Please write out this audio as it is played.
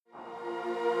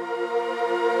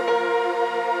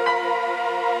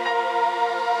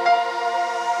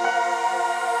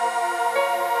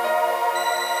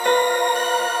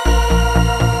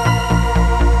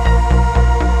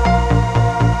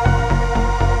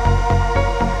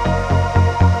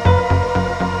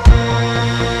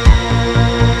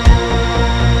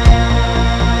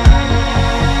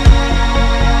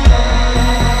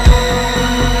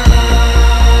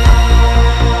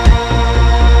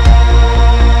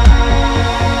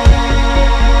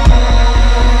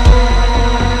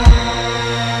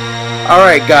All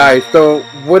right, guys. So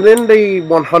within the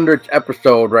 100th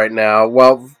episode right now,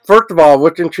 well, first of all,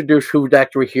 let's introduce who's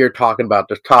actually here talking about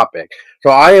this topic. So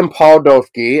I am Paul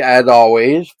Doski, as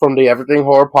always, from the Everything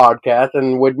Horror Podcast,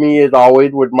 and with me, as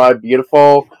always, with my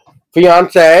beautiful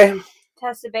fiance,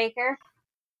 Tessa Baker.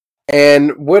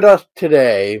 And with us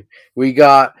today, we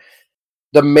got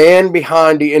the man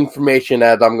behind the information,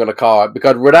 as I'm going to call it,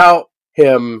 because without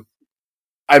him,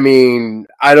 I mean,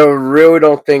 I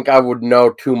don't think I would know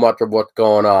too much of what's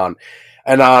going on.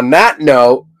 And on that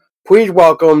note, please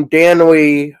welcome Dan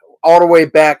Lee, all the way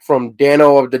back from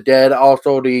Dano of the Dead,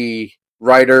 also the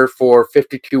writer for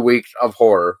 52 Weeks of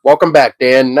Horror. Welcome back,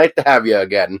 Dan. Nice to have you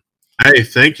again. Hey,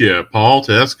 thank you, Paul.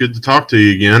 It's good to talk to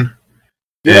you again.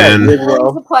 Yeah, and it's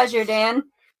a pleasure, Dan.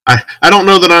 I don't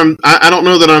know that I'm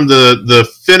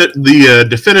the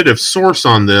definitive source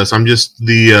on this. I'm just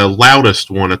the loudest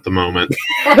one at the moment.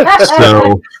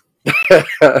 So,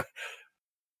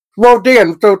 well,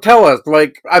 Dan, so tell us,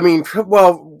 me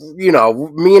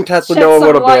and Tessa know a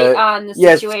little bit. On the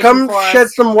yes, come shed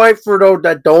some light for those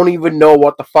that don't even know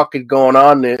what the fuck is going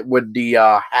on with the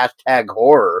hashtag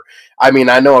horror. I mean,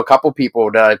 I know a couple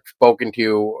people that I've spoken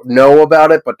to know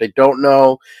about it, but they don't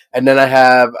know. And then I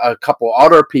have a couple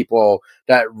other people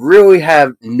that really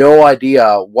have no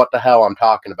idea what the hell I'm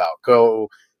talking about. So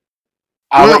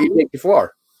I'll let you take the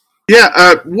floor.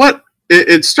 Yeah,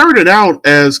 it started out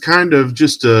as kind of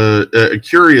just a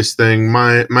curious thing.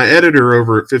 My editor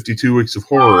over at 52 Weeks of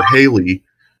Horror, Haley,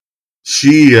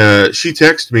 she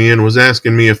texted me and was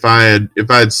asking me if I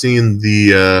had seen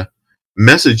the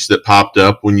message that popped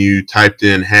up when you typed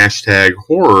in hashtag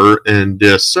horror and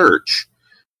search.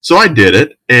 So I did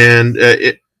it, and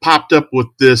it popped up with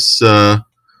this thing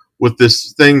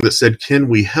that said, "Can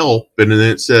we help?" And then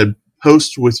it said,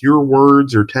 "Post with your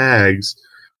words or tags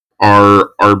I'm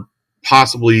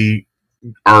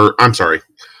sorry.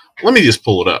 Let me just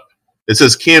pull it up. It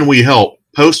says, "Can we help?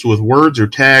 Post with words or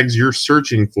tags you're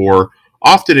searching for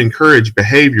often encourage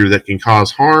behavior that can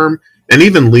cause harm and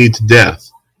even lead to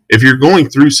death. If you're going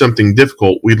through something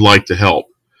difficult, we'd like to help."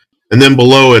 And then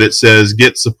below it says,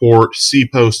 "Get support, see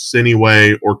posts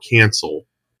anyway, or cancel."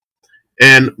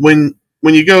 And when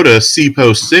you go to see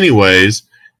posts anyways,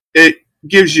 it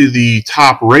gives you the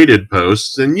top rated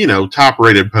posts, and top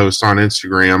rated posts on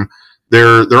Instagram,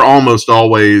 they're almost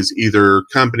always either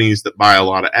companies that buy a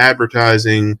lot of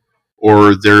advertising,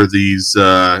 or they're these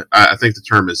I think the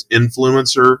term is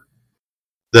influencer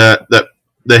that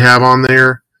they have on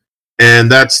there,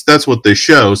 and that's what they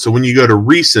show. So when you go to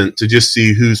recent to just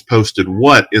see who's posted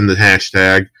what in the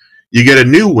hashtag, you get a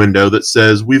new window that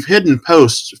says, "We've hidden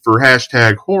posts for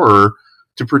hashtag horror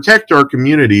to protect our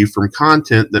community from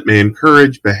content that may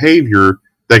encourage behavior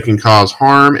that can cause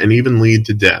harm and even lead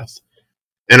to death."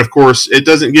 And of course, it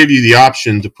doesn't give you the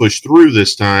option to push through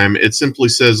this time. It simply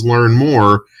says "learn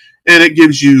more," and it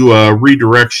gives you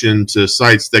redirection to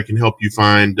sites that can help you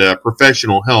find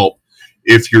professional help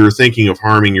if you're thinking of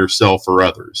harming yourself or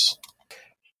others.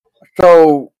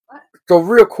 So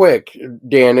real quick,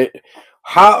 Dan,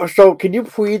 can you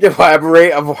please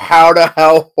elaborate of how the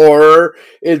hell horror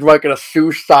is like a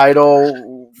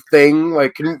suicidal thing?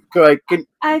 Like,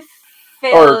 I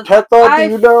failed. Or Tessa, do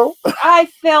you know? I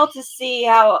fail to see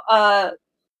how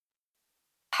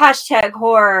hashtag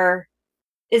horror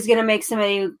is going to make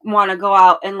somebody want to go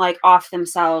out and like off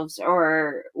themselves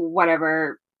or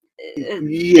whatever.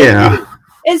 Yeah.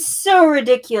 It's so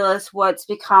ridiculous what's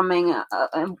becoming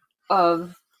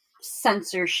of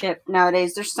censorship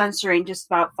nowadays. They're censoring just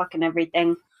about fucking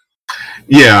everything.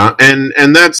 Yeah,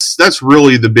 and that's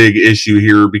really the big issue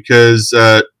here, because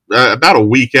about a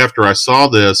week after I saw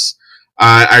this,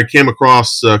 I came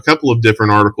across a couple of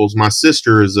different articles. My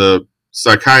sister is a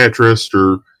psychiatrist,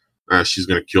 or she's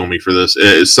going to kill me for this,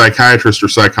 a psychiatrist or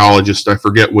psychologist, I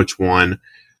forget which one.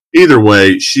 Either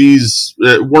way, she's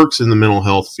works in the mental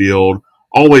health field,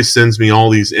 always sends me all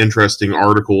these interesting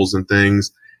articles and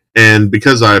things, and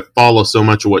because I follow so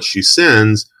much of what she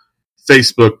sends,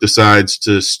 Facebook decides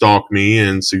to stalk me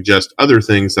and suggest other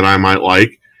things that I might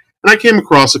like. And I came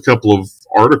across a couple of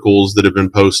articles that have been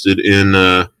posted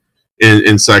in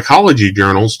psychology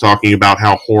journals talking about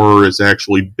how horror is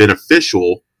actually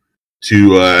beneficial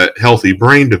to healthy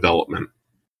brain development.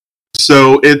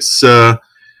 So it's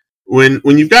when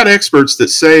you've got experts that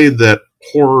say that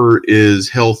horror is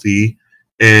healthy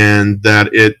and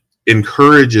that it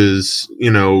encourages,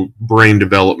 brain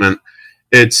development,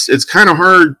 it's kind of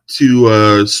hard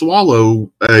to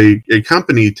swallow a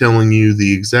company telling you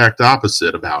the exact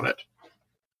opposite about it.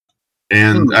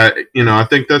 And I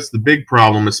think that's the big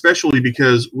problem, especially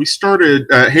because we started,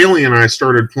 Haley and I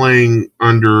started playing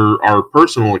under our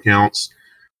personal accounts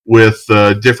with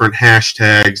different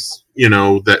hashtags,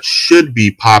 that should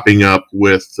be popping up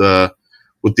with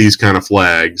these kind of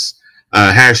flags.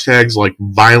 Hashtags like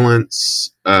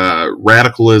violence,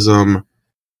 radicalism.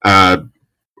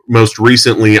 Most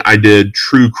recently, I did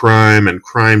true crime and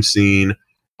crime scene,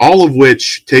 all of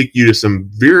which take you to some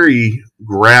very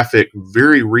graphic,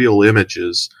 very real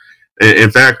images. In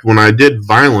fact, when I did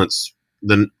violence,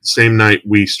 the same night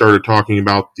we started talking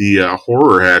about the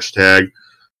horror hashtag,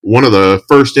 one of the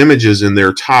first images in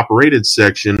their top rated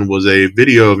section was a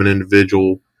video of an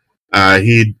individual.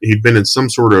 He'd been in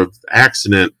some sort of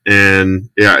accident, and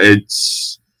yeah,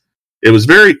 it was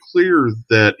very clear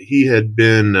that he had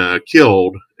been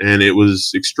killed, and it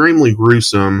was extremely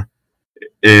gruesome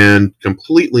and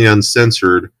completely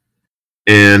uncensored.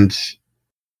 And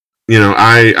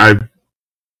I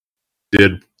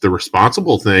did the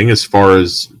responsible thing as far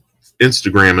as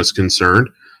Instagram is concerned.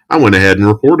 I went ahead and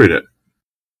reported it.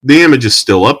 The image is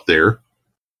still up there,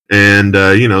 and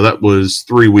that was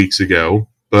 3 weeks ago.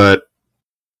 But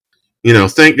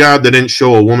thank God they didn't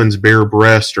show a woman's bare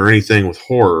breast or anything with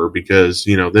horror, because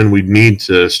then we'd need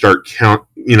to start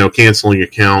canceling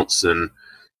accounts and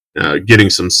getting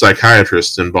some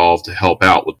psychiatrists involved to help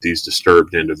out with these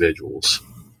disturbed individuals.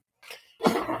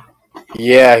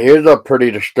 Yeah, here's a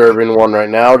pretty disturbing one right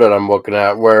now that I'm looking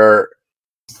at where,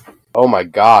 oh my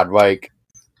God, like,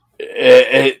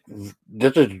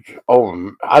 this is,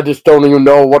 I just don't even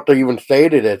know what to even say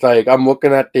to this. Like, I'm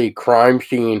looking at the crime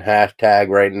scene hashtag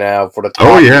right now for the top.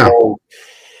 Oh, yeah.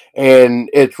 And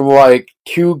it's like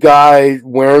two guys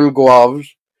wearing gloves.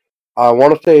 I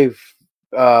want to say,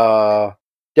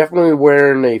 definitely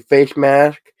wearing a face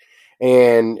mask.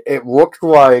 And it looks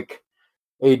like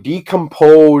a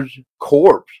decomposed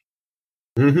corpse.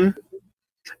 Mm-hmm.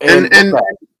 And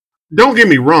don't get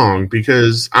me wrong,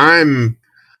 because I'm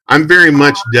very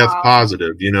much death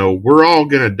positive. We're all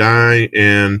going to die,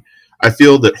 and I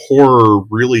feel that horror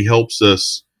really helps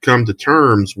us come to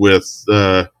terms with,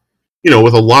 with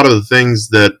a lot of the things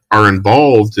that are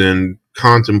involved in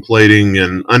contemplating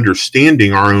and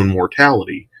understanding our own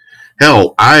mortality.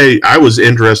 Hell, I was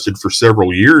interested for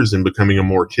several years in becoming a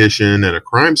mortician and a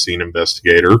crime scene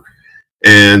investigator.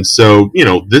 And so,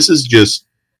 this is just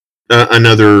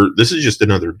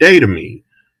another day to me.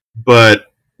 But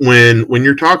when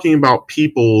you're talking about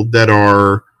people that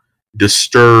are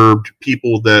disturbed,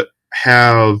 people that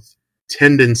have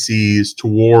tendencies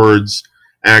towards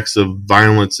acts of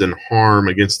violence and harm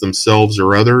against themselves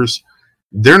or others,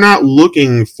 they're not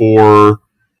looking for,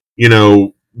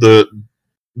 the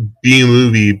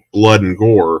B-movie blood and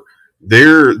gore.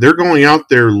 They're going out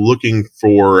there looking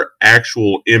for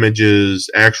actual images,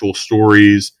 actual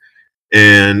stories,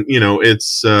 and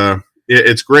it's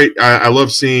great. I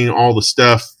love seeing all the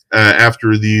stuff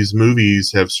after these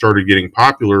movies have started getting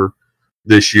popular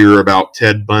this year about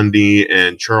Ted Bundy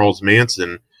and Charles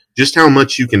Manson, just how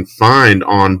much you can find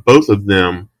on both of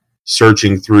them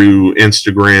searching through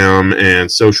Instagram and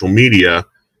social media.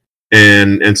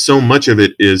 And so much of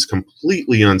it is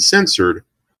completely uncensored,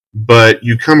 but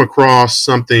you come across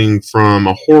something from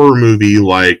a horror movie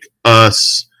like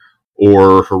Us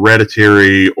or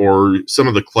Hereditary or some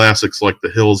of the classics like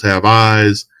The Hills Have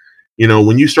Eyes.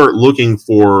 When you start looking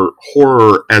for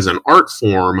horror as an art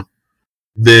form,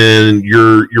 then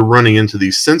you're running into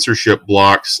these censorship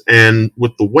blocks, and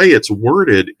with the way it's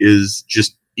worded is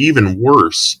just even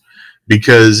worse,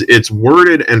 because it's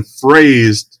worded and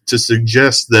phrased to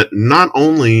suggest that not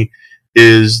only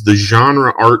is the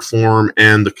genre art form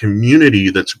and the community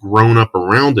that's grown up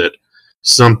around it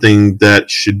something that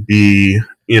should be,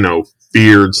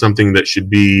 feared, something that should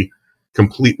be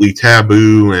completely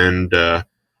taboo and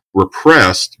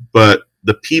repressed, but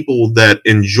the people that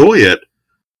enjoy it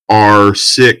are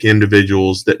sick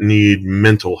individuals that need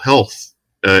mental health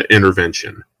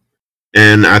intervention.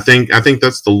 And I think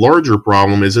that's the larger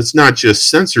problem. Is it's not just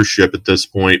censorship at this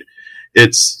point.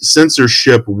 It's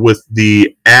censorship with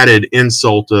the added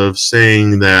insult of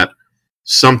saying that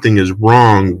something is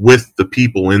wrong with the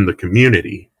people in the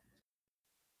community.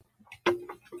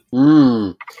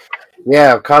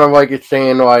 Yeah, kind of like it's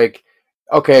saying, like,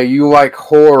 okay, you like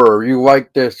horror, you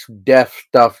like this death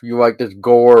stuff, you like this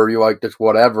gore, you like this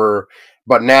whatever,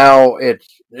 but now it's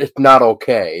not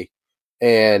okay.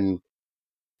 And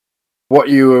what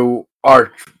you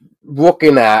are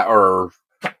looking at, or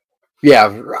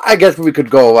yeah, I guess we could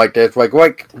go like this, like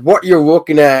what you're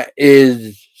looking at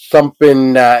is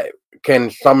something that can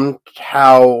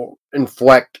somehow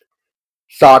inflict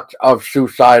thoughts of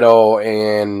suicidal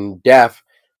and death,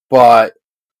 but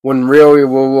when really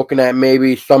we're looking at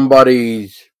maybe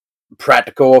somebody's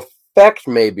practical effects,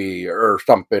 maybe, or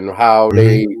something, how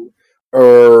they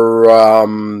or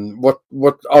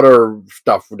what other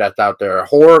stuff that's out there?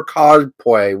 Horror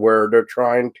cosplay, where they're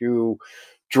trying to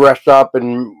dress up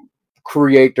and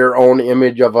create their own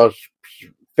image of a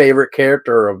favorite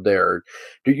character of theirs.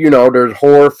 There's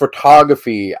horror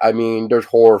photography. I mean, there's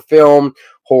horror film,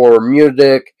 horror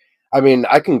music. I mean,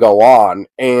 I can go on.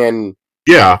 And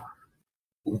yeah.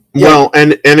 Well,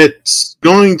 and it's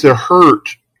going to hurt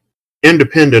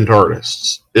independent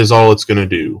artists is all it's going to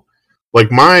do.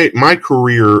 Like my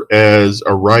career as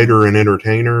a writer and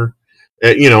entertainer,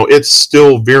 it's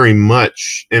still very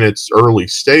much in its early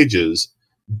stages,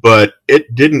 but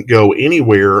it didn't go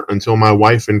anywhere until my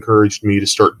wife encouraged me to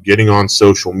start getting on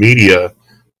social media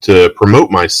to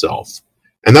promote myself.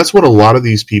 And that's what a lot of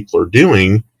these people are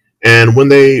doing. And when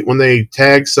they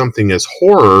tag something as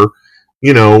horror,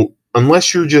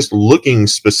 unless you're just looking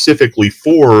specifically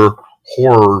for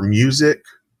horror music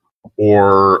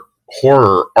or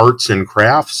horror arts and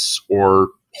crafts or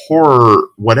horror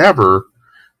whatever,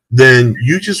 then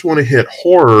you just want to hit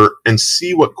horror and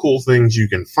see what cool things you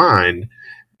can find.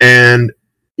 And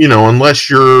unless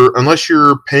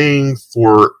you're paying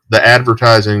for the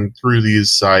advertising through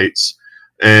these sites,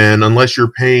 and unless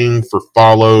you're paying for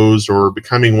follows or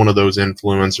becoming one of those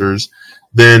influencers,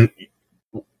 then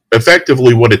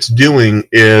effectively what it's doing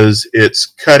is it's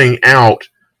cutting out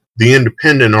the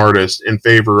independent artist in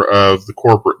favor of the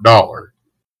corporate dollar.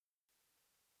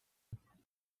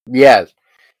 Yes.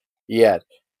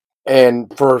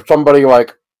 And for somebody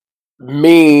like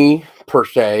me, per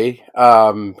se,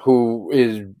 who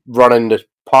is running this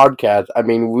podcast, I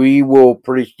mean, we will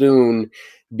pretty soon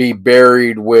be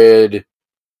buried with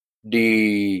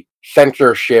the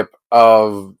censorship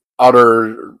of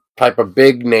other type of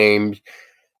big names,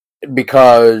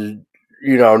 because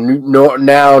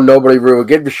now nobody really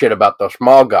gives a shit about the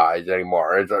small guys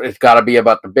anymore. It's got to be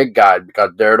about the big guys,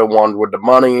 because they're the ones with the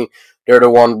money. They're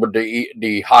the ones with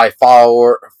the high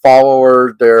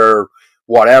followers. They're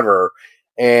whatever.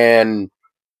 And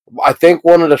I think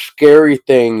one of the scary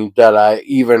things that I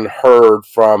even heard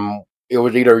from, it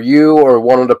was either you or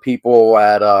one of the people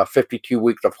at 52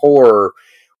 Weeks of Horror,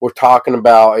 was talking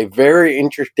about a very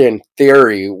interesting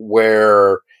theory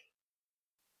where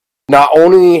not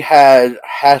only has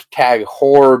hashtag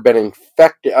horror been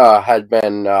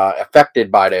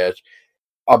affected by this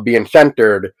being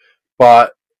censored,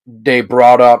 but they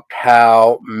brought up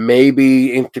how maybe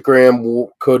Instagram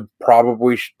could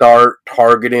probably start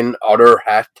targeting other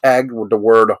hashtags with the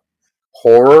word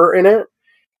horror in it.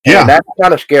 Yeah, and that's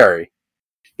kind of scary.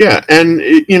 Yeah, and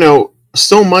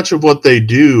so much of what they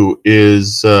do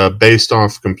is based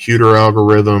off computer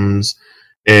algorithms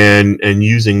and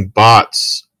using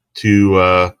bots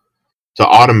to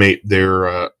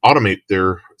automate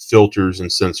their filters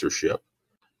and censorship.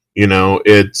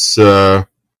 It's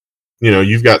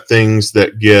you've got things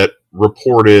that get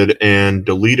reported and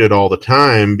deleted all the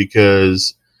time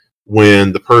because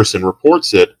when the person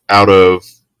reports it out of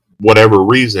whatever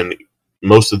reason,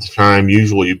 most of the time,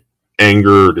 usually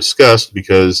anger or disgust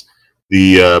because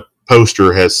the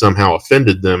poster has somehow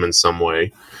offended them in some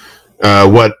way.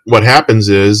 What happens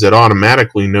is it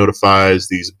automatically notifies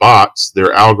these bots,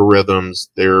 their algorithms,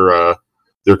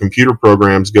 their computer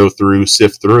programs go through,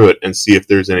 sift through it, and see if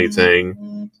there's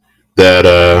anything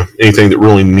that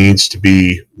really needs to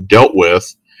be dealt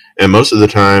with. And most of the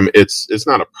time, it's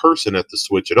not a person at the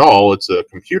switch at all. It's a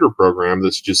computer program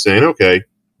that's just saying, okay,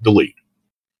 delete.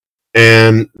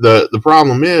 And the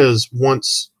problem is,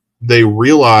 once they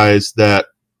realize that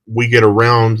we get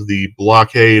around the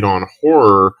blockade on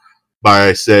horror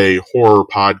by, say, horror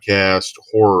podcast,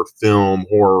 horror film,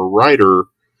 horror writer,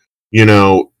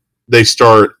 they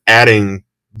start adding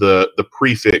the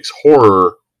prefix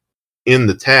horror in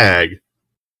the tag.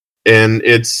 And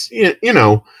it's,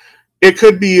 it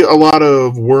could be a lot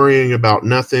of worrying about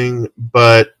nothing,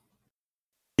 but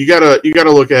you gotta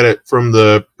look at it from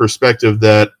the perspective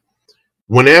that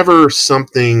whenever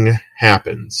something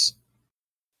happens,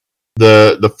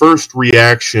 the first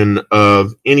reaction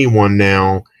of anyone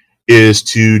now is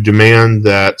to demand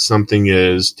that something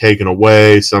is taken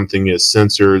away, something is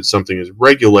censored, something is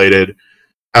regulated,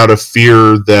 out of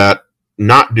fear that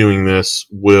not doing this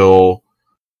will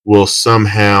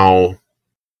somehow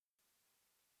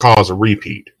cause a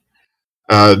repeat.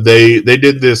 They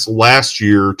did this last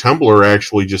year. Tumblr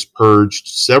actually just purged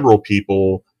several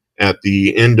people at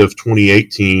the end of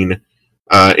 2018,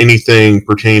 anything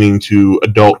pertaining to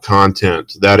adult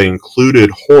content. That included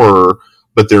horror,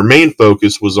 but their main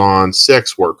focus was on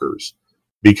sex workers,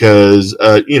 because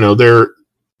their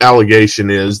allegation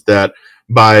is that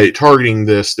by targeting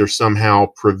this, they're somehow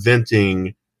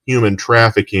preventing human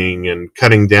trafficking and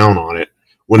cutting down on it,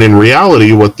 when in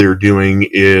reality what they're doing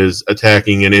is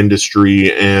attacking an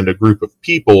industry and a group of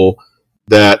people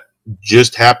that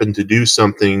just happen to do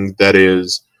something that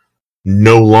is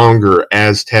no longer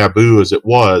as taboo as it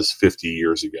was 50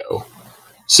 years ago.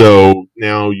 So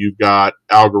now you've got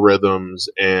algorithms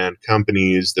and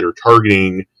companies that are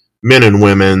targeting men and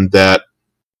women that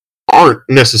aren't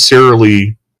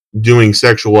necessarily doing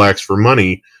sexual acts for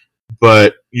money,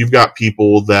 but you've got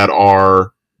people that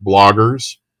are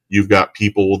bloggers, you've got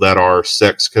people that are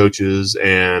sex coaches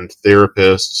and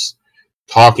therapists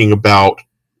talking about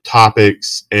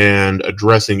topics and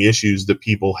addressing issues that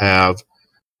people have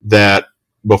that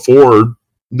before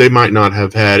they might not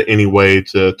have had any way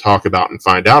to talk about and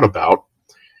find out about.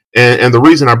 And the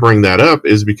reason I bring that up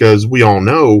is because we all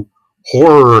know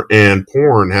horror and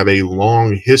porn have a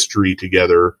long history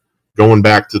together, going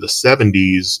back to the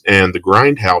 70s and the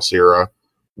Grindhouse era,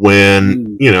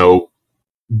 when,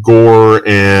 gore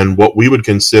and what we would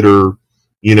consider,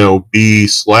 B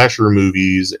slasher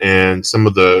movies and some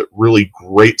of the really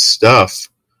great stuff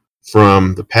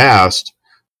from the past,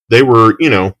 they were,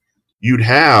 you'd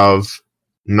have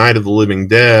Night of the Living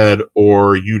Dead,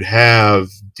 or you'd have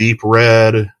Deep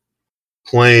Red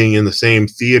playing in the same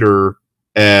theater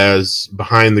as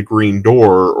Behind the Green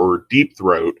Door or Deep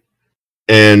Throat.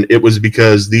 And it was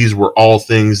because these were all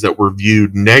things that were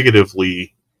viewed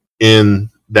negatively in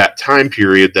that time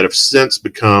period that have since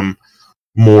become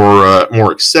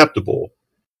more acceptable.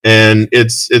 And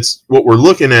it's what we're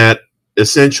looking at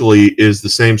essentially is the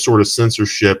same sort of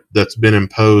censorship that's been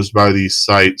imposed by these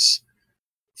sites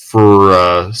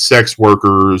for sex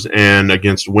workers and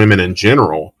against women in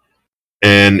general.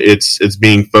 And it's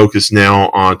being focused now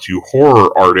onto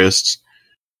horror artists.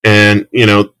 And,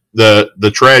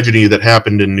 the tragedy that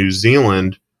happened in New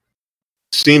Zealand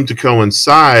seemed to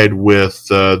coincide with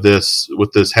this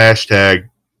hashtag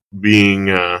being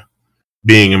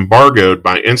embargoed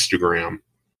by Instagram.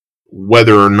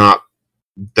 Whether or not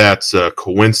that's a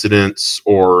coincidence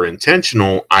or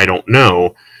intentional, I don't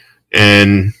know.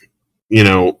 And,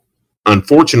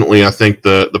 unfortunately, I think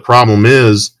the problem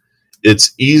is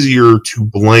it's easier to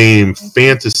blame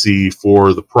fantasy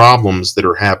for the problems that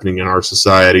are happening in our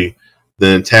society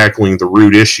than tackling the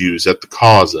root issues at the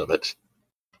cause of it.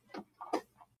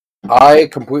 I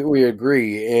completely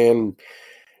agree. And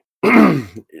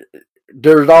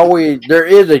there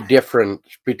is a difference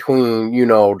between,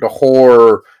 the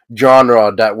horror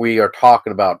genre that we are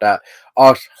talking about, that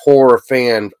us horror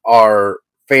fans are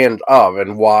fans of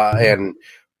and why and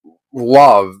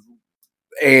love.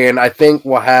 And I think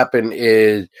what happened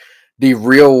is the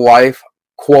real life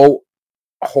quote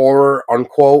horror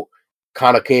unquote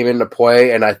kind of came into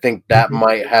play, and I think that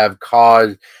might have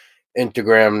caused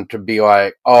Instagram to be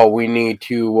like, oh, we need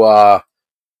to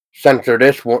censor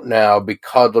this one now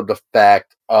because of the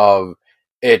fact of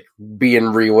it being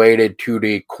related to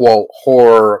the quote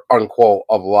horror unquote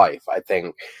of life, I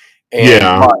think.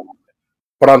 And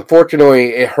but unfortunately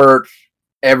it hurts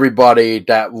everybody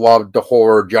that loved the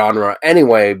horror genre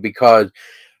anyway, because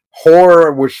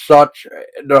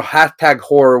the hashtag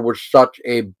horror was such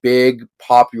a big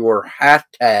popular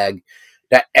hashtag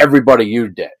that everybody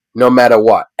used it, no matter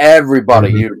what.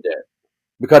 Everybody used it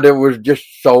because it was just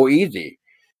so easy.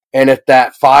 And it's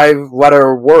that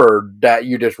 5-letter word that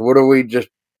you just literally just,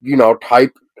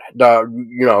 type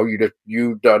you just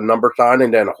use the number sign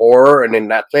and then horror, and then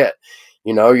that's it.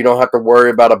 You don't have to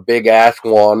worry about a big ass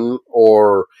one,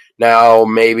 or now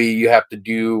maybe you have to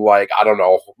do like, I don't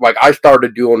know, like I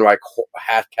started doing like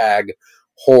hashtag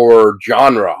horror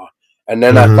genre. And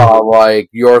then I thought like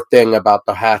your thing about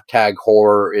the hashtag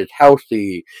horror is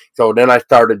healthy. So then I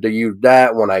started to use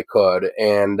that when I could.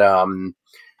 And,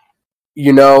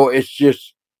 it's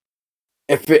just,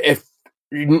 if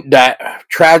that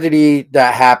tragedy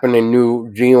that happened in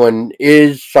New Zealand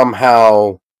is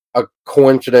somehow a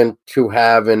coincidence to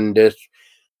having this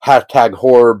hashtag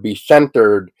horror be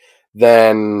centered,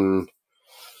 then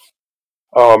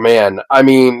oh man, I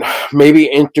mean,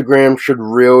 maybe Instagram should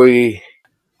really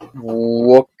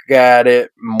look at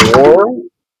it more.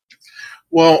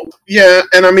 Well, yeah,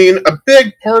 and I mean, a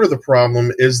big part of the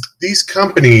problem is these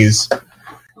companies,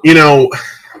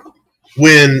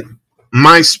 when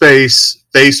MySpace,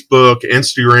 Facebook,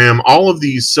 Instagram, all of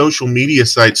these social media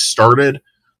sites started,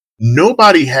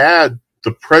 nobody had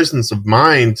the presence of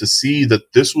mind to see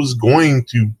that this was going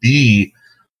to be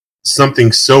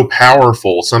something so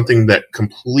powerful, something that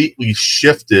completely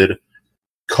shifted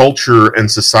culture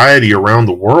and society around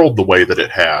the world the way that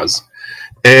it has.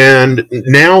 And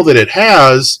now that it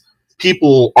has,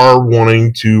 people are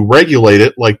wanting to regulate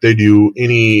it like they do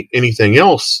anything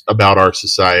else about our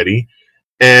society.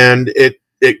 And it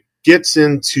gets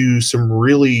into some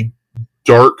really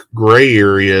dark gray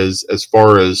areas as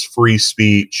far as free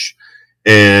speech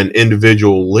and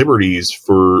individual liberties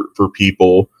for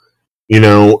people,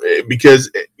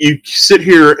 because you sit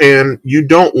here and you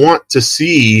don't want to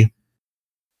see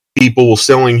people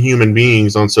selling human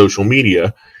beings on social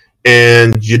media,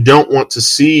 and you don't want to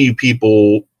see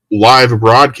people live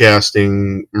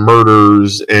broadcasting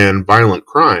murders and violent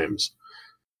crimes.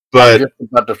 I was just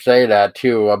about to say that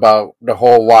too, about the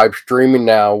whole live streaming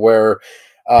now, where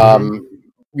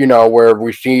where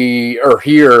we see or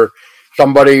hear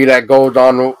somebody that goes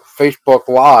on Facebook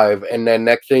Live, and then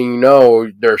next thing you know,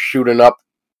 they're shooting up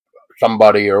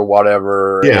somebody or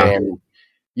whatever. Yeah. And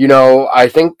I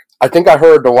think I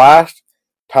heard the last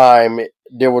time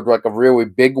there was like a really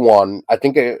big one. I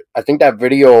think that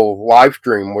video live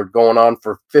stream was going on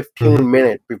for 15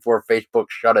 minutes before Facebook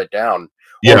shut it down,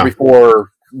 or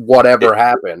before whatever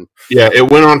happened. Yeah, it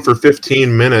went on for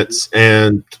 15 minutes,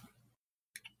 and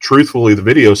truthfully, the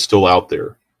video is still out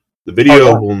there. The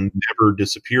video will never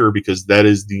disappear because that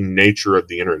is the nature of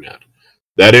the internet.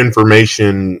 That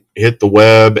information hit the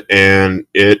web, and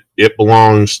it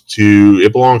belongs to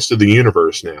the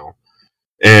universe now,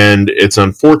 and it's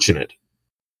unfortunate.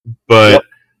 But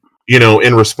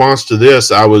in response to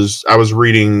this, I was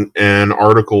reading an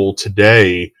article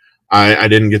today. I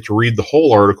didn't get to read the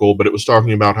whole article, but it was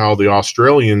talking about how the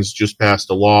Australians just passed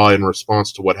a law in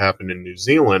response to what happened in New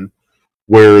Zealand,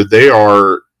 where they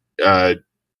are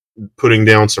putting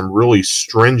down some really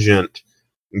stringent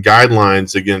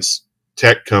guidelines against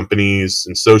tech companies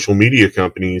and social media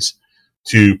companies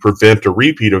to prevent a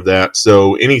repeat of that.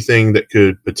 So anything that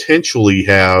could potentially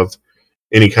have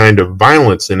any kind of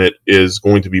violence in it is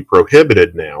going to be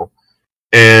prohibited now.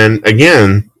 And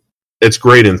again, it's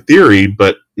great in theory,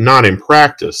 but not in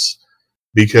practice,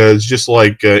 because just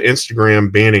like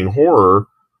Instagram banning horror,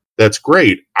 that's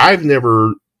great. I've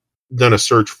never done a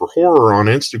search for horror on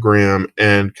Instagram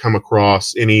and come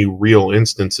across any real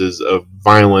instances of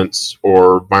violence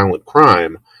or violent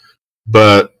crime.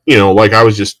 But, like I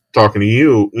was just talking to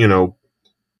you,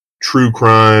 true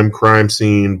crime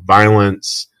scene,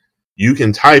 violence, you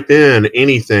can type in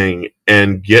anything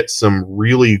and get some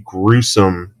really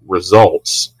gruesome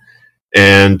results.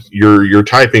 And you're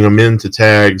typing them into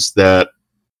tags that,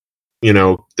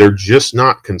 they're just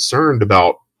not concerned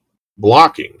about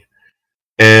blocking.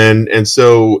 And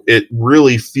so it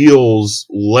really feels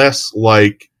less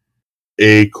like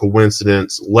a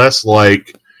coincidence, less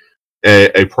like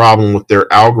a problem with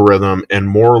their algorithm, and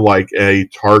more like a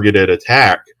targeted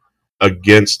attack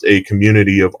against a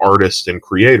community of artists and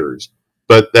creators.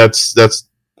 But that's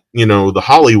the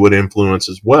Hollywood influence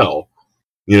as well.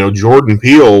 Jordan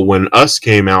Peele, when Us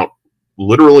came out,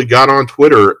 literally got on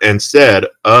Twitter and said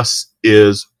Us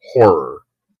is horror,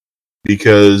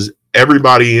 because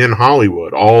everybody in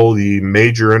Hollywood, all the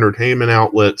major entertainment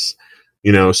outlets,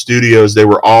 studios, they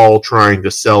were all trying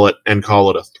to sell it and call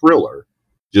it a thriller,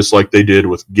 just like they did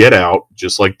with Get Out,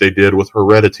 just like they did with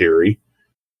Hereditary.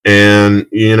 And,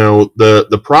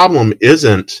 the problem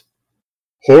isn't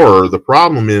horror. The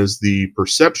problem is the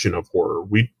perception of horror.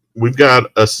 We've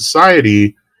got a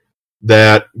society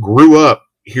that grew up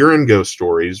hearing ghost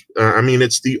stories.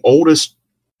 It's the oldest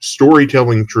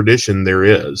storytelling tradition there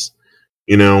is.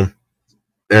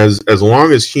 As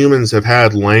long as humans have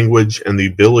had language and the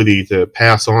ability to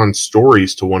pass on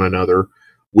stories to one another,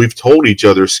 we've told each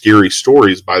other scary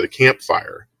stories by the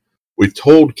campfire. We've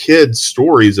told kids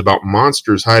stories about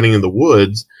monsters hiding in the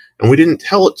woods, and we didn't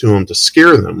tell it to them to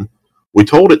scare them. We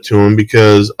told it to them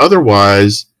because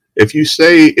otherwise, if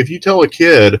you tell a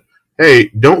kid, hey,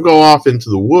 don't go off into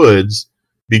the woods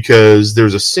because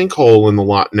there's a sinkhole in the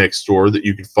lot next door that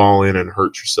you could fall in and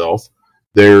hurt yourself.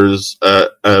 There's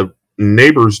a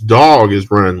neighbor's dog is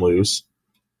running loose.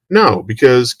 No,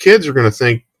 because kids are going to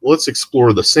think, let's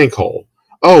explore the sinkhole.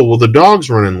 Oh, well, the dog's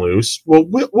running loose. Well,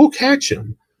 we'll catch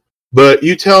him. But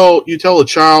you tell a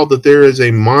child that there is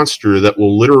a monster that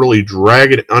will literally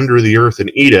drag it under the earth and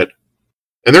eat it,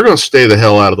 and they're going to stay the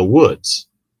hell out of the woods,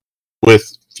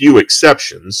 with few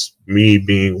exceptions, me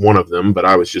being one of them, but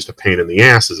I was just a pain in the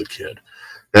ass as a kid.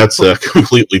 That's a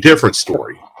completely different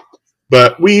story.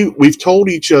 But we've told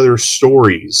each other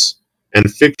stories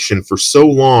and fiction for so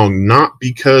long, not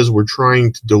because we're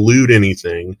trying to dilute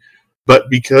anything, but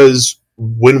because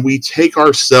when we take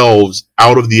ourselves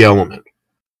out of the element,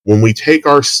 when we take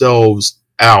ourselves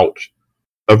out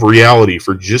of reality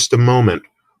for just a moment,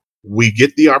 we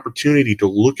get the opportunity to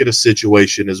look at a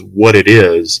situation as what it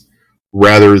is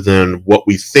rather than what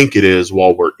we think it is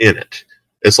while we're in it.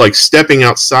 It's like stepping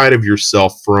outside of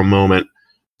yourself for a moment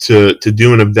to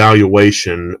do an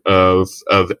evaluation of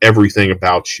everything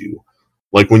about you.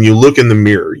 Like when you look in the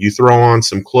mirror, you throw on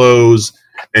some clothes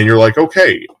and you're like,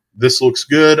 okay, this looks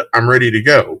good. I'm ready to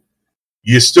go.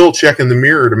 You still check in the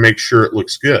mirror to make sure it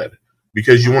looks good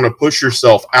because you want to push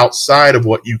yourself outside of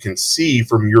what you can see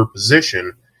from your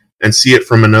position and see it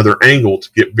from another angle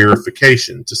to get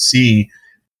verification, to see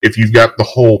if you've got the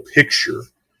whole picture.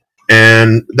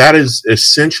 And that is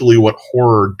essentially what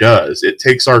horror does. It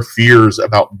takes our fears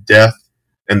about death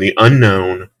and the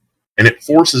unknown, and it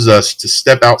forces us to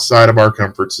step outside of our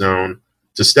comfort zone,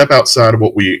 to step outside of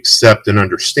what we accept and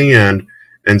understand,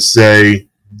 and say,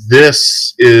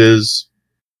 this is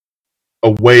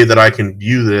a way that I can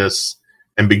view this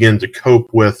and begin to cope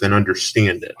with and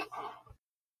understand it.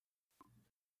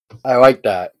 I like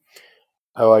that.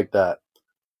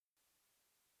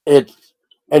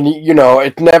 And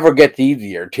it never gets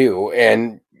easier too.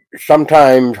 And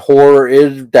sometimes horror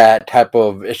is that type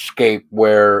of escape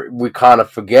where we kind of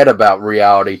forget about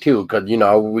reality too, because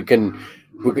we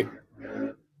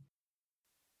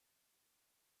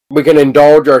can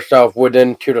indulge ourselves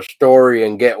into the story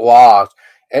and get lost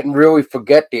and really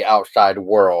forget the outside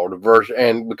world. Because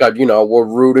we're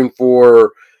rooting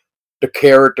for the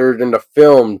characters in the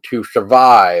film to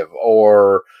survive,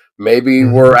 or maybe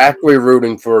we're actually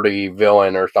rooting for the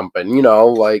villain or something.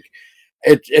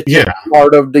 It's just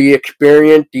part of the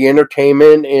experience, the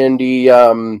entertainment, and the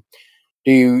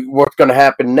what's going to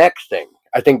happen next thing.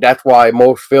 I think that's why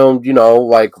most films,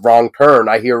 like Wrong Turn,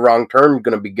 I hear Wrong Turn is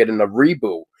going to be getting a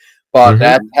reboot, but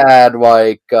that had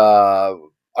like a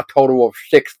total of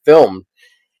 6 films.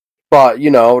 But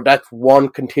that's one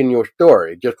continuous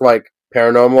story, just like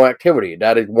Paranormal Activity.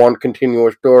 That is one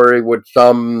continuous story with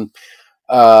some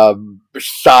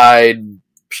side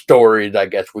stories, I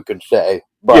guess we could say.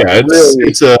 But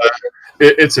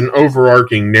it's an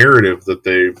overarching narrative that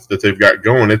they've got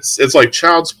going. It's like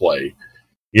Child's Play,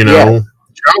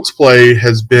 Child's Play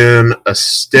has been a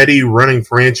steady running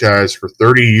franchise for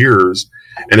 30 years,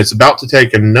 and it's about to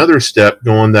take another step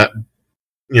going that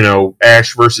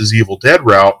Ash versus Evil Dead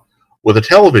route with a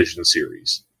television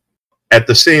series. At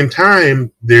the same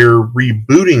time, they're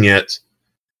rebooting it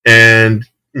and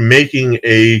making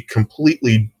a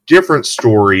completely different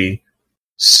story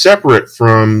separate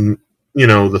from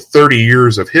the 30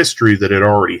 years of history that it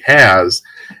already has.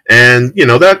 And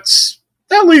that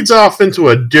leads off into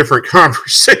a different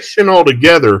conversation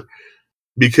altogether,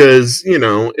 because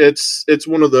it's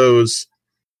one of those,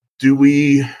 do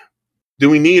we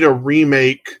need a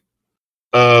remake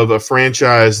of a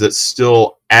franchise that's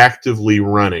still actively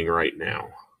running right now?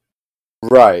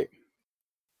 Right.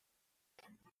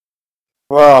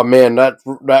 Oh man, that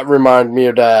reminds me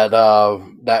of that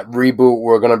reboot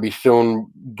we're gonna be soon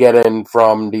getting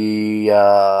from the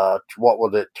what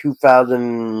was it,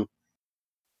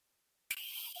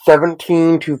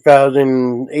 2017,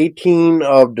 2018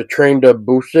 of the Train to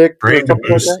Busan. Train to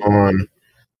Busan.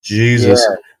 Jesus.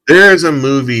 Yeah. There's a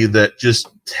movie that just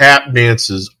tap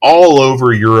dances all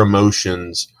over your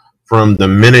emotions from the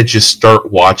minute you start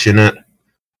watching it.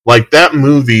 Like that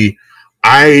movie,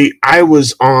 I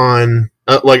was on,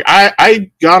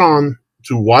 I got on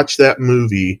to watch that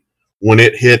movie when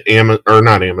it hit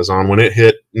when it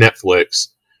hit Netflix,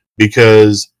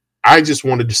 because I just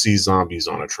wanted to see zombies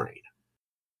on a train.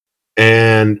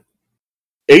 And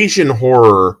Asian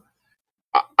horror,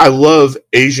 I love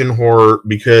Asian horror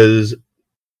because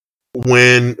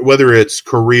whether it's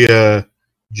Korea,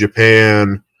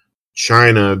 Japan,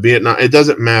 China, Vietnam, it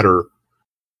doesn't matter.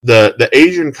 The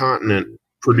Asian continent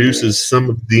produces some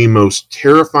of the most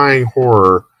terrifying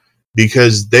horror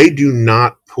because they do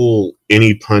not pull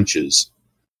any punches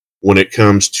when it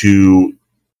comes to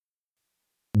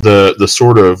the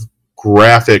sort of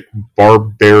graphic,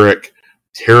 barbaric,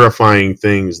 terrifying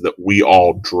things that we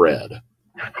all dread.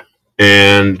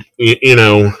 And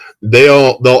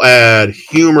they'll add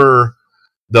humor,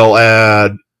 they'll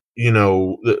add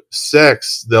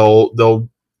sex, they'll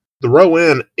throw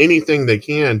in anything they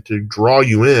can to draw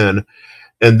you in,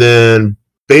 and then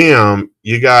bam,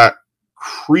 you got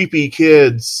creepy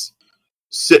kids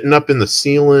sitting up in the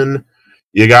ceiling,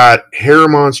 you got hair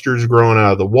monsters growing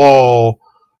out of the wall,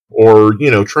 or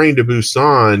Train to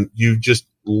Busan, you just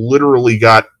literally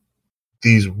got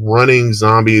these running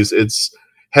zombies.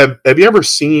 Have you ever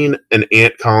seen an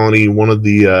ant colony, one of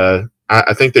the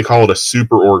I think they call it a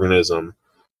super organism,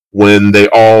 when they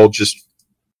all just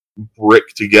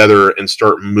brick together and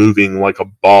start moving like a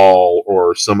ball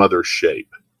or some other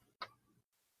shape?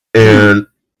 And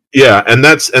yeah, and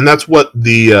that's what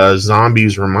the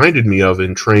zombies reminded me of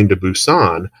in Train to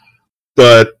Busan.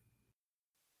 But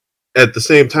at the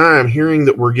same time, hearing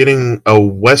that we're getting a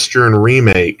Western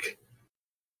remake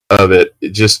of it,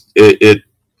 it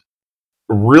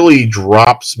really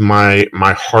drops my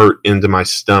heart into my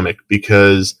stomach,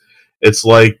 because it's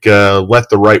like Let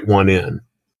the Right One In.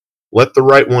 Let the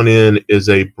Right One In is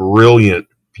a brilliant,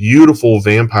 beautiful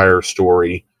vampire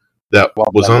story that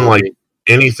was unlike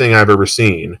anything I've ever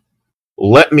seen.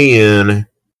 Let Me In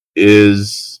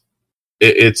is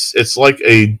it's like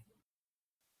a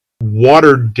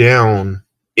watered down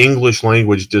English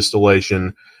language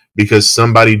distillation because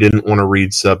somebody didn't want to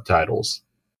read subtitles.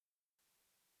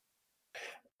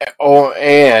 Oh,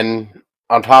 and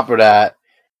on top of that,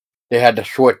 they had to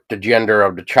switch the gender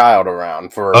of the child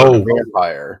around for the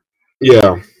vampire.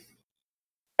 Yeah.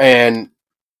 And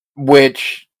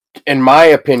which, in my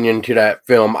opinion, to that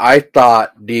film, I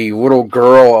thought the little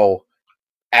girl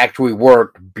actually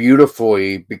worked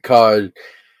beautifully because,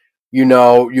 you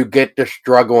know, you get the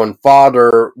struggling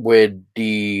father with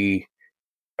his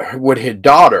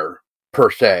daughter, per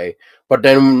se. But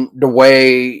then the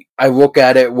way I look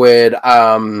at it with,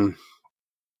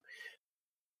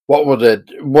 what was it?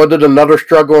 Was it another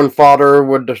struggling father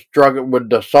with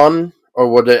the son? Or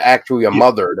was it actually a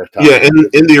mother at the time? Yeah,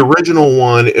 in the original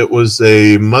one, it was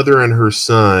a mother and her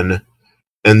son,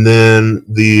 and then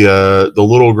the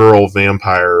little girl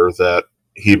vampire that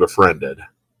he befriended.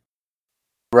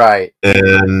 Right.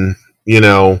 And, you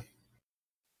know,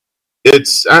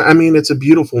 it's a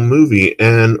beautiful movie,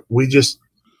 and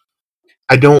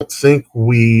I don't think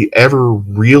we ever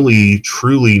really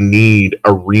truly need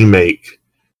a remake,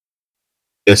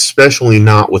 especially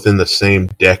not within the same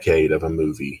decade of a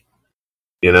movie.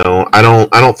 You know, I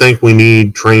don't think we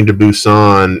need Train to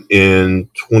Busan in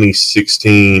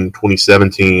 2016,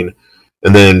 2017,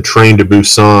 and then Train to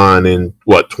Busan in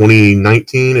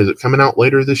 2019? Is it coming out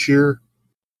later this year?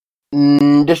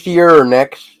 This year or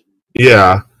next?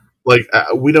 Yeah, like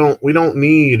we don't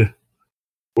need.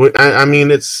 I mean,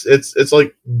 it's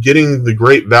like getting the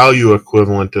Great Value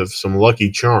equivalent of some Lucky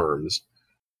Charms.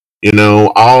 You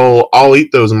know, I'll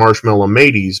eat those marshmallow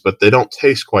mateys, but they don't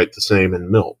taste quite the same in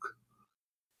milk.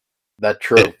 That's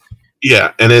true.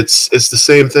 Yeah, and it's the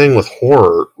same thing with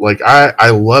horror. Like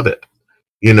I love it,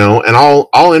 you know, and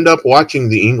I'll end up watching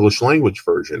the English language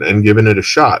version and giving it a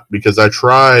shot, because I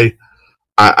try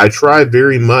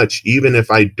very much, even if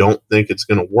I don't think it's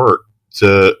going to work,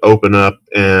 to open up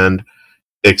and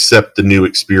accept the new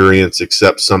experience,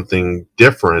 accept something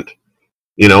different,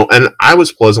 you know. And I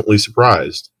was pleasantly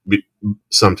surprised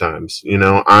sometimes. You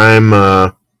know,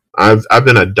 I've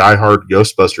been a diehard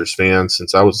Ghostbusters fan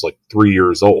since I was like 3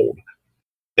 years old,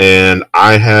 and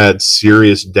I had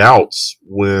serious doubts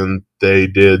when they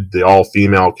did the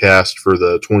all-female cast for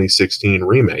the 2016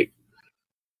 remake.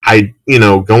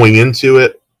 Going into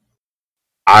it,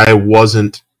 I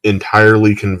wasn't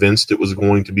entirely convinced it was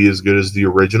going to be as good as the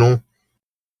original.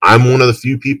 I'm one of the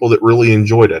few people that really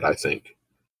enjoyed it, I think.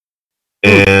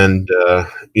 And,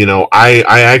 I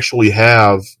actually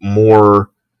have more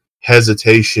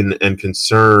hesitation and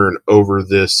concern over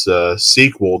this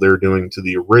sequel they're doing to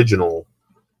the original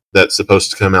that's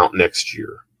supposed to come out next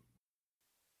year.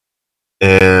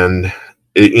 And,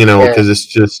 because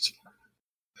it's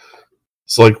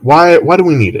like, why do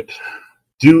we need it?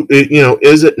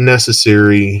 Is it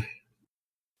necessary?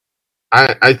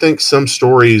 I think some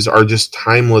stories are just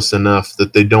timeless enough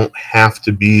that they don't have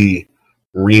to be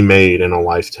remade in a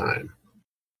lifetime.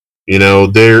 You know,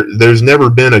 there's never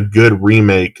been a good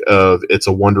remake of It's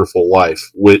a Wonderful Life,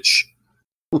 which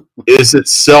is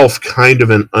itself kind of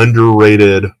an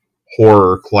underrated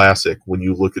horror classic when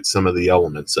you look at some of the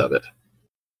elements of it.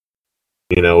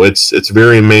 You know, it's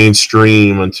very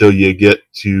mainstream until you get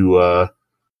to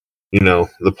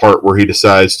the part where he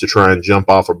decides to try and jump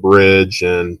off a bridge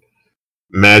and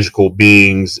magical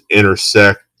beings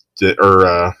intercept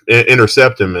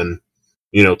him and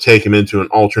take him into an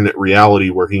alternate reality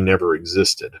where he never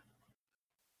existed.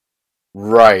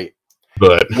 Right.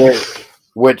 But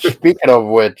which speaking of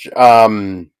which,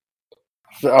 so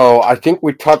I think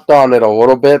we touched on it a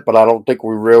little bit, but I don't think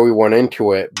we really went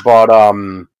into it. But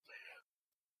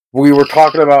we were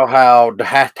talking about how the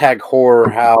hashtag horror,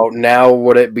 how now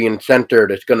with it being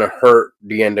centered, it's going to hurt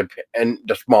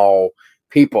the small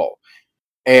people,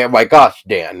 and like us,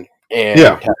 Dan, and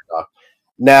Tessa.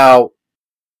 Now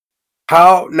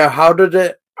how does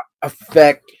it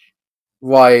affect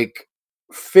like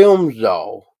films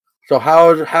though? So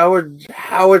how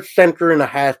is centering a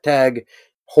hashtag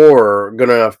horror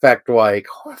gonna affect like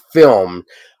film,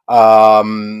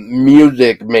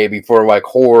 music maybe for like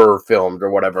horror films or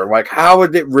whatever? Like how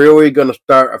is it really gonna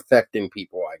start affecting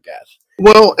people, I guess?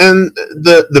 Well, and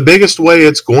the biggest way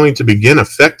it's going to begin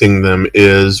affecting them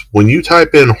is when you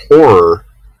type in horror,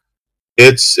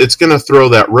 it's going to throw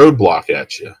that roadblock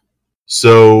at you.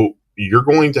 So you're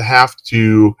going to have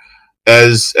to,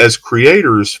 as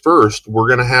creators first, we're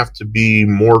going to have to be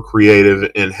more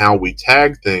creative in how we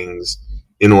tag things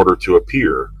in order to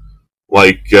appear.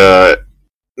 Like,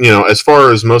 as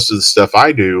far as most of the stuff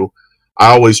I do,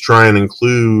 I always try and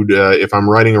include, if I'm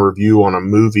writing a review on a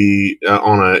movie,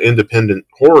 on an independent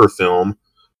horror film,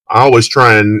 I always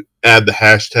try and add the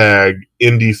hashtag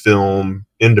indie film,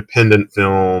 independent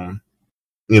film,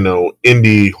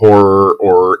 indie horror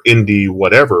or indie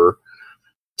whatever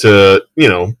to,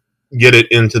 get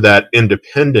it into that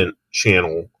independent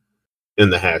channel in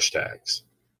the hashtags.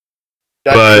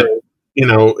 That's but, true.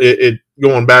 it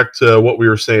going back to what we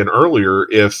were saying earlier,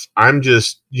 if I'm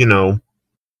just,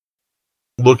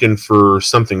 looking for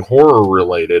something horror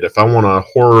related, if I want a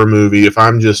horror movie, if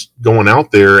I'm just going out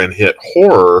there and hit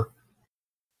horror,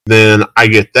 then I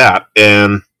get that.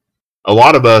 And a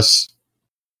lot of us,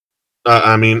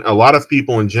 a lot of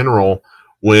people in general,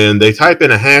 when they type in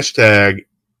a hashtag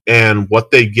and what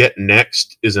they get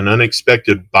next is an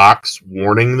unexpected box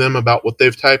warning them about what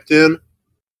they've typed in,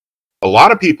 a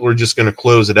lot of people are just going to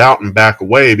close it out and back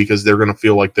away because they're going to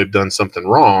feel like they've done something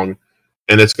wrong,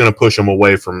 and it's going to push them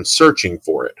away from searching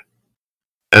for it.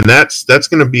 And that's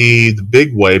going to be the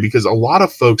big way, because a lot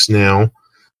of folks now,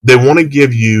 they want to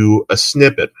give you a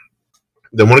snippet.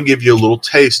 They want to give you a little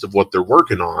taste of what they're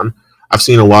working on. I've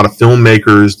seen a lot of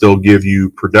filmmakers, they'll give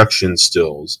you production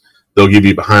stills. They'll give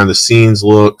you behind the scenes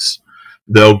looks.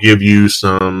 They'll give you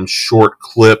some short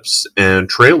clips and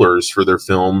trailers for their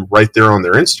film right there on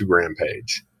their Instagram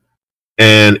page.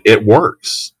 And it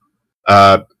works.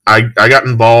 I got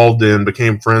involved and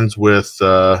became friends with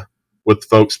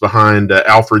folks behind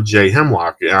Alfred J.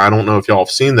 Hemlock. I don't know if y'all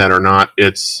have seen that or not.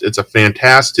 It's a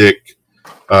fantastic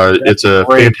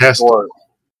Short.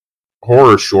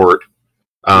 horror short.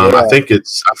 Yeah. I think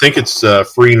it's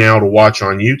free now to watch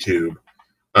on YouTube.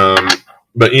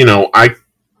 But I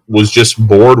was just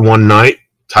bored one night,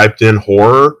 typed in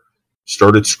horror,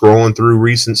 started scrolling through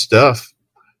recent stuff,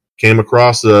 came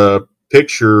across a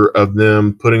picture of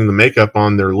them putting the makeup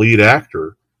on their lead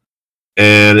actor,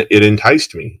 and it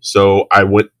enticed me. So I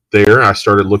went there, I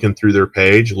started looking through their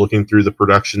page, looking through the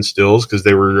production stills, because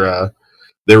they were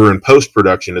in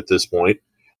post-production at this point.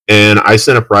 And I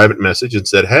sent a private message and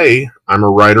said, hey, I'm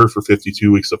a writer for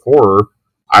 52 Weeks of Horror.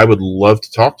 I would love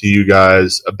to talk to you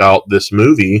guys about this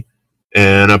movie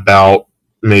and about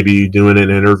maybe doing an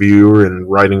interview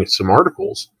and writing some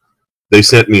articles. They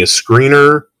sent me a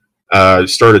screener,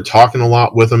 started talking a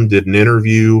lot with them, did an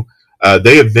interview.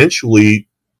 They eventually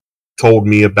told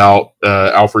me about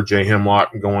Alfred J.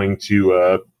 Hemlock going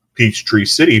to Peachtree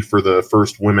City for the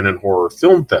first Women in Horror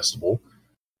Film Festival.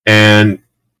 And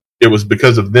it was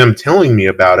because of them telling me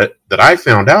about it that I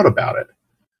found out about it.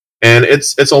 And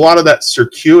it's a lot of that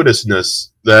circuitousness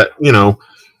that,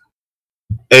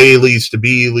 A leads to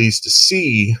B leads to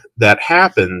C that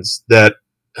happens that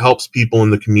helps people in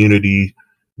the community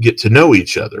get to know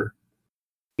each other.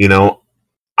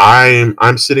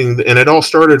 I'm sitting, and it all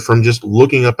started from just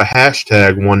looking up a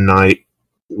hashtag one night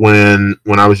when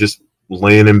I was just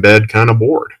laying in bed kind of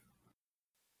bored.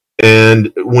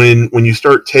 And when you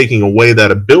start taking away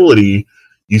that ability,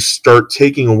 you start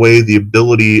taking away the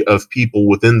ability of people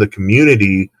within the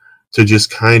community to just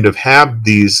kind of have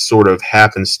these sort of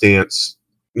happenstance,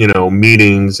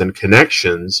 meetings and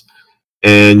connections.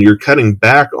 And you're cutting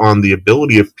back on the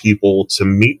ability of people to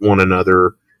meet one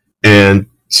another and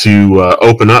to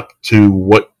open up to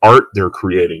what art they're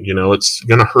creating. It's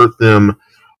going to hurt them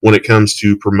when it comes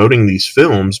to promoting these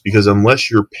films, because unless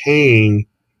you're paying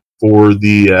for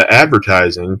the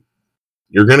advertising,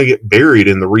 you're going to get buried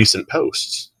in the recent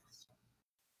posts.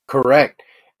 Correct.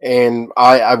 And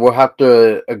I will have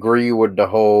to agree with the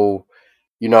whole,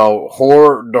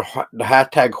 horror, the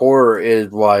hashtag horror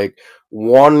is like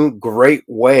one great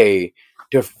way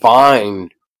to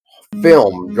find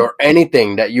films or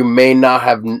anything that you may not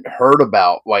have heard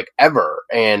about, like, ever.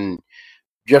 And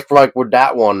just like with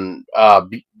that one,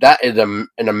 that is an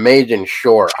amazing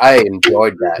short. I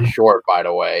enjoyed that short, by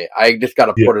the way. I just got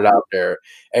to put it out there.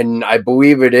 And I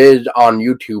believe it is on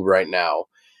YouTube right now.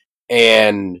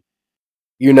 And,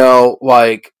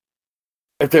 like,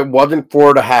 if it wasn't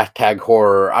for the hashtag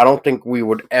horror, I don't think we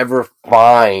would ever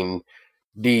find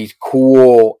these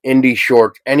cool indie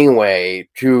shorts anyway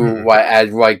to,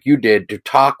 as like you did, to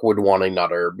talk with one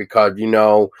another, because,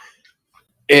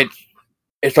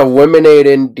 it's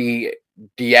eliminating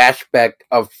the aspect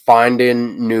of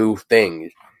finding new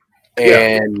things.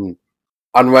 And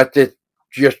unless it's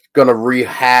just gonna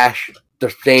rehash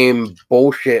the same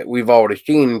bullshit we've already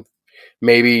seen,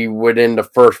 maybe within the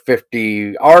first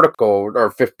 50 articles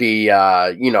or 50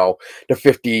 the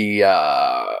 50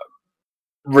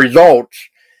 results,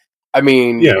 I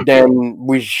mean, Yeah. then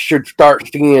we should start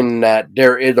seeing that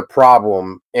there is a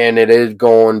problem, and it is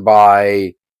going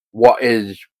by what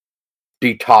is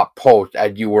the top post,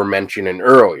 as you were mentioning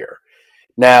earlier.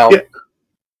 Now, Yeah.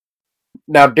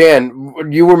 now, Dan,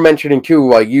 you were mentioning too,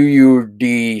 like you use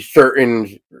the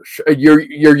certain, you're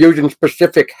using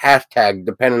specific hashtags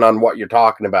depending on what you're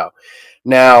talking about.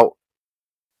 Now,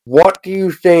 what do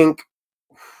you think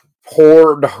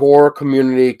the horror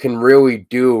community can really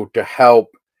do to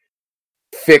help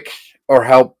fix or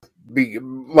help be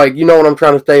like, you know what I'm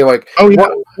trying to say? Like, Oh, yeah.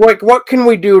 what can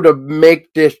we do to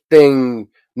make this thing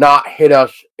not hit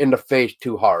us in the face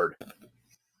too hard?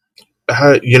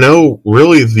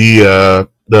 Really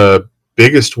the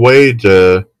biggest way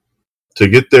to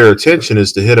get their attention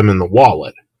is to hit them in the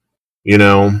wallet.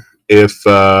 If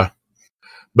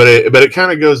but it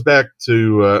kind of goes back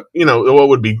to what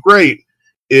would be great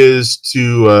is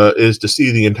to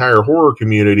see the entire horror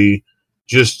community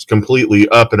just completely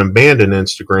up and abandon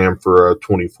Instagram for a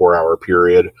 24-hour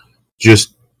period,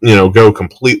 just go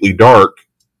completely dark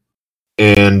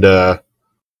and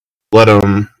let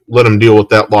them deal with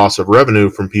that loss of revenue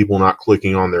from people not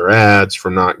clicking on their ads,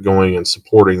 from not going and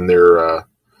supporting their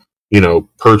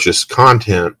purchase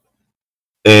content.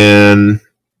 And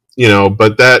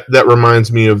but that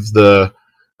reminds me of the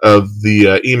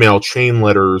email chain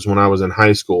letters when I was in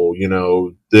high school.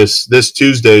 This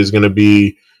Tuesday is going to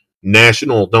be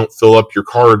National Don't Fill Up Your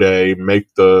Car Day.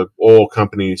 Make the oil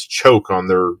companies choke on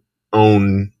their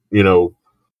own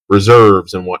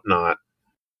reserves and whatnot.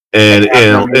 And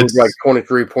it's like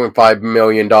 $23.5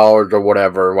 million or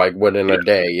whatever, like within a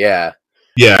day. Yeah.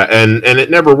 Yeah, and it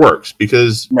never works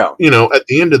because No. At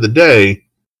the end of the day,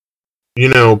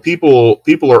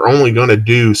 people are only going to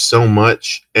do so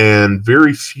much, and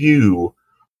very few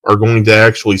are going to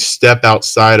actually step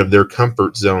outside of their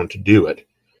comfort zone to do it.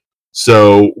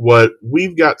 So what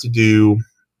we've got to do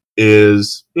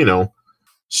is,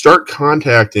 start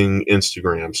contacting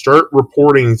Instagram, start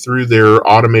reporting through their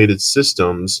automated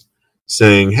systems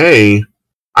saying, hey,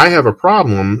 I have a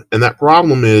problem, and that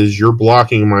problem is you're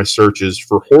blocking my searches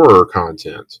for horror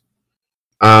content.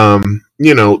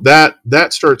 That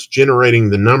starts generating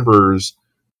the numbers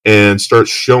and starts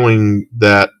showing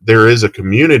that there is a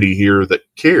community here that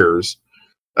cares.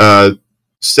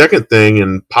 Second thing,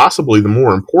 and possibly the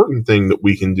more important thing that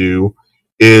we can do,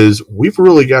 is we've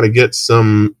really got to get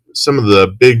some of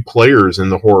the big players in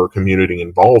the horror community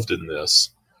involved in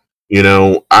this.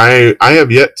 I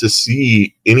have yet to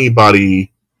see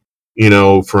anybody,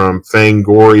 from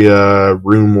Fangoria,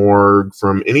 Rue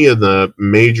from any of the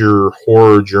major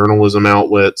horror journalism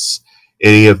outlets,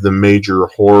 any of the major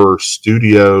horror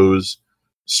studios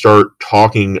start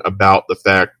talking about the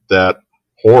fact that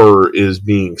horror is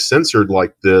being censored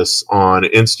like this on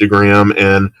Instagram.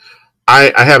 And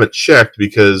I haven't checked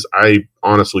because I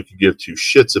honestly could give two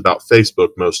shits about Facebook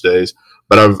most days,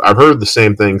 but I've heard the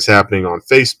same things happening on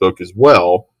Facebook as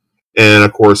well. And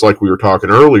of course, like we were talking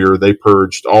earlier, they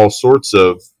purged all sorts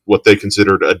of what they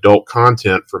considered adult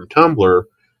content from Tumblr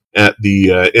at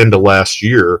the end of last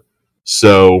year.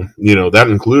 So, that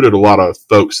included a lot of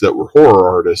folks that were horror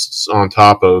artists on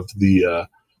top of the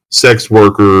sex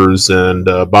workers and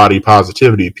body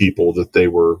positivity people that they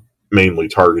were mainly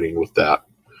targeting with that.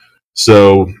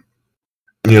 So,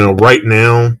 right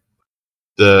now,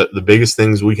 the biggest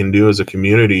things we can do as a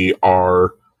community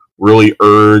are really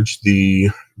urge the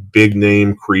big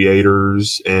name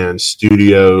creators and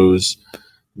studios,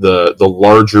 the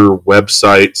larger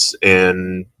websites,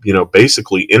 and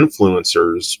basically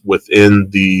influencers within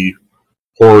the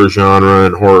horror genre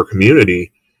and horror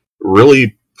community,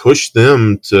 really push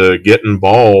them to get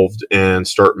involved and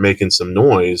start making some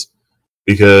noise,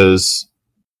 because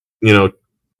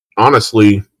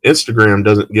honestly, Instagram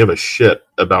doesn't give a shit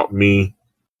about me.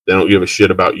 They don't give a shit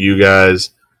about you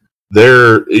guys.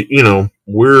 They're,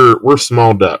 we're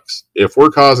small ducks. If we're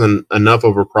causing enough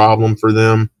of a problem for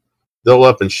them, they'll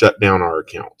up and shut down our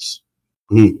accounts.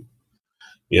 Ooh,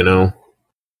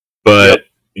 But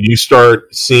you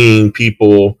start seeing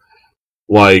people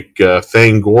like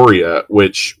Fangoria,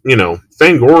 which,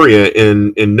 Fangoria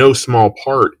in no small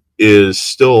part is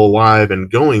still alive and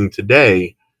going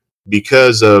today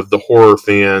because of the horror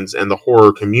fans and the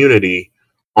horror community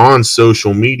on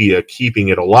social media keeping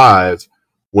it alive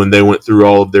when they went through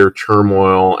all of their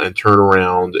turmoil and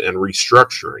turnaround and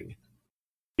restructuring.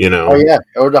 Oh yeah,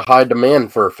 it was a high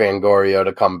demand for Fangoria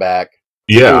to come back.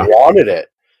 Yeah. They wanted it.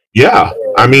 Yeah.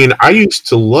 I mean, I used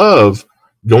to love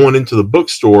going into the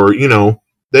bookstore,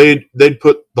 they'd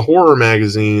put the horror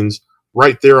magazines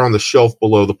right there on the shelf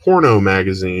below the porno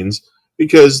magazines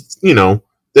because,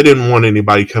 they didn't want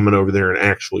anybody coming over there and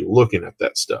actually looking at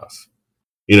that stuff.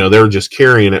 They were just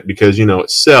carrying it because,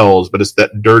 it sells, but it's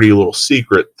that dirty little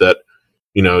secret that,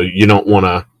 you don't want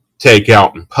to take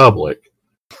out in public.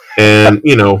 And,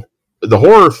 the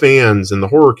horror fans and the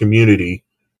horror community,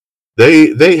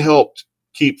 they helped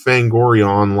keep Fangoria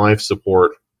on life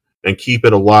support and keep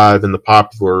it alive in the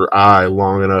popular eye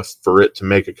long enough for it to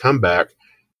make a comeback.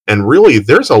 And really,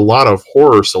 there's a lot of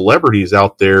horror celebrities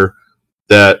out there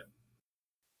that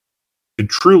could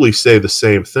truly say the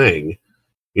same thing.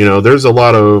 There's a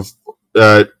lot of,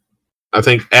 I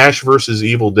think Ash versus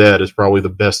Evil Dead is probably the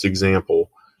best example.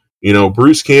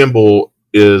 Bruce Campbell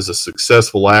is a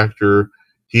successful actor.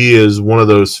 He is one of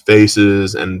those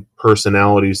faces and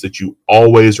personalities that you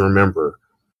always remember.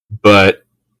 But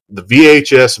the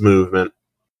VHS movement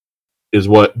is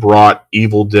what brought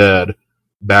Evil Dead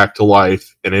back to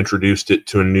life and introduced it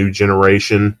to a new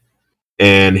generation.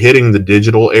 And hitting the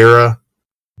digital era,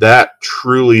 that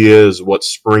truly is what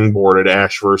springboarded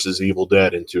Ash versus Evil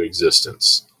Dead into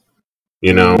existence.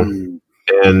 And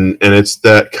it's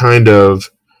that kind of,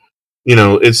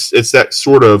 it's that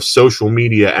sort of social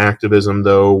media activism,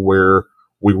 though, where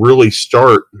we really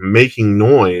start making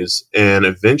noise, and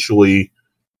eventually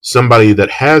somebody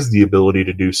that has the ability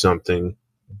to do something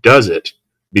does it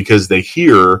because they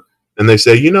hear and they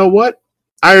say, you know what?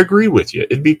 I agree with you.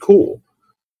 It'd be cool.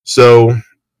 So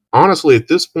honestly, at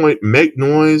this point, make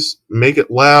noise, make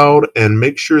it loud, and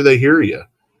make sure they hear you,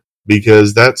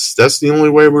 because that's the only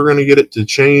way we're going to get it to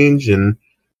change and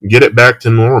get it back to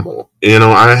normal.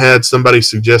 I had somebody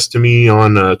suggest to me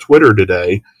on Twitter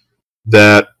today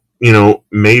that,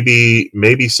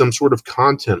 maybe some sort of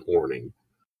content warning.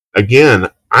 Again,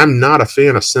 I'm not a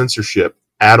fan of censorship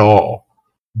at all,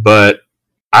 but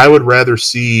I would rather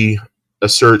see a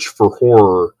search for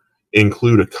horror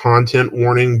include a content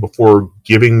warning before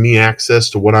giving me access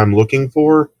to what I'm looking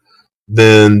for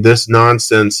than this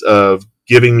nonsense of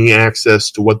giving me access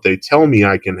to what they tell me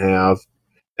I can have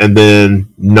and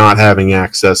then not having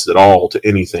access at all to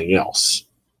anything else.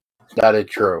 That is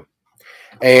true.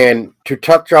 And to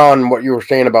touch on what you were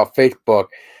saying about Facebook,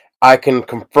 I can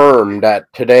confirm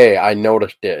that today I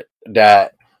noticed it,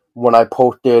 that when I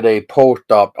posted a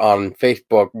post up on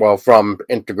Facebook, well, from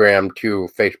Instagram to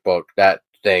Facebook, that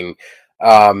thing,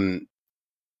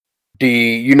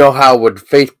 you know how with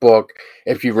Facebook,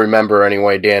 if you remember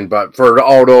anyway, Dan, but for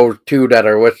all those two that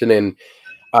are listening,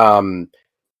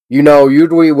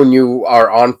 usually when you are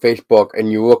on Facebook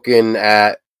and you're looking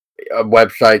at a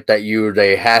website that uses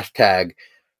a hashtag,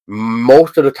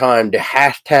 most of the time the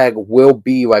hashtag will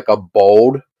be like a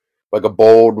bold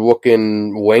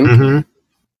looking link. Mm-hmm.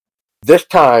 This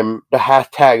time the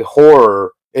hashtag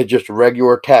horror is just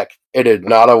regular text. It is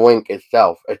not a link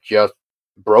itself. It's just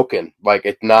broken. Like,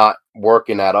 it's not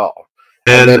working at all.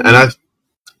 And I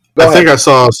think I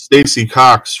saw Stacy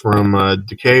Cox from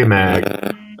Decay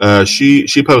Mag.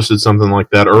 She posted something like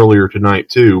that earlier tonight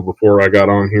too, before I got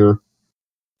on here.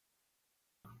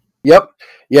 Yep.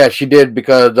 Yeah, she did,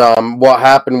 because what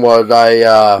happened was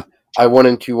I went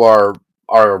into our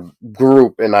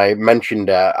group and I mentioned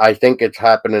that I think it's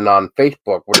happening on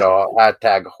Facebook with a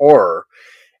hashtag horror,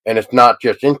 and it's not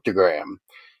just Instagram.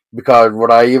 Because what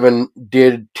I even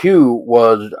did too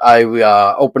was I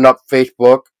opened up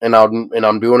Facebook, and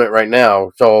I'm doing it right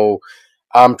now. So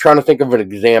I'm trying to think of an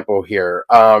example here.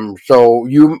 So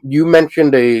you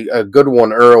mentioned a good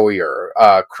one earlier,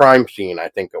 crime scene, I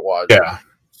think it was. Yeah.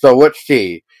 So let's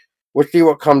see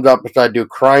what comes up if I do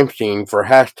crime scene for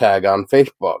hashtag on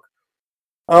Facebook.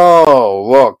 Oh,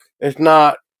 look, it's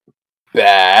not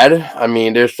bad. I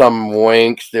mean, there's some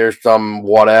links, there's some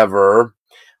whatever,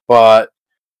 but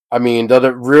I mean, does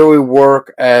it really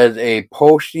work as a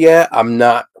post yet? I'm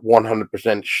not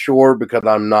 100% sure, because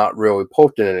I'm not really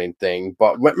posting anything,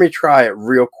 but let me try it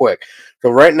real quick. So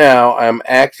right now, I'm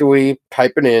actually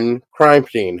typing in crime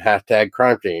scene, hashtag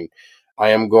crime scene. I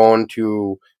am going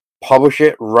to publish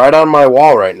it right on my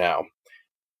wall right now.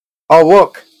 Oh,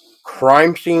 look,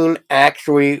 crime scene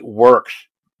actually works,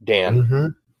 Dan. Mm-hmm.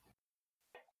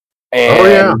 And, oh,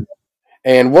 yeah.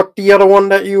 And what the other one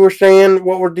that you were saying?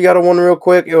 What was the other one real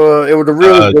quick? It was a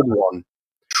really good one.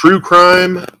 True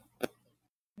crime.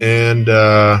 And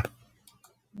I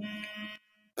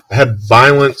had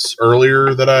violence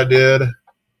earlier that I did.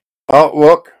 Oh,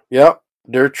 look. Yep.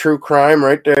 There's true crime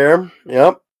right there.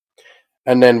 Yep.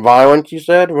 And then violence, you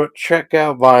said? Well, check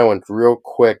out violence real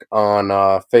quick on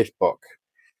Facebook.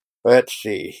 Let's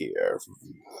see here.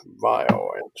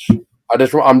 Violence.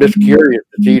 I'm just curious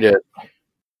to see this.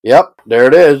 Yep, there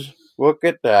it is. Look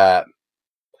at that.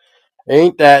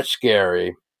 Ain't that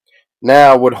scary?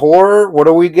 Now, with horror, what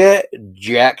do we get?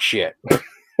 Jack shit.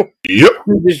 Yep.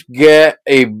 You just get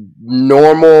a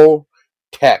normal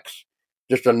text,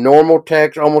 just a normal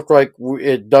text, almost like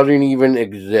it doesn't even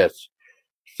exist.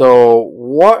 So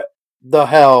what the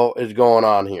hell is going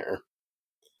on here?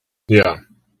 Yeah.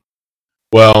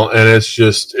 Well, and it's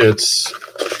just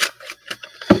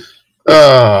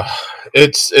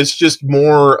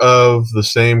more of the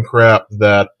same crap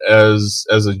that as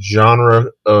a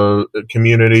genre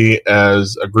community,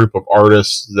 as a group of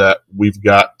artists that we've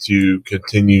got to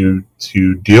continue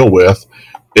to deal with.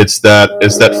 It's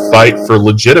that fight for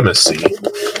legitimacy.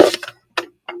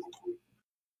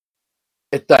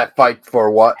 It's that fight for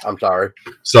what? I'm sorry.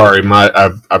 Sorry,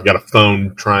 I've got a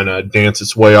phone trying to dance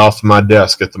its way off my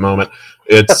desk at the moment.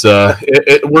 It's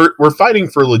we're fighting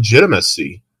for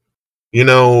legitimacy. You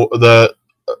know, a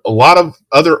lot of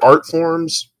other art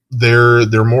forms,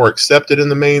 they're more accepted in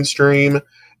the mainstream,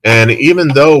 and even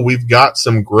though we've got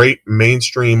some great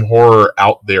mainstream horror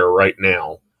out there right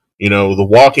now, you know, The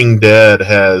Walking Dead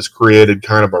has created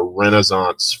kind of a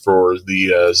renaissance for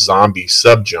the zombie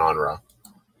subgenre.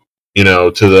 You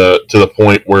know, to the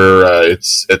point where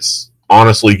it's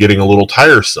honestly getting a little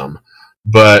tiresome.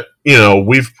 But you know,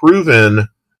 we've proven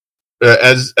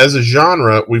as a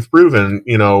genre, we've proven,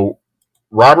 you know,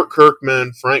 Robert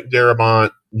Kirkman, Frank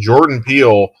Darabont, Jordan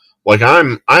Peele. Like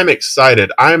I'm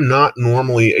excited. I'm not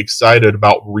normally excited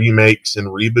about remakes and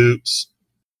reboots,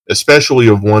 especially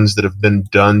of ones that have been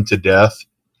done to death.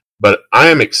 But I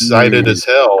am excited as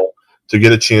hell to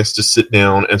get a chance to sit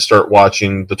down and start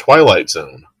watching The Twilight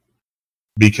Zone.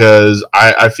 Because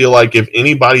I feel like if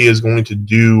anybody is going to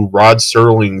do Rod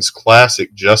Serling's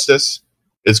classic justice,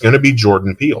 it's going to be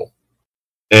Jordan Peele.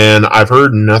 And I've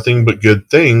heard nothing but good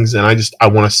things, and I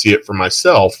want to see it for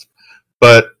myself.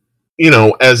 But, you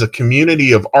know, as a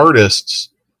community of artists,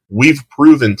 we've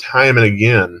proven time and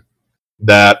again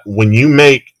that when you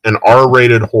make an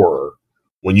R-rated horror,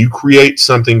 when you create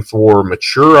something for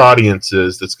mature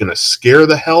audiences that's going to scare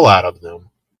the hell out of them,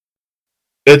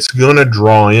 it's going to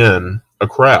draw in a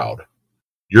crowd.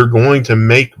 You're going to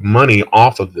make money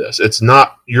off of this.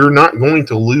 You're not going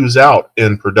to lose out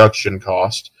in production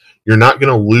cost. You're not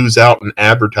going to lose out in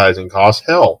advertising costs.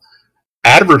 Hell,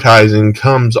 advertising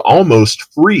comes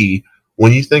almost free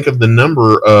when you think of the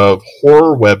number of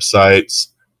horror websites,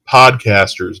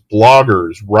 podcasters,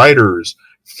 bloggers, writers,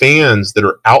 fans that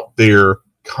are out there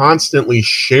constantly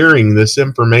sharing this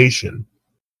information.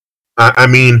 I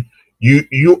mean,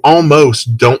 you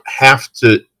almost don't have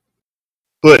to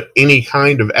put any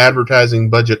kind of advertising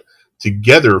budget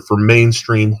together for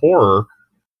mainstream horror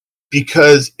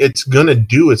because it's going to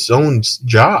do its own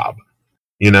job.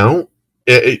 You know,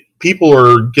 people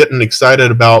are getting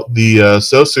excited about the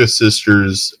Sosa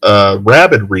Sisters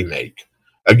Rabid remake.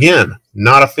 Again,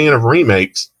 not a fan of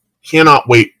remakes. Cannot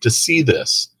wait to see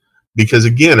this because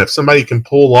again, if somebody can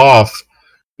pull off,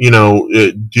 you know,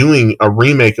 doing a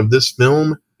remake of this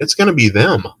film, it's going to be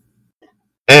them.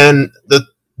 And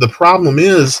the problem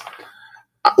is,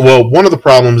 well, one of the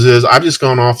problems is I've just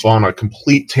gone off on a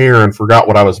complete tear and forgot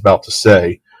what I was about to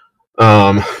say.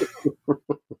 But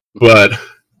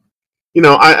you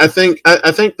know, I think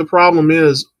the problem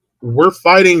is we're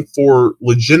fighting for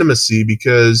legitimacy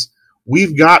because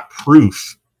we've got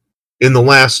proof in the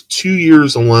last 2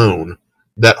 years alone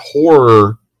that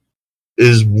horror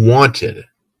is wanted,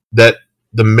 that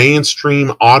the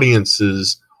mainstream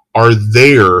audiences are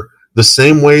there the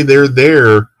same way they're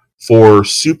there for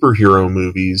superhero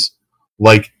movies,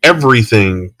 like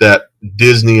everything that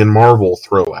Disney and Marvel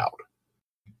throw out.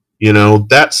 You know,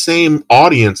 that same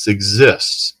audience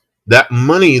exists. That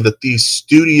money that these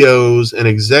studios and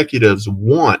executives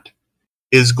want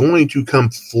is going to come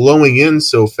flowing in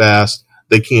so fast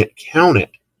they can't count it.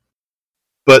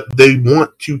 But they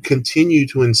want to continue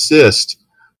to insist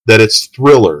that it's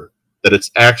thriller, that it's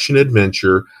action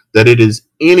adventure, that it is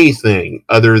anything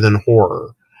other than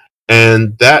horror.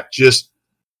 And that just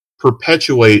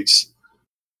perpetuates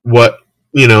what,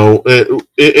 you know,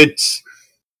 it's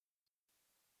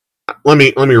let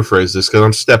me rephrase this because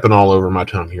I'm stepping all over my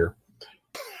tongue here.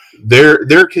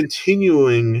 They're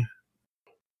continuing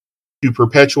to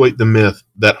perpetuate the myth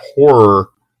that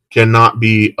horror cannot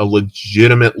be a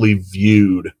legitimately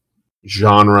viewed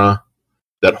genre,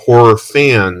 that horror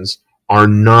fans are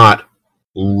not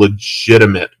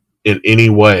legitimate in any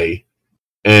way.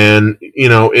 And, you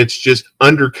know, it's just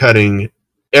undercutting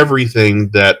everything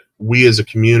that we as a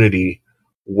community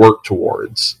work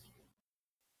towards.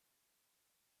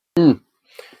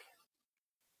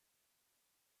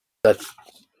 That's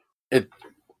it.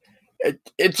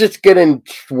 It's just getting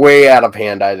way out of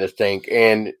hand, I just think.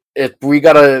 And if we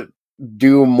gotta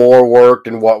do more work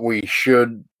than what we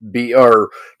should be, or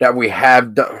that we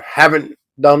haven't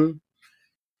done.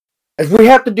 If we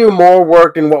have to do more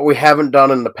work than what we haven't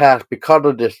done in the past because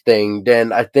of this thing,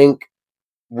 then I think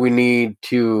we need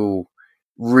to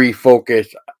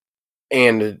refocus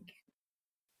and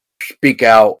speak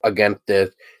out against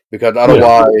this, because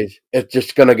otherwise it's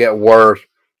just going to get worse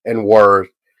and worse,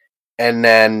 and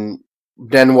then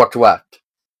what's left?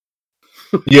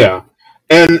 Yeah,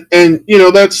 and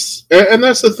that's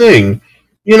the thing.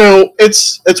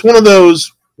 It's one of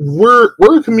those. We're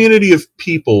a community of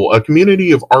people, a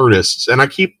community of artists, and I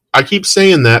keep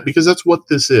saying that because that's what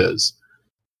this is.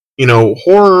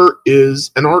 Horror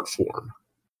is an art form.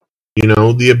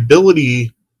 The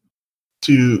ability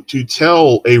to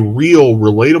tell a real,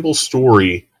 relatable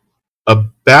story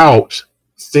about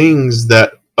things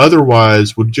that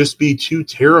otherwise would just be too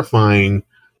terrifying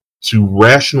to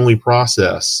rationally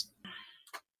process.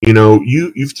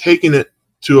 You've taken it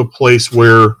to a place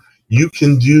where you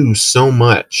can do so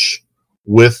much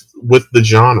with the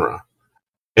genre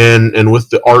and with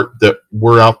the art that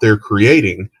we're out there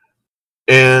creating.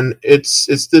 And it's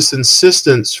this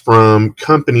insistence from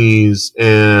companies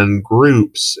and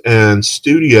groups and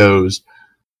studios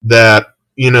that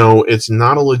it's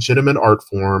not a legitimate art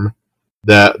form,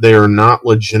 that they are not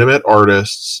legitimate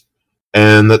artists,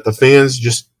 and that the fans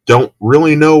just don't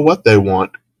really know what they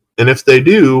want. And if they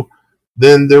do,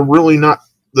 then they're really not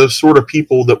the sort of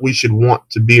people that we should want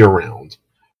to be around.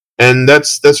 And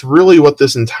that's really what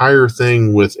this entire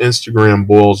thing with Instagram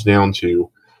boils down to,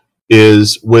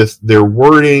 is with their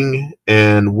wording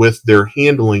and with their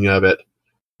handling of it.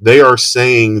 They are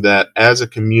saying that as a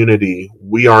community,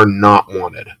 we are not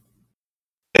wanted.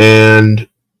 And,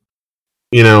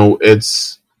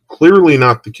 it's clearly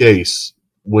not the case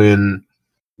when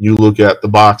you look at the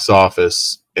box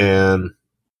office and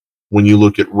when you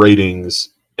look at ratings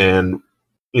and,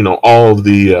 all of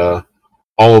the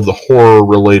horror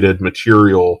related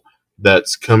material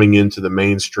that's coming into the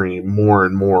mainstream more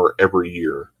and more every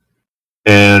year.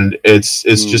 And it's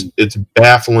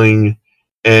baffling,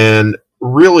 and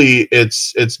really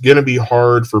it's going to be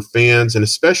hard for fans, and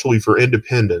especially for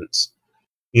independents,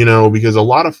 because a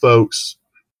lot of folks,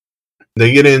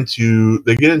 they get into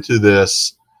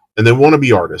this and they want to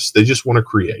be artists. They just want to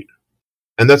create,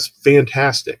 and that's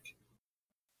fantastic.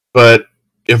 But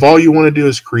if all you want to do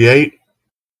is create,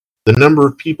 the number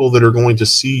of people that are going to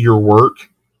see your work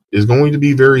is going to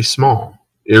be very small.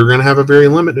 You're going to have a very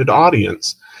limited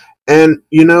audience. And,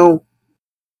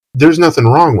 there's nothing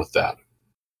wrong with that.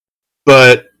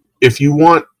 But if you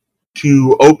want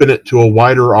to open it to a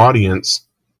wider audience,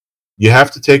 you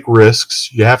have to take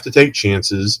risks, you have to take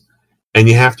chances, and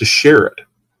you have to share it.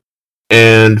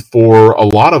 And for a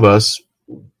lot of us,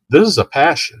 this is a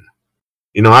passion.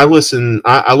 I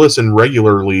listen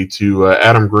regularly to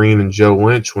Adam Green and Joe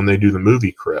Lynch when they do the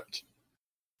movie Crypt.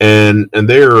 And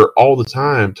they're all the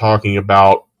time talking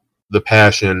about the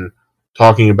passion,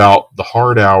 talking about the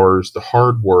hard hours, the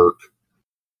hard work,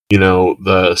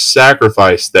 the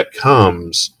sacrifice that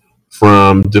comes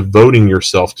from devoting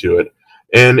yourself to it.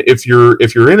 And if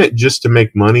you're in it just to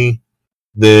make money,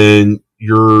 then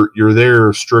you're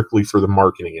there strictly for the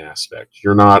marketing aspect.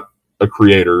 You're not a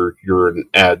creator, you're an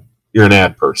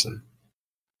ad person.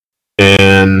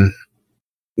 And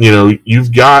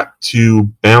you've got to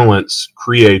balance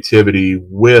creativity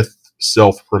with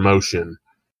self-promotion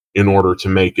in order to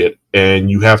make it,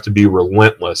 and you have to be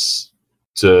relentless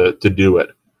to do it.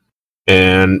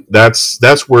 And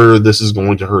that's where this is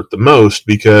going to hurt the most,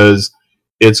 because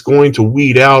it's going to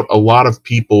weed out a lot of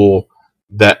people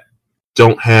that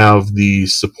don't have the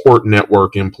support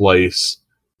network in place,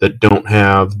 that don't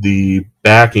have the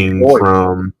backing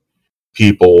from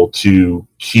people to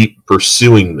keep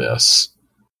pursuing this.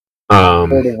 For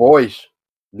the voice.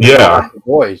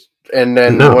 Voice. And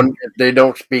then when they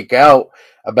don't speak out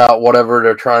about whatever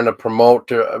they're trying to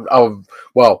promote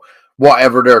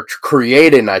whatever they're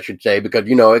creating, I should say, because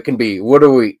it can be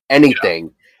literally anything.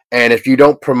 Yeah. And if you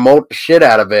don't promote the shit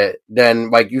out of it, then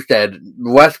like you said,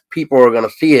 less people are going to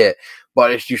see it.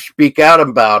 But if you speak out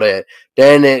about it,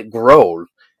 then it grows.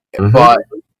 Mm-hmm.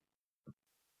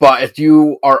 But if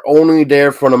you are only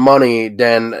there for the money,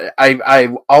 then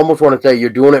I almost want to say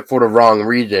you're doing it for the wrong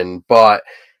reason. But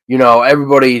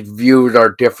everybody's views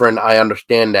are different. I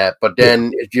understand that. But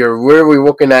then if you're really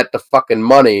looking at the fucking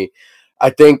money, I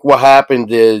think what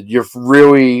happens is you're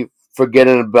really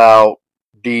forgetting about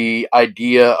the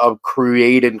idea of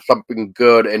creating something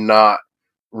good and not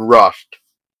rushed.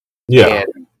 Yeah.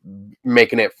 And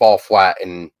making it fall flat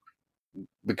and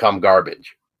become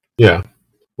garbage. Yeah.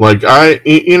 Like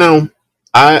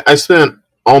I spent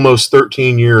almost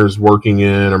 13 years working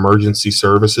in emergency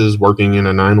services, working in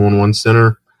a 911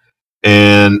 center.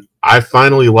 And I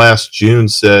finally last June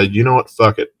said, you know what,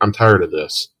 fuck it, I'm tired of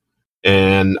this.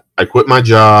 And I quit my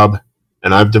job,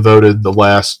 and I've devoted the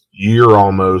last year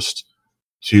almost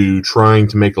to trying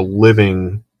to make a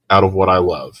living out of what I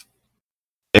love.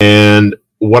 And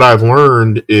what I've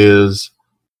learned is,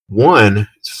 one,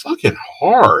 it's fucking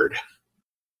hard.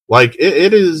 Like,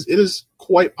 it is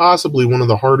quite possibly one of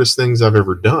the hardest things I've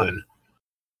ever done.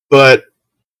 But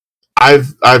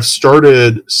I've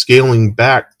started scaling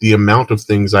back the amount of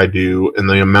things I do and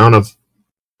the amount of,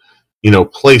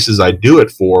 places I do it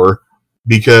for,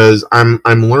 because I'm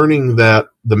learning that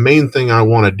the main thing I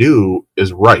want to do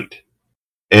is right.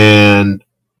 And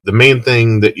the main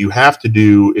thing that you have to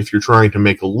do if you're trying to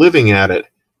make a living at it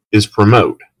is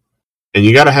promote. And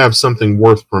you got to have something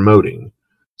worth promoting.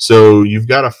 So you've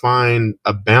got to find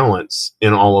a balance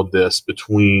in all of this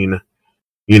between,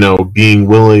 being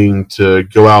willing to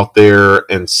go out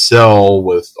there and sell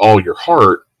with all your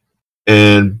heart,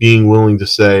 and being willing to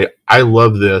say, I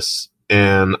love this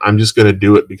and I'm just going to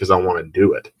do it because I want to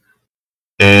do it.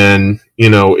 And,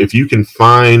 if you can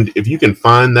find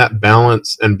that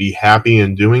balance and be happy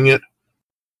in doing it,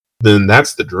 then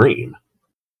that's the dream.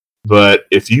 But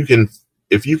if you can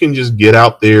just get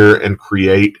out there and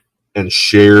create and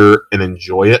share and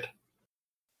enjoy it,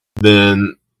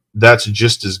 then that's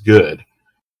just as good.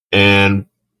 And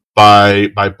by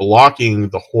blocking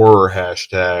the horror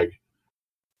hashtag,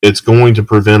 it's going to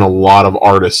prevent a lot of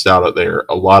artists out there,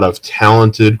 a lot of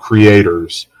talented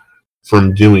creators,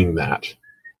 from doing that,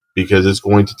 because it's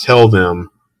going to tell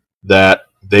them that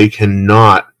they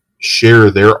cannot share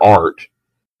their art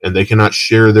and they cannot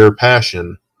share their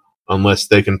passion unless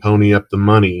they can pony up the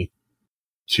money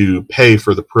to pay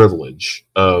for the privilege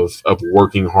of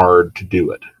working hard to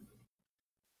do it.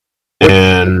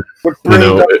 And what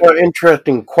brings up an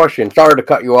interesting question. Sorry to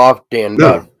cut you off, Dan.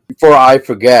 No. Before I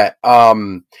forget,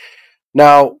 now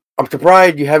I'm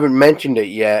surprised you haven't mentioned it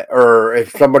yet, or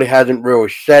if somebody hasn't really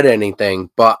said anything.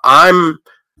 But I'm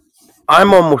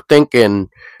almost thinking,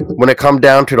 when it comes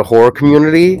down to the horror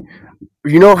community,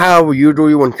 you know how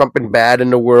usually when something bad in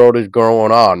the world is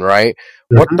going on, right?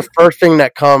 Mm-hmm. What's the first thing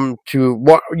that comes to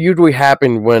what usually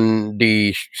happens when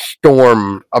the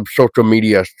storm of social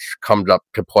media comes up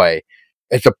to play?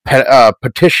 It's a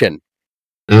petition.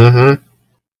 Mm-hmm.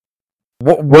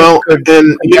 Could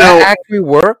that actually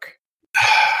work?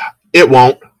 It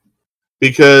won't,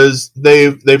 because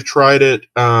they've tried it.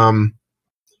 And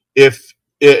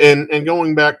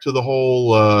going back to the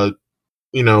whole,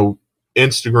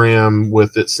 Instagram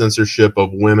with its censorship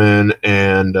of women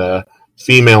and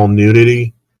female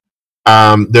nudity.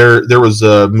 There was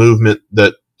a movement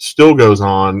that still goes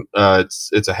on.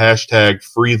 It's a hashtag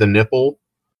Free the Nipple,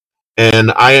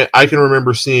 and I can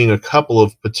remember seeing a couple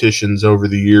of petitions over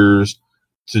the years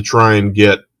to try and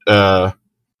get Instagram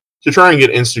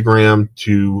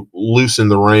to loosen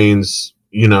the reins,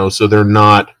 so they're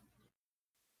not,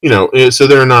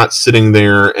 sitting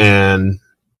there and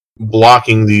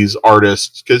blocking these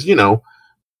artists, because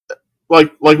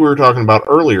like we were talking about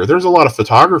earlier, there's a lot of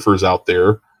photographers out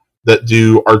there that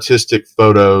do artistic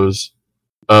photos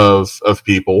of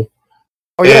people.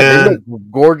 Oh yeah, they do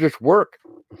gorgeous work.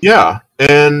 Yeah,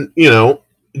 and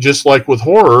just like with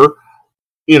horror,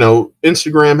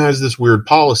 Instagram has this weird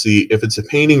policy: if it's a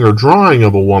painting or drawing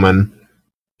of a woman,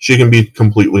 she can be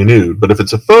completely nude, but if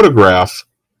it's a photograph,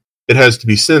 it has to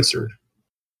be censored.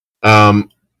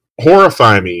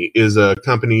 Horrify Me is a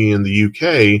company in the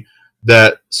UK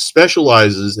that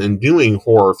specializes in doing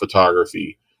horror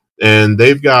photography, and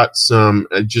they've got some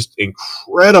just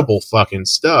incredible fucking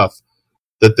stuff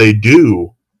that they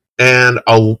do, and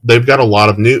they've got a lot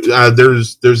of new.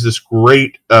 There's this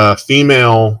great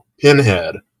female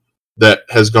pinhead that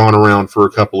has gone around for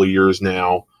a couple of years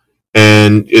now,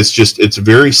 and it's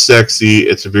very sexy,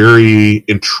 it's very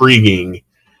intriguing,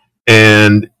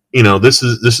 and this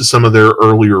is some of their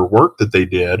earlier work that they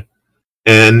did,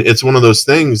 and it's one of those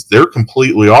things. They're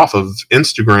completely off of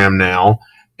Instagram now,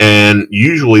 and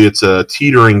usually it's a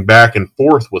teetering back and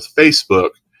forth with Facebook,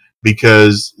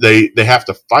 because they have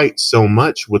to fight so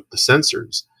much with the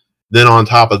censors. Then on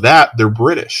top of that, they're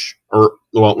British, or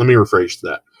well, let me rephrase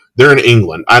that. They're in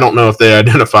England. I don't know if they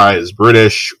identify as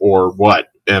British or what,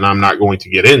 and I'm not going to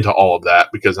get into all of that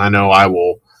because I know I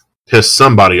will piss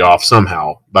somebody off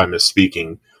somehow by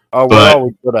misspeaking. Oh, we're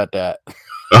always good at that.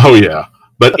 Oh yeah,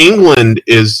 but England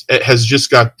has just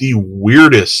got the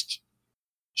weirdest,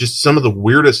 just some of the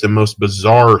weirdest and most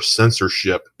bizarre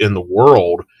censorship in the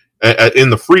world, in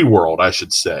the free world, I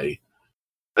should say.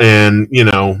 And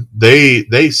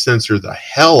they censor the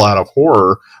hell out of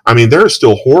horror. I mean, there are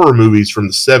still horror movies from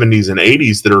the 70s and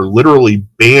 80s that are literally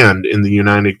banned in the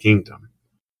United Kingdom.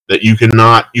 that you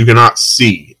cannot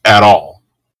see at all.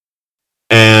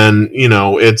 And, you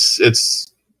know,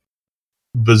 it's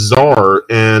bizarre.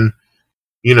 And,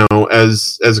 you know,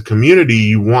 as a community,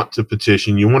 you want to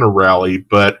petition, you want to rally,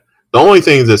 but the only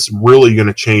thing that's really going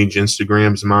to change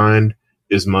Instagram's mind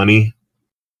is money.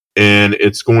 And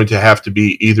it's going to have to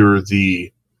be either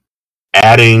the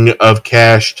adding of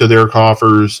cash to their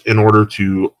coffers in order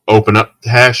to open up the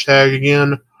hashtag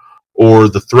again, or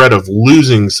the threat of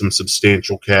losing some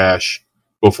substantial cash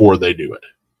before they do it.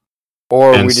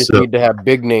 Or we just need to have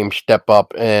big names step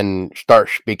up and start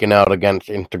speaking out against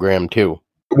Instagram too.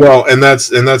 Well, and that's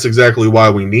exactly why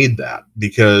we need that,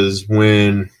 because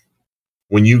when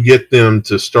you get them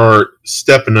to start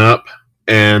stepping up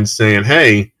and saying,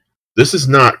 "Hey, this is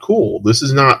not cool. This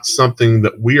is not something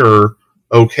that we are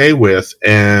okay with,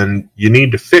 and you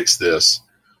need to fix this."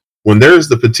 When there's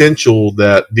the potential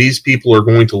that these people are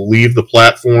going to leave the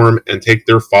platform and take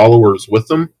their followers with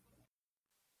them,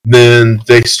 then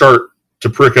they start to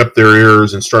prick up their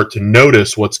ears and start to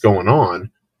notice what's going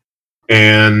on.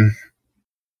 And,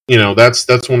 you know, that's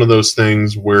one of those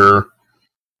things where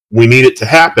we need it to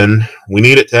happen. We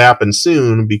need it to happen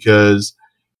soon, because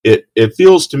it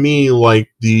feels to me like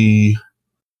the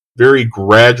very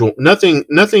gradual,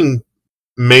 nothing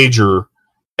major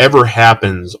ever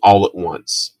happens all at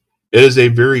once. It is a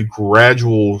very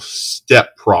gradual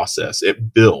step process.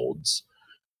 It builds,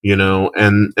 you know,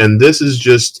 and this is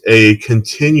just a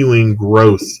continuing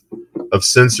growth of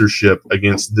censorship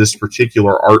against this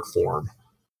particular art form.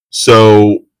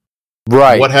 So,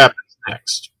 right, what happens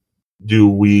next? Do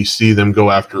we see them go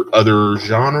after other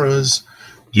genres?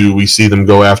 Do we see them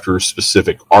go after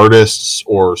specific artists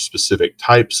or specific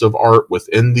types of art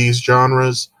within these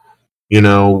genres? You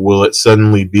know, will it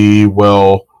suddenly be,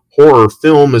 well, horror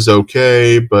film is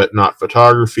okay, but not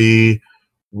photography.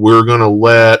 We're going to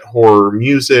let horror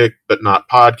music, but not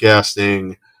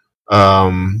podcasting.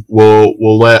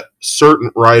 We'll let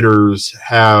certain writers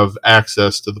have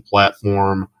access to the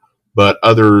platform, but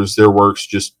others, their work's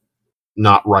just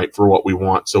not right for what we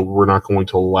want, so we're not going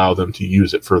to allow them to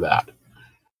use it for that.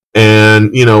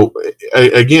 And, you know,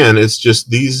 again, it's just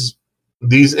these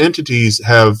entities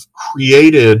have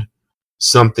created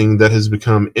something that has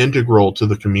become integral to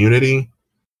the community,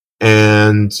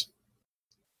 and,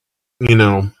 you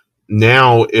know,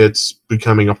 now it's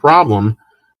becoming a problem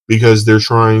because they're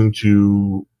trying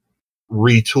to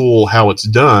retool how it's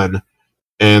done,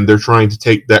 and they're trying to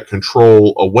take that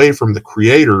control away from the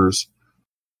creators.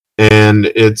 And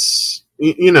it's,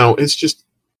 you know, it's just,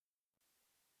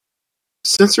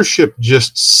 censorship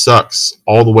just sucks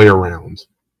all the way around.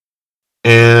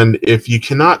 And if you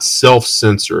cannot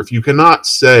self-censor, if you cannot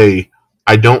say,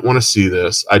 I don't want to see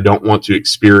this, I don't want to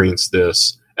experience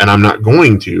this, and I'm not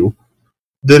going to,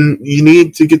 then you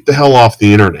need to get the hell off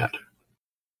the internet.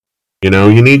 You know,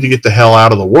 you need to get the hell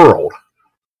out of the world.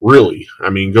 Really. I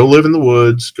mean, go live in the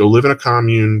woods, go live in a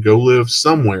commune, go live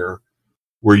somewhere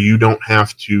where you don't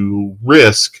have to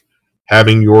risk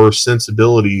having your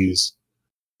sensibilities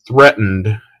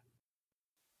threatened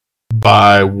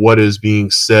by what is being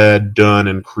said, done,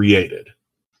 and created.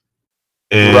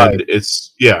 And right.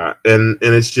 It's, yeah, and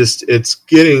it's just, it's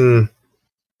getting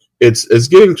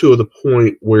to the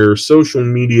point where social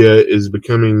media is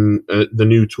becoming the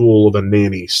new tool of a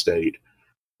nanny state,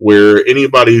 where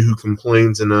anybody who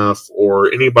complains enough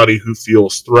or anybody who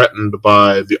feels threatened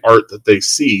by the art that they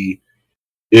see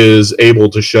is able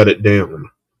to shut it down.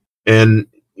 And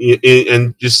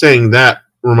just saying that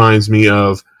reminds me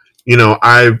of, you know,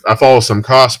 I follow some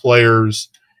cosplayers,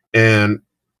 and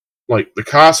like the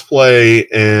cosplay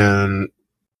and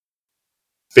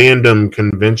fandom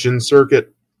convention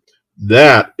circuit,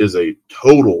 that is a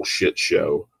total shit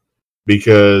show,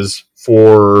 because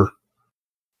for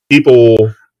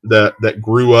people that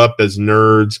grew up as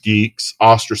nerds, geeks,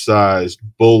 ostracized,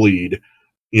 bullied,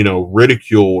 you know,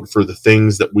 ridiculed for the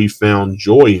things that we found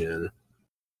joy in,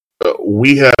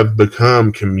 we have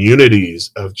become communities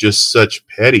of just such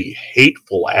petty,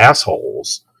 hateful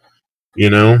assholes. You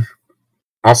know,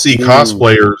 I'll see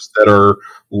cosplayers that are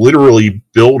literally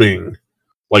building,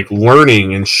 like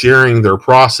learning and sharing their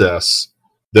process,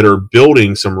 that are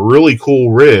building some really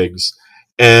cool rigs.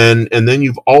 And then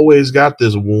you've always got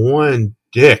this one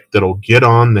dick that'll get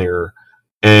on there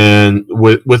and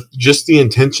with just the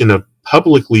intention of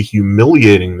publicly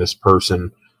humiliating this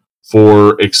person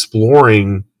for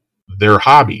exploring their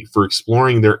hobby, for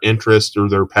exploring their interest or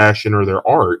their passion or their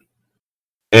art.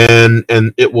 And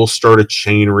it will start a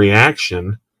chain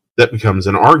reaction that becomes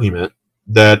an argument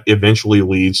that eventually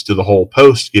leads to the whole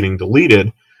post getting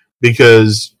deleted,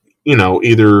 because, you know,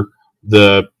 either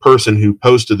the person who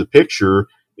posted the picture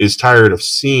is tired of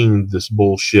seeing this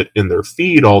bullshit in their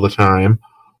feed all the time,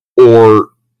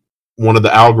 or one of the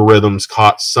algorithms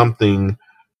caught something,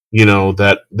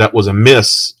 that was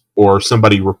amiss, or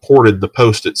somebody reported the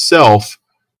post itself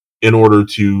in order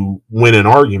to win an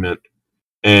argument,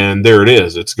 and there it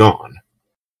is, it's gone.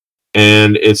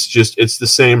 And it's the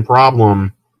same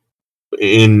problem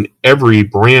in every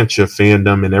branch of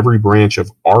fandom, in every branch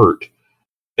of art.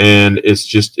 And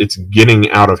it's getting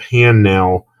out of hand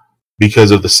now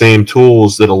because of the same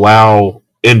tools that allow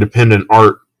independent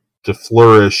art to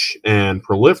flourish and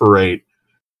proliferate.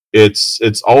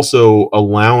 It's also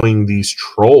allowing these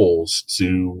trolls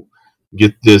to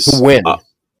get this To win.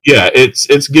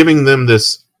 It's giving them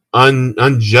this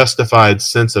unjustified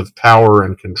sense of power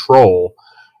and control.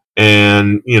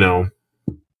 And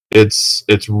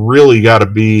it's really got to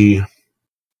be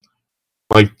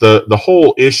like the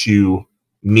whole issue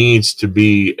needs to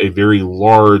be a very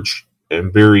large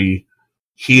and very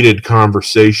heated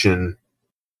conversation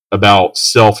about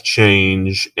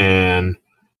self-change and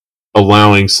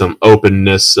allowing some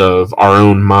openness of our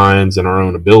own minds and our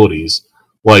own abilities.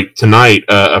 Like tonight,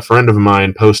 a friend of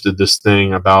mine posted this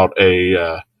thing about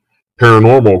a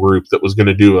paranormal group that was going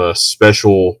to do a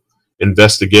special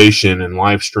investigation and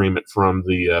live stream it from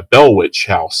the Bell Witch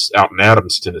house out in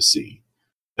Adams, Tennessee.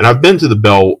 And I've been to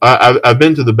the I've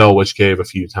been to the Bell Witch Cave a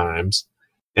few times,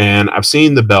 and I've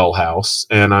seen the Bell House,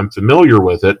 and I'm familiar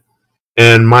with it.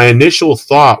 And my initial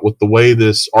thought with the way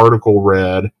this article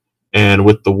read, and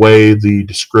with the way the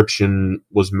description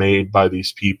was made by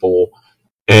these people,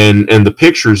 and the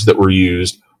pictures that were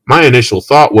used, my initial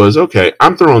thought was, okay,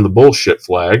 I'm throwing the bullshit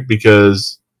flag,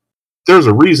 because there's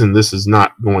a reason this is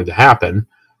not going to happen,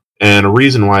 and a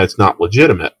reason why it's not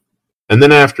legitimate. And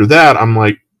then after that, I'm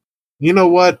like, you know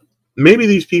what? Maybe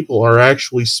these people are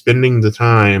actually spending the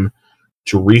time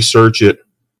to research it,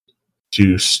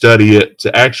 to study it,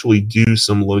 to actually do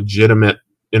some legitimate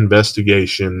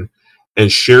investigation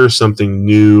and share something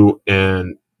new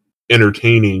and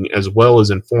entertaining as well as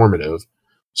informative.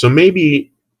 So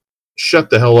maybe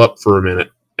shut the hell up for a minute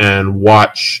and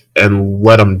watch and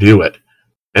let them do it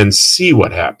and see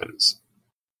what happens.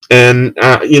 And,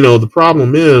 the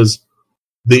problem is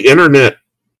the internet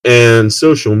and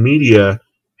social media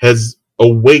has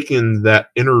awakened that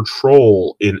inner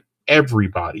troll in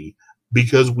everybody,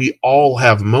 because we all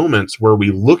have moments where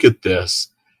we look at this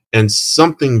and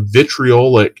something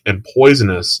vitriolic and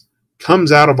poisonous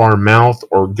comes out of our mouth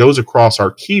or goes across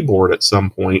our keyboard at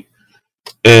some point,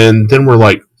 and then we're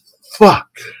like, fuck.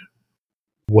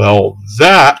 Well,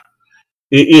 that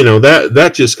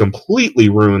just completely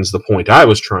ruins the point I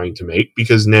was trying to make,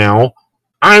 because now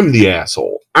I'm the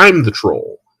asshole. I'm the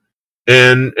troll.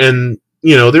 And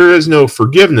there is no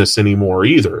forgiveness anymore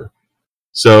either.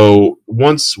 So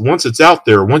once it's out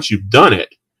there, once you've done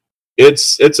it,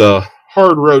 it's a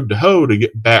hard road to hoe to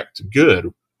get back to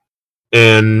good.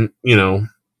 And,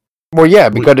 Well, yeah,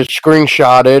 because it's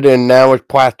screenshotted and now it's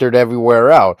plastered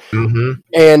everywhere else. Mm-hmm.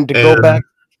 And to go back,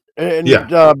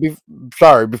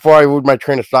 sorry, before I lose my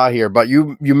train of thought here, but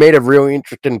you made a really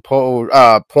interesting point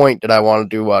that I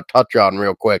wanted to touch on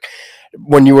real quick.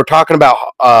 When you were talking about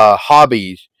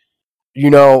hobbies,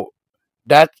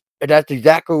 that's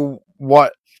exactly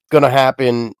what's going to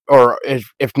happen, or is,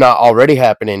 if not already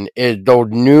happening, is those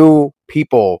new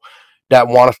people that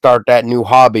want to start that new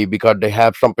hobby because they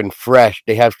have something fresh,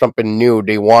 they have something new,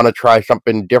 they want to try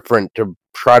something different to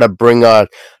try to bring us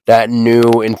that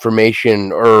new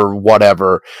information or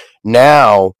whatever.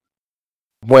 Now,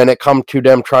 when it comes to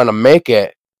them trying to make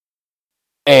it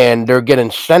and they're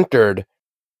getting centered,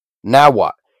 now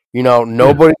what?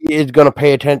 Nobody is going to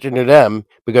pay attention to them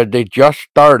because they just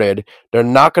started. They're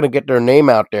not going to get their name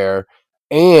out there,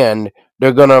 and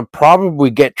they're going to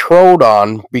probably get trolled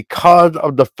on because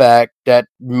of the fact that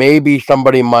maybe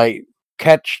somebody might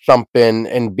catch something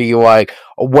and be like,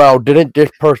 well, didn't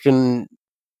this person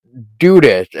do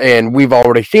this? And we've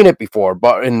already seen it before.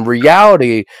 But in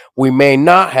reality, we may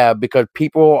not have, because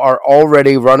people are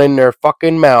already running their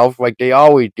fucking mouth like they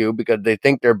always do, because they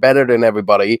think they're better than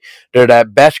everybody. They're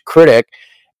that best critic,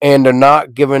 and they're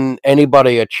not giving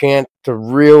anybody a chance to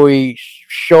really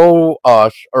show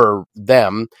us or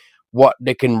them what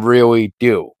they can really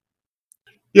do.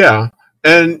 Yeah.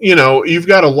 And, you've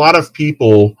got a lot of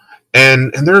people,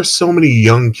 and there are so many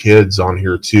young kids on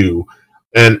here too.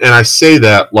 And I say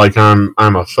that like I'm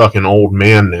a fucking old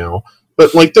man now,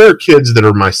 but like there are kids that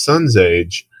are my son's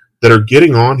age that are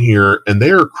getting on here, and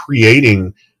they are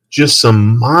creating just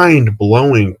some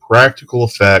mind-blowing practical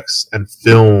effects and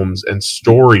films and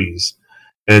stories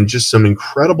and just some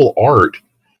incredible art.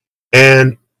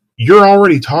 And you're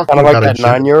already talking Kind of about like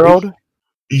that 9-year-old?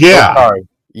 Yeah. Oh, sorry.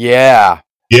 Yeah.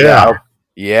 Yeah.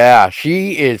 Yeah,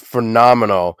 she is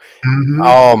phenomenal. Mhm.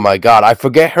 Oh my god, I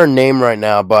forget her name right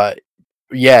now, but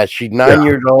yeah, she's 9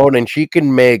 years old and she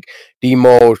can make the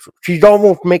most. She's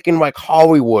almost making like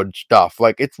Hollywood stuff.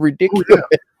 Like it's Oh, ridiculous.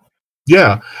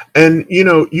 yeah. And,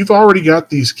 you've already got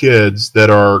these kids that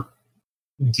are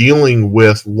dealing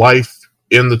with life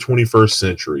in the 21st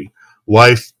century,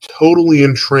 life totally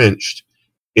entrenched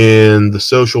in the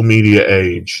social media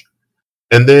age.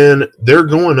 And then they're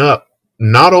going up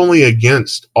not only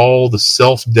against all the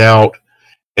self doubt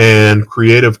and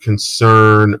creative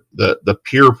concern, the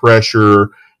peer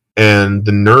pressure, and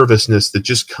the nervousness that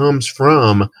just comes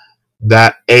from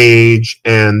that age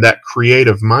and that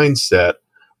creative mindset.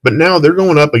 But now they're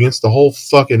going up against the whole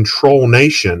fucking troll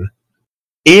nation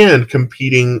and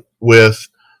competing with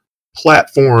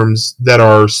platforms that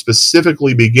are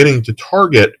specifically beginning to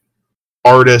target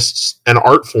artists and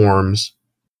art forms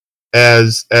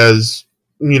as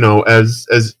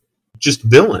just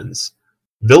villains,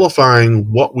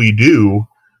 vilifying what we do.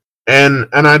 And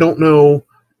I don't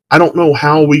know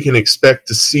how we can expect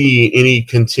to see any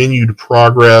continued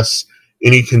progress,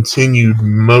 any continued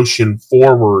motion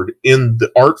forward in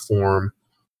the art form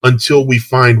until we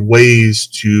find ways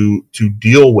to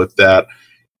deal with that.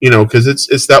 Because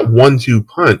it's that 1-2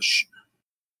 punch.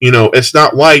 It's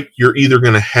not like you're either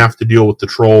going to have to deal with the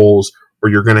trolls or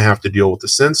you're going to have to deal with the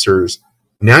censors.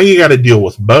 Now you got to deal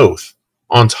with both,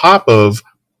 on top of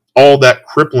all that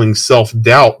crippling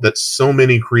self-doubt that so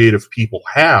many creative people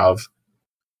have,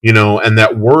 and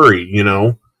that worry.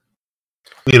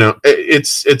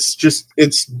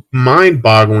 It's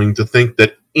mind-boggling to think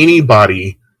that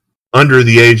anybody under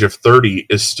the age of 30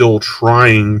 is still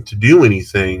trying to do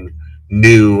anything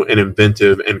new and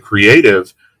inventive and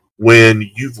creative when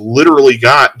you've literally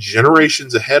got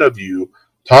generations ahead of you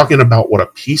talking about what a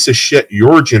piece of shit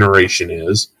your generation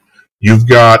is. You've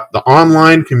got the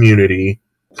online community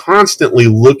constantly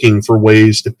looking for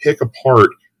ways to pick apart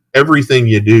everything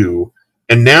you do.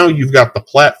 And now you've got the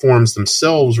platforms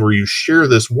themselves where you share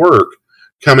this work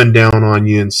coming down on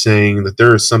you and saying that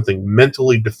there is something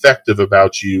mentally defective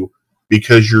about you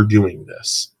because you're doing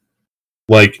this.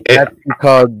 That's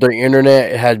because the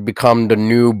internet has become the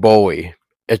new bully.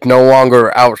 It's no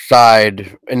longer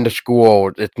outside in the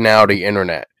school. It's now the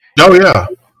internet. Oh yeah,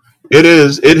 it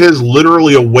is. It has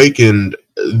literally awakened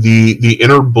the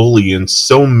inner bully in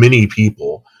so many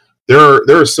people. There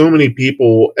are so many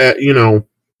people.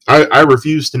 I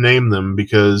refuse to name them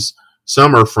because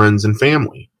some are friends and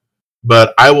family.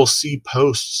 But I will see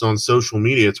posts on social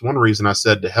media. It's one reason I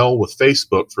said to hell with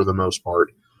Facebook for the most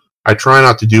part. I try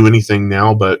not to do anything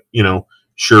now, but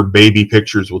share baby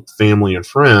pictures with family and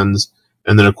friends,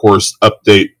 and then of course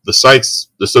update the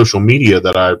sites, the social media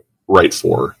that I write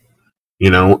for.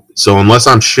 So unless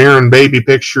I'm sharing baby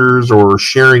pictures or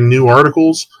sharing new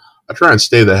articles, I try and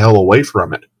stay the hell away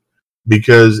from it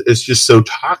because it's just so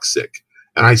toxic.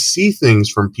 And I see things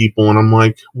from people, and I'm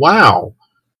like, wow,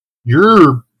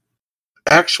 you're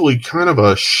actually kind of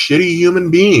a shitty human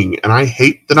being, and I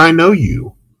hate that I know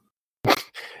you.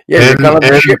 Yeah, you're kind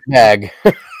of a shit bag.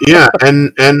 Yeah,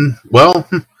 and well,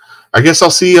 I guess I'll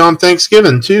see you on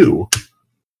Thanksgiving too.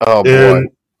 Oh boy. And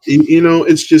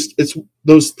it's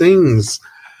those things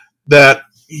that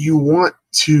you want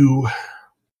to,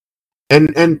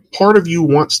 and part of you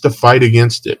wants to fight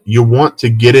against it. You want to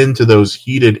get into those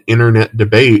heated internet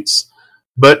debates,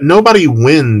 but nobody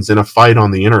wins in a fight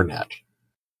on the internet.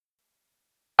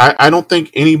 I don't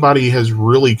think anybody has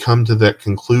really come to that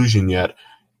conclusion yet.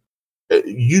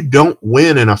 You don't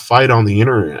win in a fight on the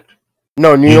internet.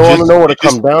 No, you want to know what it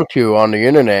comes down to on the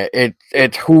internet.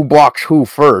 It's who blocks who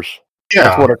first. Yeah.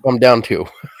 That's what it comes down to.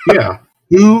 Yeah.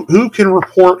 Who can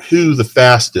report who the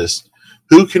fastest?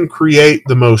 Who can create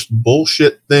the most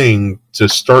bullshit thing to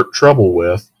start trouble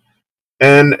with?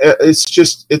 And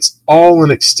it's all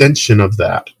an extension of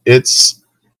that. It's,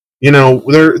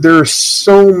 there's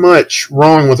so much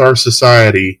wrong with our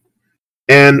society,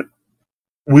 and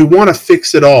we want to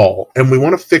fix it all, and we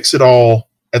want to fix it all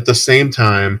at the same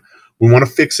time. We want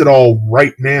to fix it all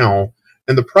right now.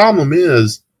 And the problem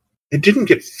is, it didn't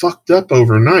get fucked up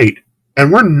overnight,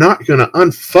 and we're not going to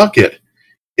unfuck it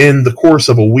in the course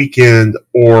of a weekend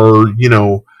or,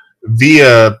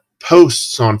 via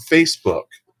posts on Facebook.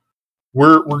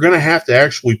 We're going to have to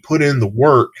actually put in the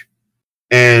work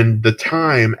and the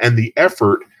time and the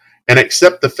effort and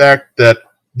accept the fact that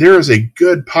there is a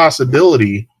good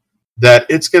possibility that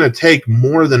it's going to take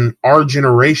more than our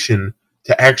generation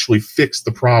to actually fix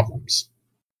the problems.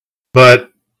 But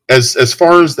as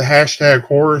far as the hashtag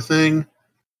horror thing,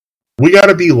 we got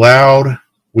to be loud,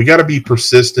 we got to be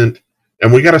persistent,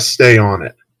 and we got to stay on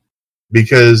it.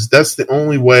 because that's the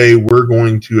only way we're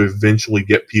going to eventually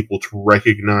get people to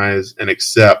recognize and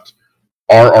accept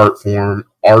our art form,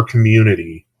 our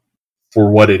community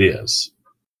for what it is.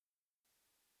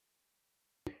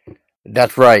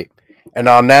 That's right. And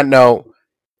on that note,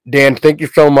 Dan, thank you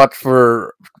so much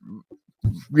for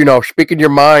speaking your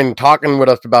mind, talking with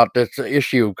us about this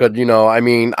issue. Because I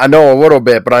mean, I know a little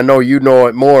bit, but I know you know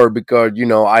it more because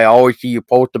I always see you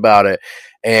post about it.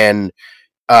 And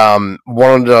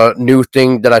one of the new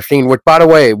things that I've seen, which by the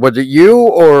way, was it you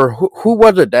or who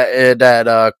was it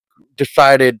that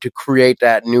decided to create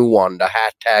that new one, the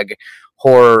hashtag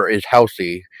horror is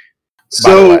healthy?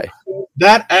 So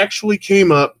that actually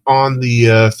came up on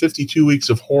the 52 Weeks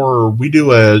of Horror. We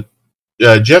do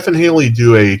Jeff and Haley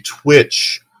do a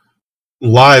Twitch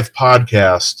live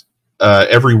podcast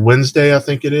every Wednesday, I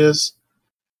think it is.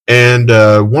 And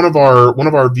one of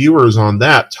our viewers on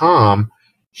that, Tom,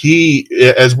 he,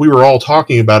 as we were all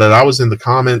talking about it, I was in the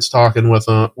comments talking with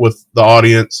the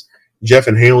audience. Jeff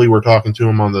and Haley were talking to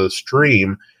him on the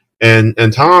stream, and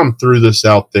Tom threw this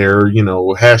out there,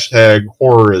 hashtag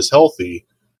horror is healthy,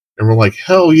 and we're like,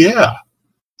 hell yeah,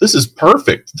 this is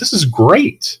perfect. This is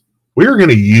great. We're going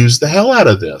to use the hell out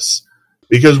of this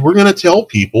because we're going to tell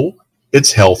people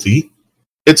it's healthy.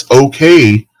 It's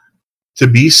okay to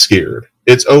be scared.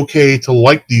 It's okay to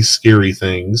like these scary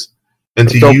things and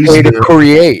it's to use okay them. To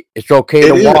create. It's okay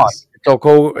to watch.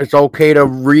 It's okay to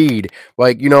read.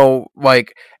 Like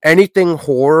anything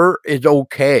horror is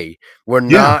okay. We're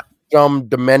not some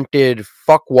demented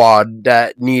fuckwad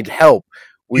that needs help.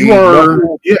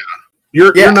 You're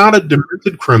not a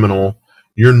demented criminal.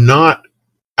 You're not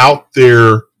out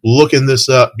there looking this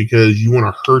up because you want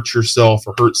to hurt yourself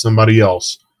or hurt somebody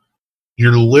else.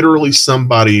 You're literally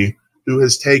somebody who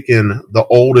has taken the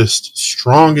oldest,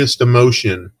 strongest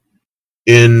emotion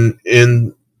in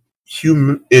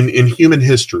human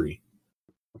history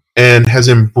and has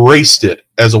embraced it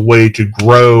as a way to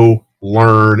grow,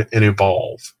 learn, and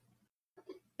evolve.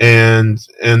 And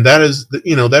that is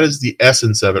the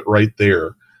essence of it right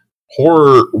there.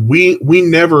 Horror, we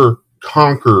never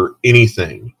conquer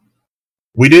anything.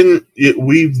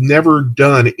 We've never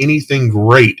done anything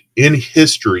great in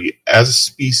history as a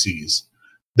species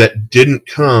that didn't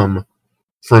come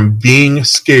from being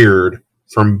scared,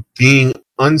 from being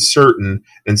uncertain,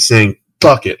 and saying,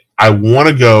 fuck it, I want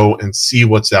to go and see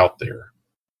what's out there.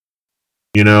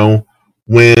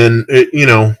 When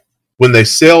they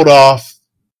sailed off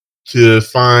to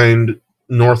find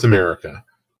North America,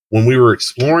 when we were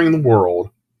exploring the world,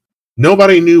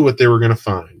 nobody knew what they were going to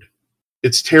find.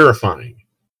 It's terrifying.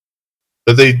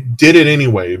 But they did it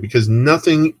anyway because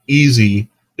nothing easy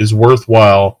is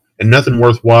worthwhile, and nothing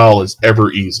worthwhile is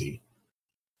ever easy.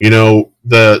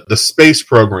 The space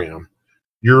program,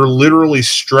 you're literally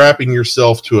strapping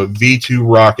yourself to a V2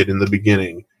 rocket in the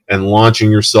beginning and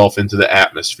launching yourself into the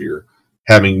atmosphere,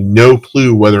 having no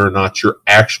clue whether or not you're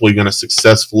actually going to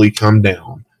successfully come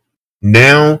down.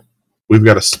 Now, we've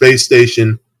got a space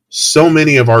station. So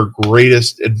many of our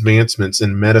greatest advancements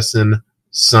in medicine,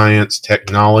 science,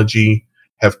 technology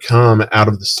have come out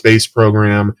of the space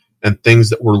program and things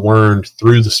that were learned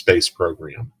through the space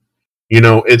program.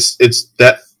 It's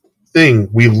that thing.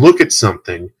 We look at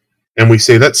something and we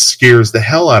say, that scares the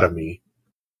hell out of me.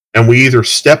 And we either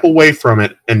step away from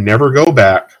it and never go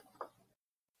back.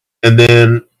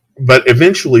 But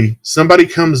eventually somebody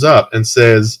comes up and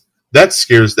says, that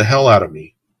scares the hell out of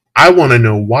me. I want to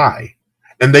know why.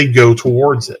 And they go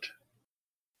towards it.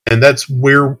 And that's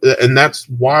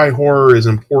why horror is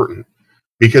important,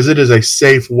 because it is a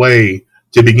safe way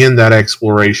to begin that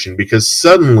exploration, because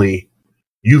suddenly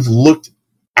you've looked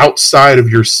outside of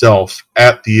yourself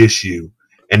at the issue,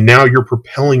 and now you're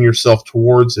propelling yourself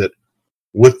towards it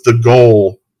with the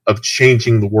goal of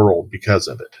changing the world because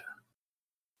of it.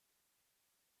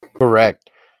 Correct.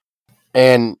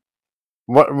 And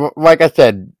like I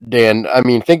said, Dan, I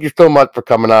mean, thank you so much for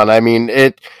coming on. I mean,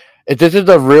 this is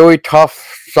a really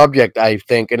tough subject, I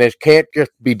think, and it can't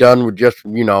just be done with just,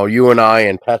 you and I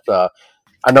and Tessa.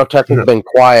 I know Tessa's been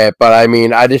quiet, but I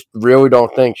mean, I just really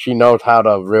don't think she knows how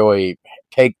to really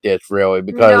take this, really,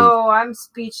 because... No, I'm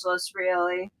speechless,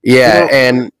 really. Yeah,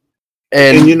 and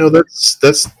that's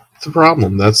the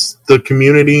problem. That's the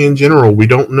community in general. We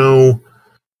don't know,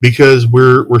 because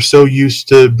we're so used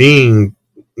to being,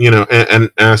 and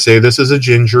I say this as a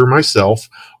ginger myself,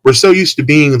 we're so used to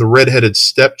being the redheaded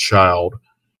stepchild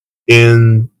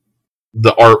in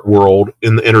the art world,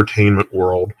 in the entertainment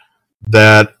world,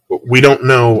 that we don't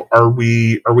know, are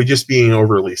we just being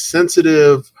overly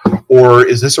sensitive, or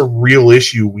is this a real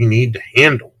issue we need to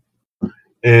handle?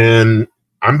 And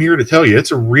I'm here to tell you,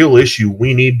 it's a real issue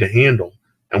we need to handle.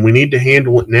 and we need to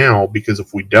handle it now, because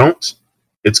if we don't,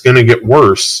 it's going to get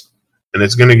worse, and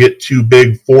it's going to get too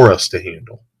big for us to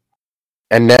handle.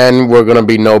 And then we're gonna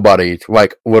be nobodies.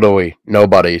 Like, what are we?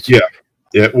 Nobodies. Yeah.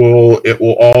 It will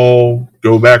all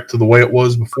go back to the way it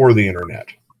was before the internet.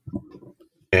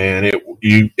 And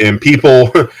people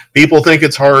think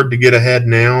it's hard to get ahead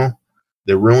now.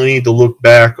 They really need to look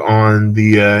back on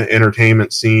the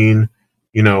entertainment scene,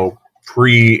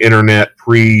 pre-internet,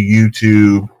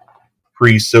 pre-YouTube,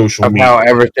 pre-social media. How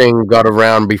everything got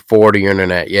around before the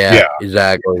internet. Yeah.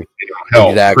 Exactly.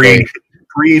 Hell, exactly.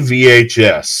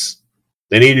 Pre-VHS.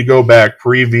 They need to go back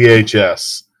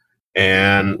pre-VHS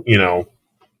and,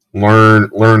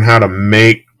 learn how to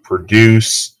make,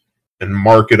 produce, and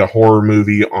market a horror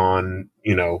movie on,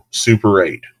 Super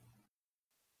 8.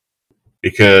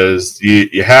 Because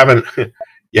you haven't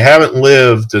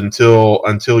lived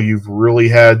until you've really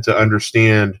had to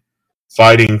understand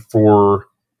fighting for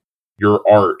your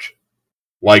art.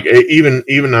 Like, even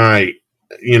I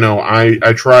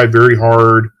try very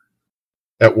hard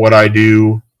at what I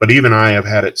do, but even I have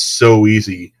had it so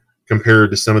easy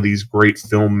compared to some of these great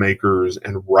filmmakers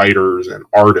and writers and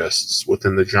artists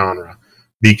within the genre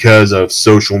because of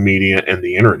social media and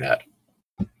the internet.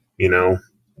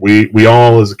 We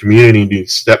all as a community need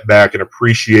to step back and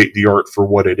appreciate the art for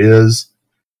what it is,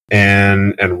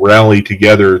 and rally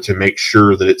together to make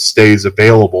sure that it stays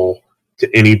available to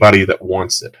anybody that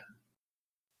wants it.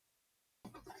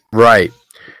 Right.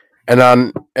 And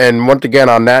once again,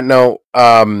 on that note,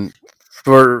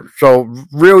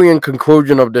 really in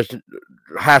conclusion of this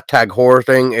hashtag horror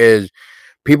thing is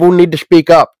people need to speak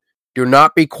up. Do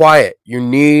not be quiet. You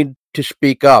need to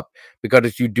speak up, because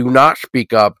if you do not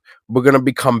speak up, we're going to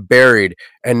become buried,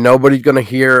 and nobody's going to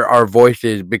hear our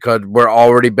voices because we're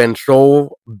already been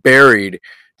so buried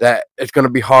that it's going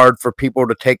to be hard for people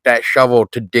to take that shovel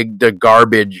to dig the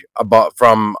garbage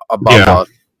from above us.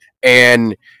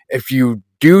 And if you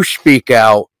do speak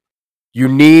out, you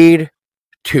need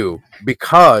to,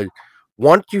 because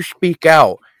once you speak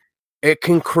out, it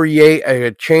can create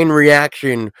a chain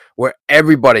reaction where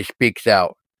everybody speaks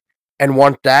out. And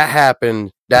once that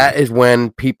happens, that is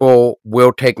when people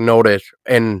will take notice,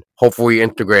 and hopefully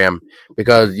Instagram,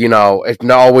 because, it's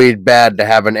not always bad to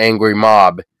have an angry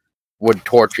mob with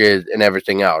torches and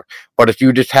everything else. But if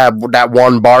you just have that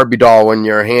one Barbie doll in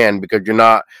your hand because you're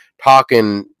not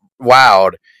talking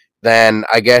loud, then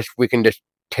I guess we can just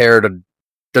tear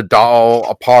the doll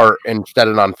apart and set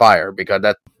it on fire, because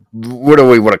that's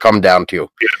literally what it comes down to.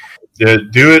 Yeah,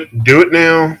 do it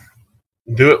now.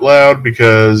 Do it loud,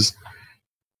 because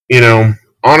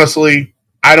honestly,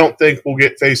 I don't think we'll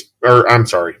get Facebook,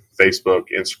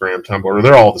 Instagram, Tumblr.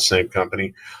 They're all the same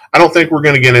company. I don't think we're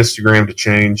going to get Instagram to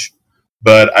change,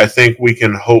 but I think we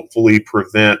can hopefully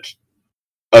prevent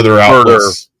other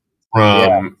outlets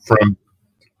from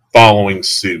following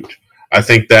suit. I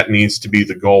think that needs to be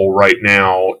the goal right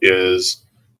now, is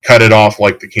cut it off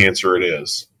like the cancer it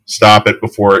is. Stop it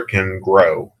before it can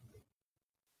grow.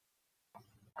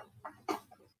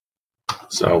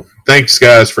 So, thanks,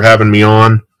 guys, for having me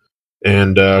on,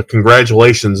 and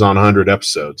congratulations on 100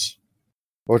 episodes.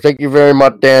 Well, thank you very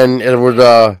much, Dan. It was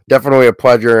definitely a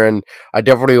pleasure, and I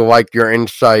definitely liked your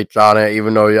insights on it,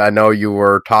 even though I know you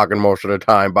were talking most of the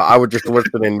time, but I was just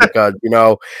listening because,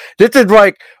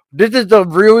 this is a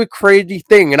really crazy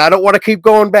thing, and I don't want to keep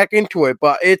going back into it,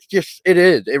 but it is.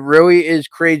 It really is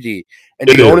crazy. And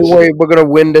the only way we're going to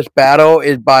win this battle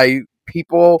is by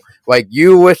people like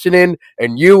you listening,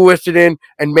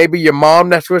 and maybe your mom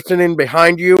that's listening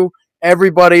behind you.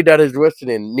 Everybody that is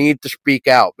listening needs to speak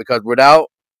out, because without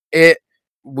it,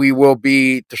 we will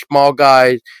be the small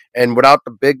guys, and without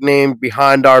the big names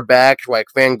behind our backs like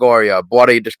Fangoria,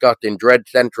 Bloody Disgusting, Dread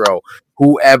Central,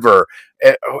 whoever,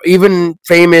 even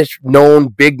famous known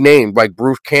big names like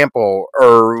Bruce Campbell,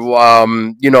 or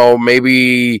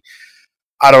maybe,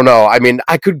 I don't know. I mean,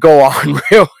 I could go on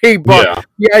really, but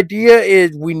the idea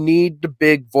is we need the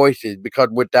big voices, because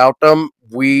without them,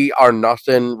 we are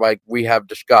nothing, like we have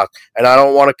discussed. And I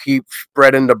don't want to keep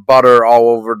spreading the butter all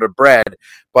over the bread,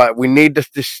 but we need to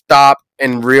just stop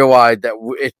and realize that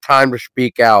it's time to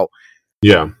speak out.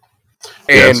 Yeah.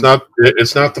 And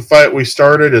it's not the fight we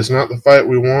started. It's not the fight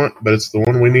we want, but it's the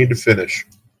one we need to finish.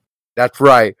 That's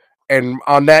right. And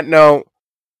on that note,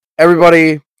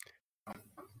 everybody,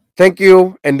 thank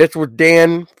you. And this was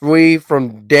Dan Lee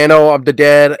from Dano of the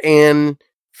Dead and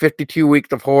 52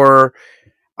 Weeks of Horror.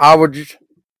 I was just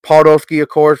Podolsky, of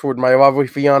course, with my lovely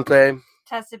fiance,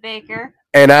 Tessa Baker.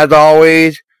 And as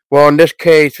always, well, in this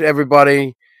case,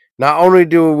 everybody, not only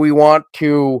do we want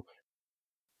to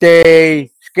stay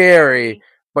scary,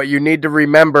 but you need to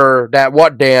remember that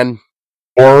what, Dan?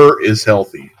 Horror is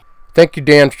healthy. Thank you,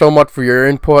 Dan, so much for your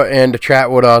input and to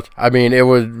chat with us. I mean, it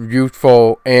was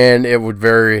useful and it was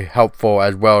very helpful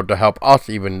as well to help us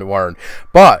even learn.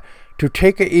 But to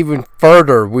take it even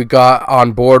further, we got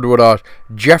on board with us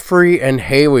Jeffrey and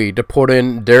Haley to put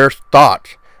in their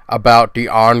thoughts about the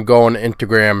ongoing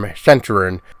Instagram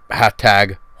censoring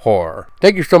 #horror.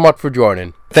 Thank you so much for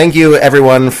joining. Thank you,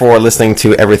 everyone, for listening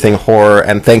to Everything Horror,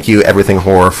 and thank you, Everything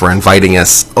Horror, for inviting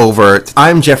us over.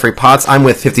 I'm Jeffrey Potts. I'm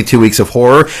with 52 Weeks of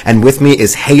Horror, and with me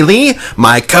is Haley,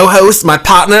 my co-host, my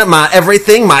partner, my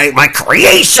everything, my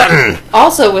creation.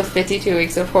 Also with 52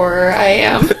 Weeks of Horror, I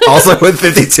am. Also with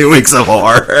 52 Weeks of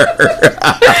Horror.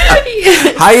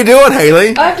 How you doing,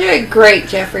 Haley? I'm doing great,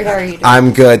 Jeffrey. How are you doing?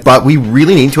 I'm good, but we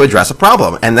really need to address a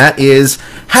problem, and that is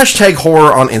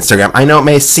 #horror on Instagram. I know it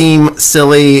may seem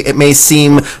silly, it may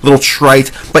seem a little trite,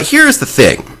 but here's the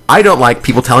thing. I don't like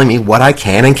people telling me what I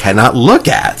can and cannot look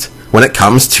at when it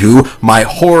comes to my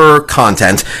horror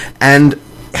content. And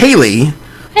Haley,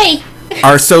 Hey.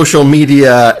 our social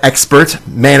media expert,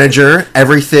 manager,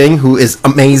 everything, who is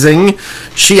amazing,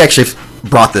 she actually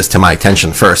brought this to my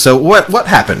attention first. So what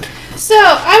happened? So,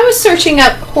 I was searching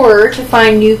up horror to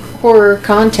find new horror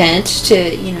content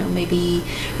to, maybe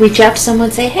reach out to someone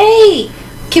and say, hey,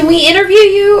 can we interview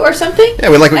you or something? Yeah,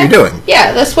 we like what you're doing.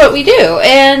 Yeah, that's what we do.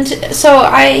 And so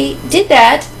I did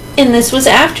that, and this was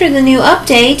after the new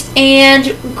update,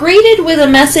 and greeted with a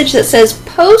message that says,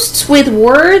 posts with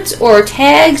words or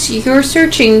tags you're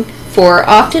searching for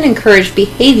often encourage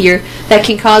behavior that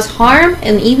can cause harm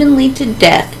and even lead to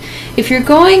death. If you're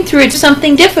going through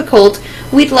something difficult,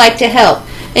 we'd like to help.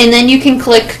 And then you can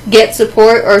click get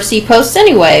support or see posts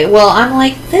anyway. Well, I'm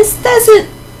like,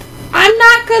 I'm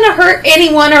not going to hurt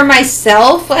anyone or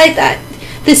myself.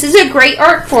 This is a great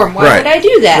art form. Why would I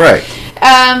do that? Right.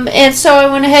 And so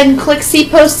I went ahead and clicked see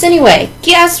posts anyway.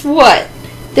 Guess what?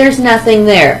 There's nothing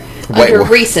there. Under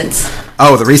recents.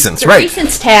 Oh, the recents, right. The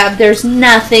recents tab, there's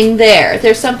nothing there.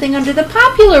 There's something under the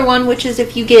popular one, which is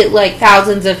if you get like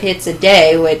thousands of hits a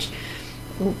day, which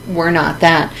we're not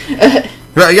that.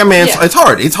 Right, yeah, man, it's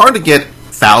hard. It's hard to get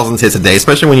thousands hits a day,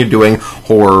 especially when you're doing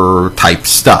horror type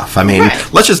stuff. I mean,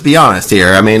 let's just be honest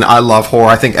here. I mean, I love horror.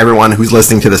 I think everyone who's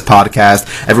listening to this podcast,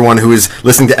 everyone who is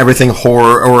listening to Everything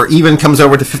Horror, or even comes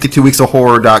over to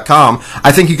 52weeksofhorror.com,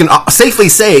 I think you can safely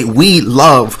say we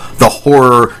love the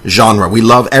horror genre. We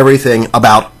love everything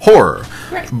about horror.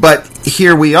 Right. But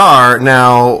here we are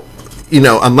now,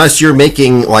 unless you're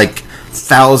making like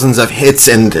thousands of hits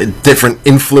and different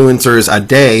influencers a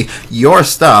day, your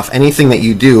stuff, anything that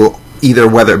you do, either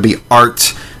whether it be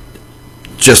art,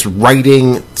 just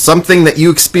writing, something that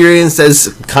you experienced as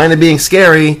kind of being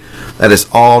scary, that is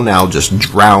all now just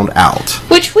drowned out.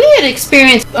 Which we had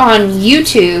experienced on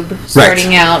YouTube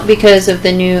starting out because of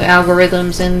the new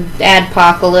algorithms and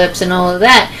adpocalypse and all of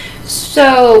that.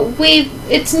 So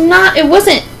it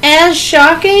wasn't as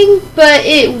shocking, but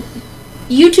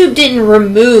YouTube didn't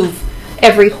remove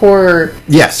every horror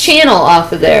channel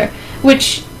off of there,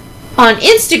 which on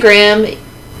Instagram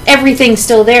everything's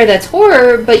still there that's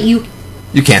horror, but you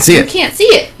can't see it. You can't see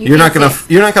it. You're not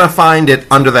gonna find it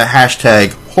under the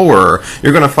hashtag horror.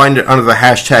 You're gonna find it under the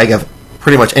hashtag of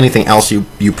pretty much anything else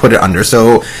you put it under.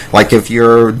 So, like if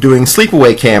you're doing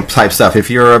sleepaway camp type stuff,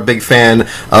 if you're a big fan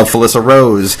of Felissa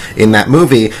Rose in that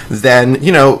movie, then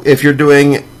if you're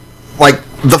doing like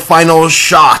the final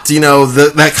shot,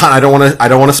 that kind. I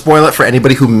don't want to spoil it for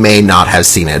anybody who may not have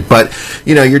seen it, but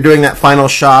you're doing that final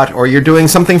shot, or you're doing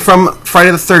something from Friday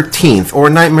the 13th,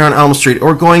 or Nightmare on Elm Street,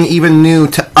 or going even new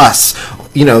to Us,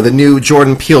 the new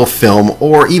Jordan Peele film,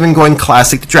 or even going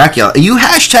classic to Dracula. You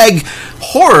hashtag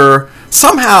horror,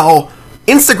 somehow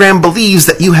Instagram believes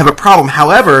that you have a problem.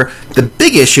 However, the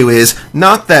big issue is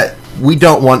not that we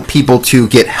don't want people to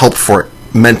get help for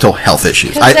mental health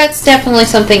issues. That's definitely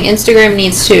something Instagram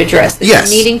needs to address. They've been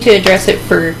needing to address it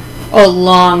for a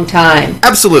long time.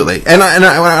 Absolutely, and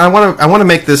I want to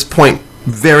make this point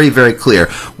very, very clear.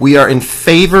 We are in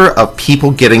favor of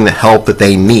people getting the help that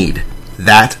they need.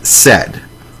 That said,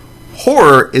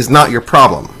 horror is not your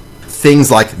problem.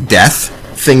 Things like death,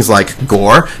 things like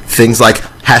gore, things like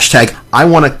hashtag I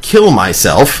want to kill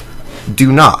myself,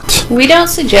 do not. We don't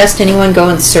suggest anyone go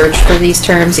and search for these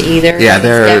terms either. Yeah, it's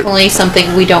definitely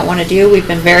something we don't want to do. We've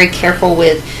been very careful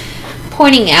with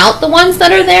pointing out the ones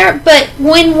that are there, but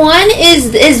when one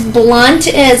is as blunt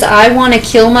as I want to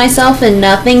kill myself and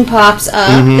nothing pops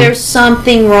up, there's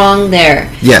something wrong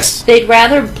there. Yes. They'd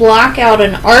rather block out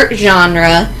an art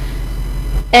genre,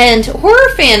 and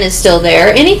horror fan is still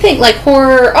there. Anything like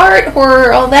horror art,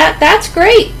 horror, all that, that's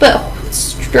great, but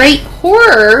straight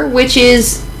horror, which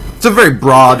is it's a very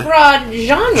broad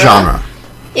genre.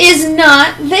 is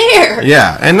not there.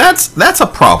 Yeah, and that's a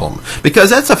problem because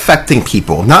that's affecting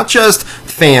people, not just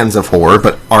fans of horror,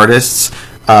 but artists,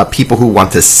 people who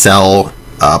want to sell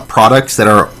products that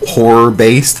are horror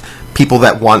based, people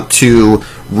that want to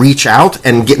reach out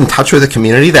and get in touch with a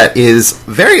community that is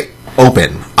very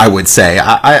open, I would say.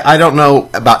 I don't know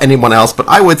about anyone else, but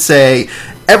I would say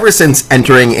ever since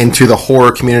entering into the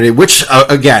horror community, which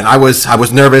again, I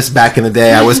was nervous back in the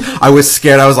day. I was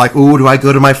scared. I was like, ooh, do I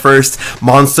go to my first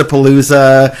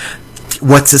Monsterpalooza?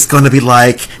 What's this going to be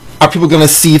like? Are people going to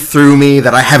see through me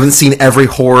that I haven't seen every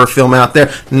horror film out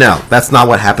there? No, that's not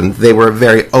what happened. They were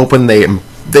very open.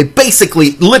 They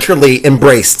basically, literally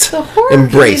embraced. The horror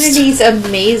community's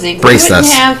amazing. Embraced we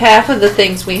wouldn't us. have half of the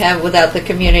things we have without the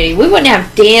community. We wouldn't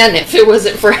have Dan if it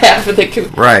wasn't for half of the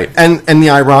community. Right. And the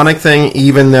ironic thing,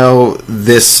 even though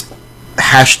this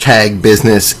hashtag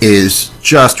business is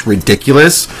just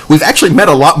ridiculous, we've actually met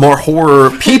a lot more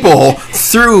horror people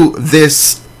through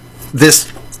this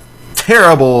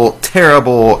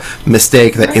terrible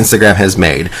mistake that Instagram has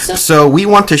made. So we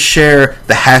want to share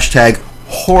the hashtag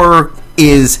horror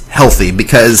is healthy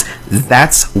because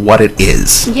that's what it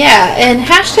is. Yeah, and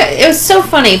hashtag, it was so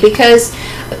funny because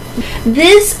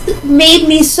this made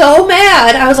me so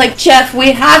mad. I was like, Jeff,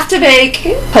 we have to make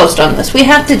a post on this. We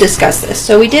have to discuss this.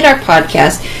 So we did our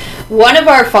podcast. One of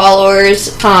our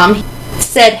followers, Tom,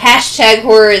 said hashtag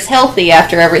horror is healthy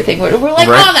after everything. We're like,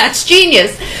 Right. Oh, that's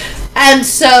genius. And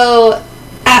so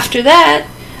after that,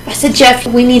 I said, Jeff,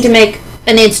 we need to make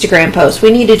an Instagram post.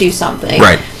 We need to do something.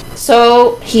 Right.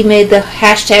 So he made the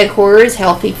hashtag horror is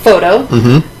healthy photo.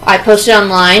 Mm-hmm. I posted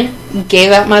online,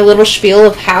 gave out my little spiel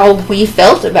of how we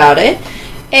felt about it,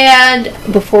 and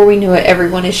before we knew it,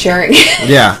 everyone is sharing it.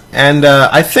 Yeah, and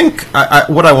I think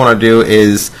what I want to do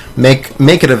is make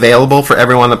it available for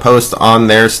everyone to post on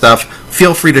their stuff.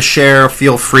 Feel free to share.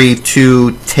 Feel free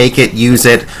to take it, use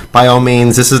it. By all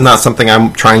means, this is not something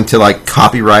I'm trying to like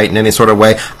copyright in any sort of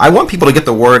way. I want people to get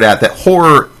the word out that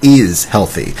horror is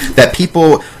healthy. That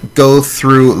people go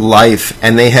through life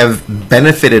and they have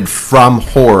benefited from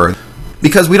horror.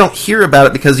 Because we don't hear about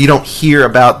it, because you don't hear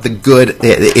about the good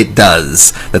it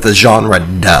does, that the genre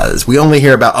does. We only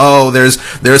hear about, oh, there's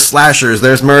slashers,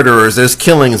 there's murderers, there's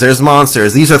killings, there's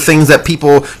monsters. These are things that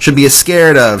people should be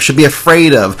scared of, should be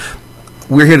afraid of.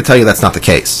 We're here to tell you that's not the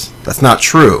case. That's not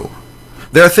true.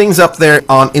 There are things up there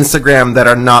on Instagram that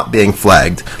are not being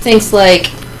flagged. Things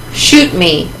like, shoot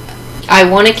me, I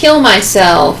want to kill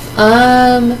myself,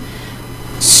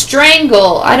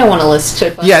 strangle. I don't want to listen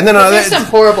to it. Yeah, no, there's some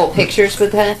horrible pictures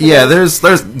with that. Yeah, there's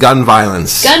gun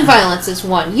violence. Gun violence is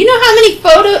one. You know how many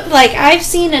photos? Like, I've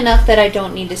seen enough that I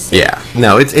don't need to see. Yeah,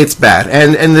 no, it's bad,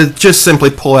 and to just simply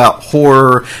pull out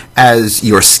horror as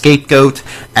your scapegoat,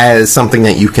 as something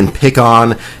that you can pick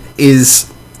on,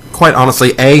 is quite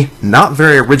honestly not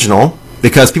very original,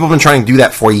 because people have been trying to do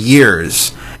that for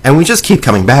years, and we just keep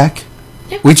coming back.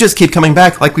 We just keep coming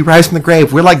back like we rise from the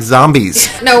grave. We're like zombies.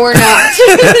 No, we're not.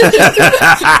 No,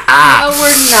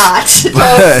 we're not.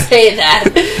 Don't say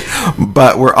that.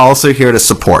 But we're also here to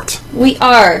support. We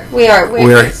are.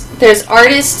 There's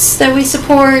artists that we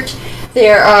support.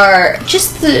 There are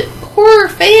just the horror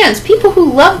fans, people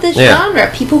who love this genre,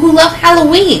 people who love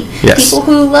Halloween, people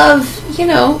who love,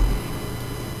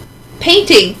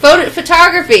 painting,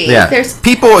 photography. Yeah. There's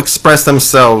people express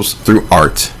themselves through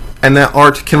art. And that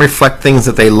art can reflect things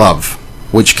that they love,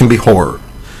 which can be horror.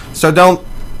 So don't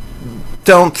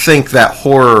think that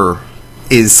horror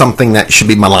is something that should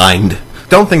be maligned.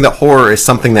 Don't think that horror is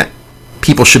something that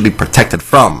people should be protected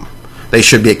from. They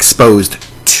should be exposed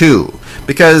to.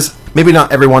 Because maybe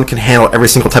not everyone can handle every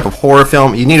single type of horror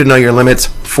film. You need to know your limits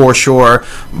for sure.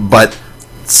 But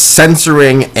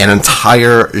censoring an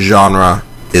entire genre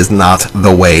is not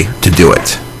the way to do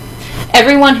it.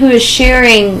 Everyone who is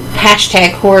sharing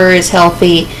hashtag horror is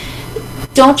healthy,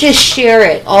 don't just share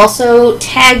it. Also,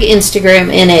 tag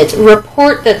Instagram in it.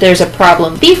 Report that there's a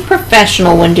problem. Be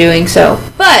professional when doing so.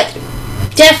 But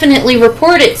definitely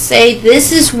report it. Say,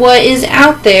 this is what is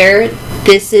out there.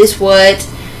 This is what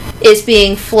is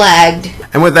being flagged.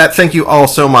 And with that, thank you all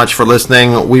so much for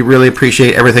listening. We really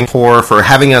appreciate everything for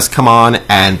having us come on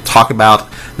and talk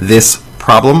about this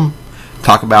problem.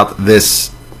 Talk about this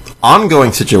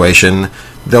ongoing situation.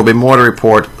 There'll be more to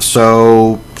report,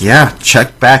 so yeah,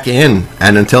 check back in.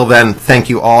 And until then, thank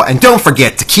you all, and don't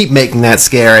forget to keep making that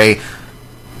scary.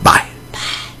 Bye.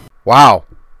 Wow.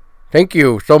 Thank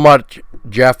you so much,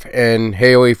 Jeff and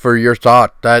Haley, for your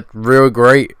thought. That's really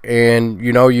great. And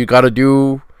you got to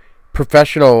do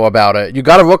professional about it. You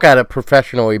got to look at it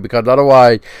professionally, because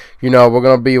otherwise, we're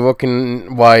going to be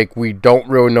looking like we don't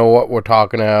really know what we're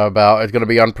talking about. It's going to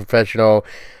be unprofessional.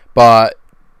 But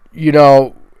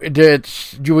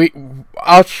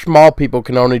us small people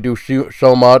can only do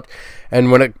so much,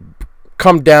 and when it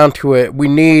comes down to it, we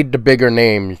need the bigger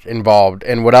names involved,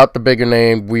 and without the bigger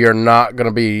name, we are not going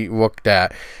to be looked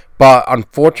at. But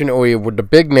unfortunately, with the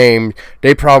big names,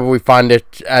 they probably find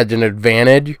it as an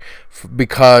advantage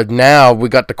because now we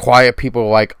got the quiet people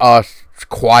like us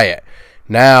quiet.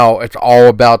 Now it's all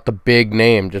about the big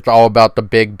names. It's all about the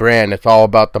big brand. It's all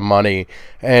about the money.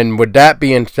 And with that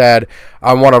being said,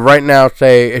 I want to right now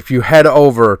say if you head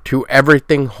over to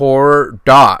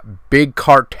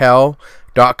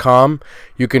everythinghorror.bigcartel.com,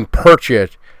 you can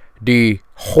purchase the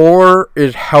Horror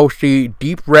is Healthy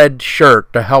Deep Red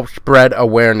shirt to help spread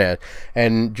awareness.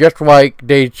 And just like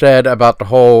they said about the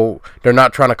whole, they're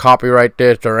not trying to copyright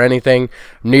this or anything,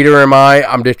 neither am I.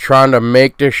 I'm just trying to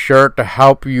make this shirt to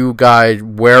help you guys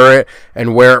wear it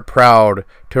and wear it proud,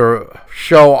 to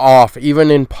show off,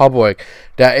 even in public,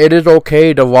 that it is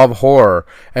okay to love horror.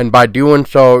 And by doing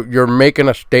so, you're making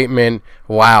a statement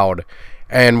loud.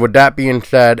 And with that being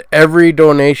said, every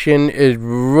donation is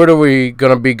literally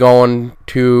going to be going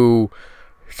to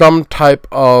some type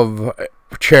of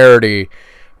charity,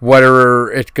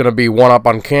 whether it's going to be One Up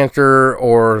on Cancer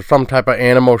or some type of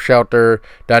animal shelter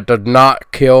that does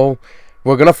not kill.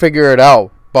 We're going to figure it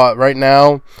out. But right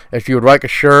now, if you would like a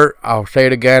shirt, I'll say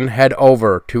it again, head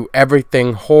over to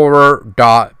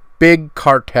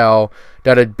everythinghorror.bigcartel,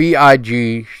 that is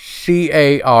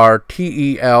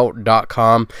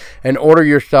BIGCARTEL.com, and order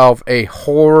yourself a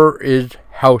Horror is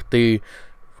Healthy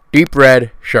Deep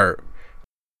Red shirt.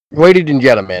 Ladies and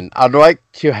gentlemen, I'd like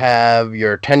to have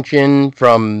your attention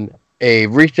from a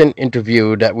recent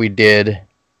interview that we did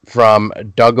from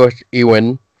Douglas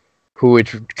Ewan, who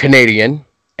is Canadian,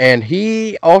 and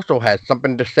he also has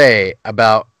something to say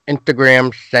about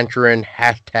Instagram censoring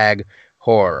hashtag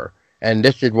horror. And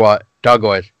this is what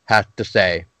Douglas has to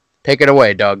say. Take it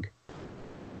away, Doug.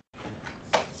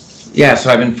 Yeah,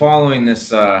 so I've been following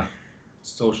this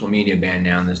social media ban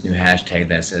now, and this new hashtag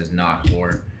that says not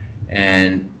horror.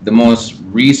 And the most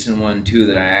recent one, too,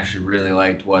 that I actually really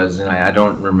liked was, and I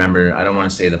don't remember, I don't want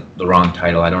to say the wrong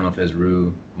title. I don't know if it was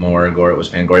Rue Morgue or it was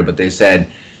Fangoria, but they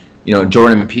said, you know,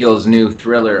 Jordan Peele's new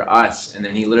thriller, Us, and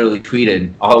then he literally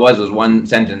tweeted, all it was one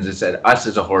sentence. It said, Us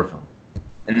is a horror film.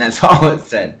 And that's all it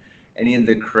said. And he had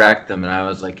to correct them, and I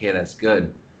was like, hey, that's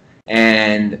good.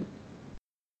 And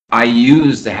I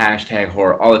use the hashtag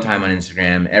horror all the time on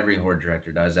Instagram. Every horror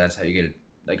director does. That's how you get it.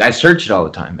 Like, I search it all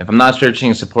the time. If I'm not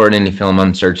searching support indie film,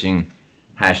 I'm searching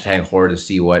hashtag horror to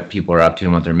see what people are up to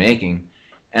and what they're making.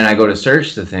 And I go to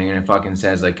search the thing, and it fucking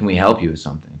says, like, can we help you with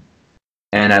something?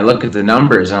 And I look at the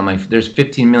numbers, and I'm like, there's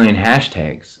 15 million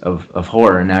hashtags of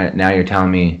horror, and now you're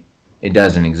telling me it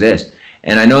doesn't exist.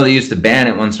 And I know they used to ban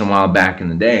it once in a while back in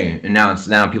the day, and now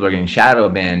people are getting shadow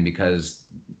banned because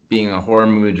being a horror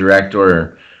movie director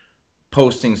or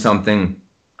posting something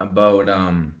about,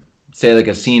 say, like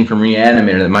a scene from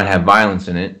Reanimator that might have violence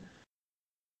in it,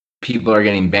 people are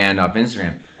getting banned off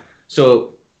Instagram.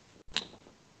 So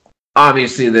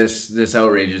obviously this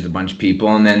outrages a bunch of people,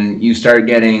 and then you start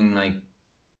getting like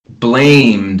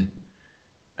blamed,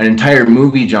 an entire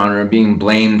movie genre being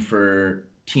blamed for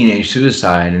teenage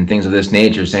suicide and things of this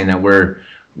nature, saying that we're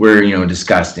you know,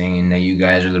 disgusting and that you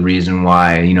guys are the reason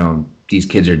why, you know, these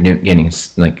kids are getting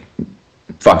like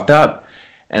fucked up.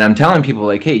 And I'm telling people,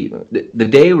 like, hey, the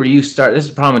day where you start, this is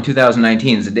the problem with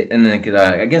 2019, is and then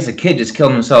I guess a kid just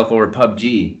killed himself over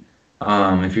PUBG,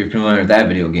 if you're familiar with that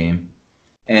video game.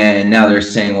 And now they're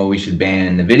saying, well, we should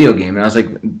ban the video game. And I was like,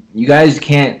 you guys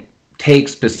can't take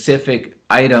specific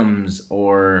items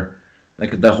or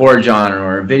like the horror genre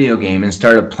or a video game and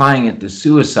start applying it to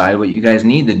suicide. What you guys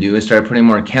need to do is start putting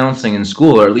more counseling in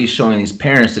school, or at least showing these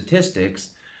parents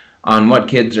statistics on what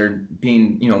kids are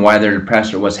being, you know, why they're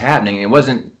depressed or what's happening. And it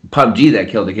wasn't PUBG that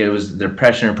killed the kid. It was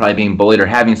depression or probably being bullied or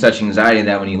having such anxiety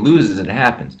that when he loses, it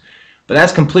happens. But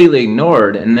that's completely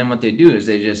ignored. And then what they do is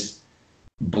they just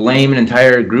blame an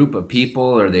entire group of people,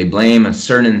 or they blame a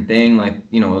certain thing, like,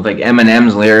 you know, like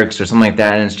Eminem's lyrics or something like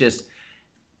that. And it's just,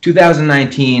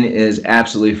 2019 is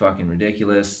absolutely fucking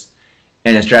ridiculous,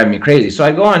 and it's driving me crazy. So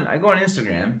I go on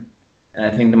Instagram, and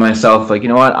I think to myself, like, you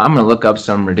know what? I'm gonna look up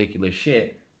some ridiculous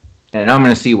shit, and I'm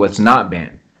gonna see what's not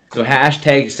banned. So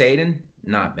hashtag Satan,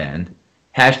 not banned.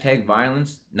 Hashtag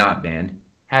violence, not banned.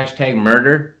 Hashtag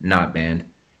murder, not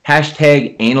banned.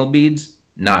 Hashtag anal beads,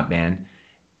 not banned.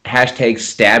 Hashtag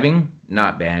stabbing,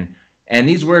 not banned. And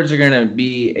these words are gonna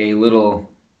be a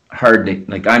little hard to,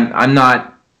 like, I'm not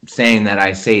saying that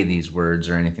I say these words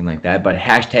or anything like that, but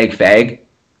hashtag fag,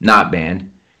 not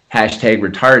banned. Hashtag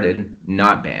retarded,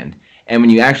 not banned. And when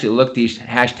you actually look these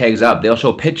hashtags up, they'll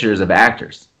show pictures of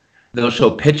actors. They'll show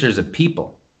pictures of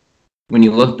people. when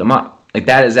you look them up. Like,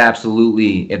 that is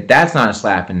absolutely, if that's not a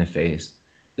slap in the face,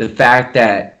 the fact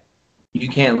that you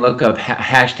can't look up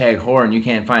hashtag horror and you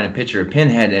can't find a picture of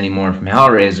Pinhead anymore from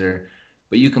Hellraiser,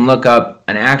 but you can look up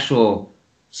an actual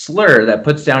slur that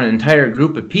puts down an entire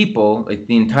group of people, like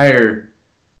the entire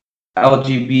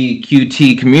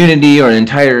LGBTQT community, or an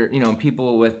entire,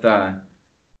 people with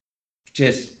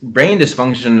just brain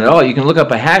dysfunction at all. You can look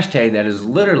up a hashtag that is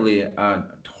literally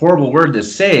a horrible word to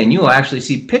say, and you will actually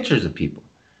see pictures of people.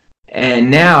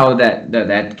 And now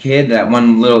that kid, that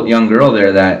one little young girl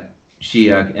there, that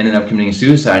she ended up committing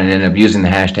suicide and ended up using the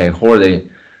hashtag horror,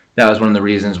 that was one of the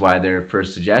reasons why they're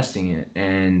first suggesting it.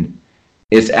 And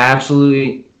it's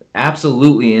absolutely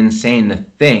insane to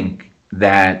think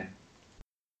that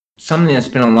something that's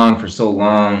been along for so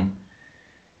long,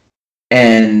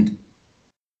 and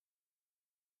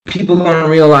people don't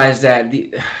realize that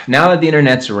now that the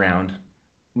internet's around,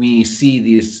 we see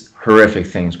these horrific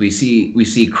things. We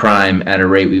see crime at a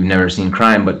rate we've never seen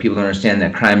crime, but people don't understand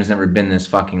that crime has never been this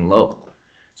fucking low,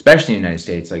 especially in the United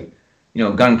States. Like,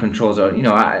 gun control's out.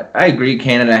 I agree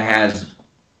Canada has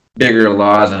bigger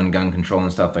laws on gun control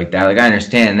and stuff like that. Like, I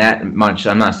understand that much.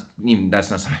 That's not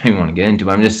something we want to get into,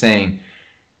 but I'm just saying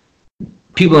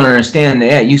people don't understand that,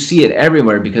 yeah, you see it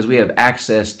everywhere because we have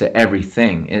access to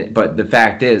everything. But the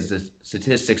fact is, the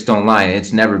statistics don't lie.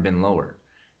 It's never been lower.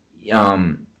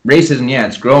 Racism, yeah,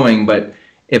 it's growing, but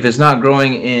if it's not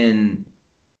growing in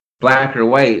black or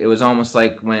white, it was almost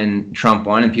like when Trump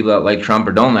won, and people that like Trump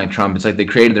or don't like Trump, it's like they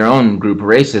created their own group of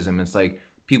racism. It's like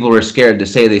people were scared to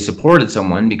say they supported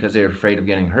someone because they were afraid of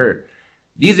getting hurt.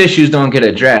 These issues don't get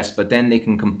addressed, but then they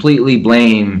can completely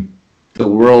blame the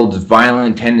world's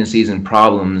violent tendencies and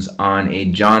problems on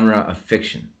a genre of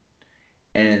fiction.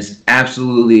 And it's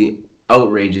absolutely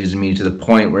outrages me to the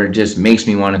point where it just makes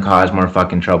me want to cause more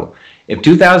fucking trouble. If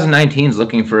 2019 is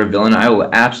looking for a villain, I will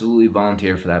absolutely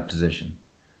volunteer for that position.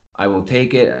 I will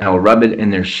take it and I will rub it in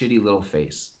their shitty little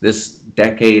face. This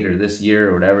decade or this year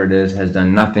or whatever it is has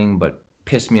done nothing but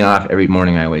piss me off every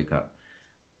morning I wake up.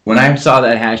 When I saw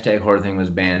that hashtag horror thing was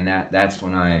banned, that's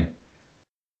when I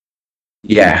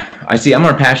see I'm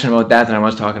more passionate about that than I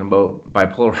was talking about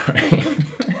bipolar.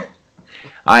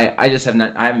 I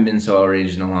haven't been so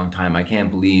outraged in a long time. I can't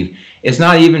believe it's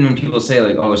not even when people say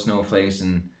like, oh, snowflakes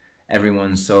and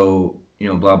everyone's so,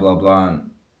 blah, blah, blah.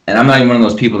 And I'm not even one of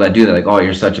those people that do that, like, oh,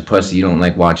 you're such a pussy, you don't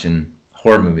like watching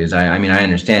horror movies. I mean, I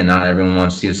understand not everyone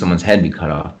wants to see someone's head be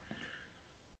cut off.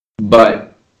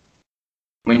 But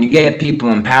when you get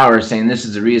people in power saying this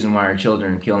is the reason why our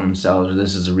children are killing themselves, or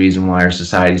this is the reason why our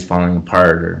society's falling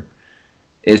apart, or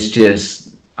it's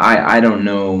just, I don't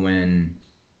know when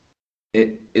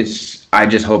it's, I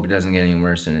just hope it doesn't get any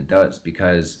worse than it does,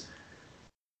 because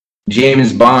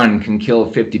James Bond can kill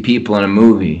 50 people in a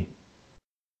movie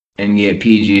and get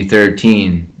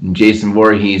PG-13. Jason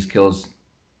Voorhees kills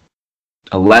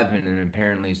 11, and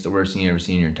apparently it's the worst thing you've ever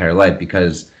seen in your entire life,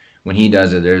 because when he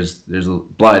does it, there's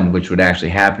blood, which would actually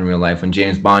happen in real life. When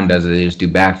James Bond does it, they just do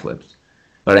backflips.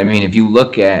 But I mean, if you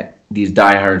look at these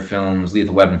Die Hard films,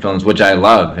 Lethal Weapon films, which I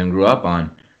love and grew up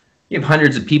on, you have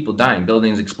hundreds of people dying,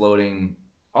 buildings exploding,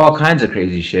 all kinds of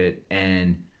crazy shit,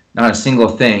 and not a single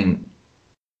thing.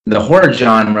 The horror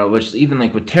genre, which even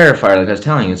like with Terrifier, like I was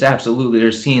telling you, it's absolutely,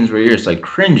 there's scenes where you're just like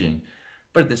cringing.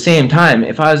 But at the same time,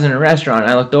 if I was in a restaurant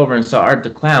and I looked over and saw Art the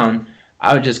Clown,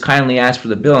 I would just kindly ask for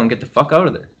the bill and get the fuck out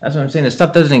of there. That's what I'm saying. This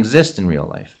stuff doesn't exist in real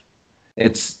life.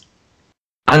 It's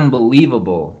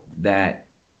unbelievable that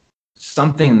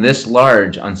something this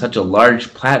large on such a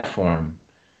large platform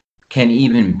can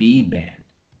even be banned.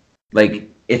 Like,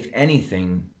 if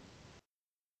anything,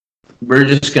 we're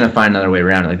just going to find another way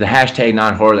around it. Like the hashtag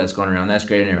non-horror that's going around, that's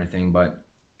great and everything, but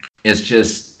it's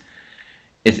just,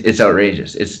 it's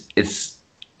outrageous.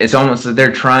 It's almost that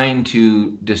they're trying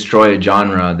to destroy a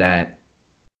genre that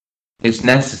it's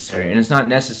necessary. And it's not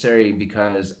necessary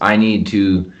because I need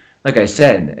to, like I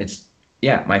said, it's,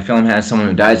 yeah, my film has someone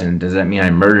who dies in it. Does that mean I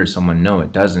murder someone? No,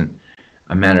 it doesn't.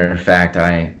 A matter of fact,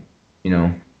 I,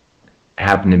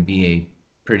 happen to be a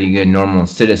pretty good normal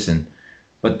citizen.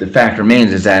 But the fact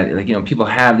remains is that, like, people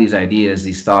have these ideas,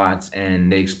 these thoughts,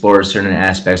 and they explore certain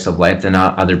aspects of life that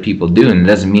not other people do. And it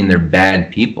doesn't mean they're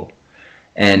bad people.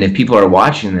 And if people are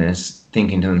watching this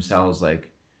thinking to themselves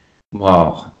like,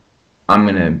 well, I'm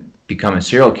going to become a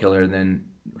serial killer,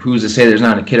 then who's to say there's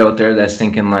not a kid out there that's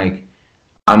thinking like,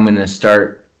 I'm going to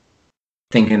start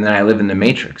thinking that I live in the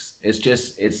Matrix. It's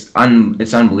just, it's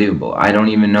unbelievable. I don't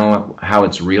even know how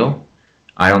it's real.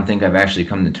 I don't think I've actually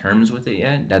come to terms with it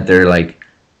yet, that they're like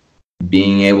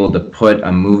being able to put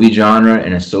a movie genre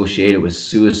and associate it with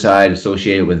suicide,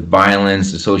 associate it with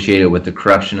violence, associate it with the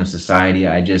corruption of society.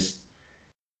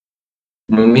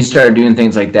 when we start doing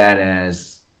things like that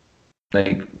as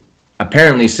like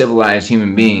apparently civilized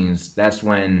human beings, that's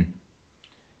when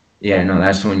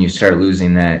you start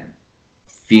losing that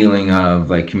feeling of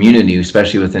like community,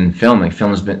 especially within film. Like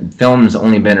film's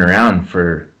only been around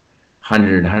for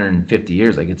 150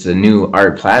 years. Like it's a new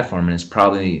art platform, and it's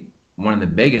probably one of the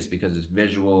biggest because it's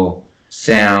visual,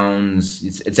 sounds,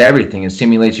 it's everything. It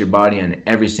stimulates your body on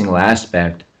every single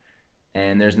aspect.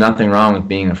 And there's nothing wrong with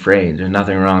being afraid. There's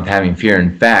nothing wrong with having fear.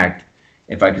 In fact,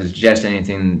 if I could suggest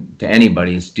anything to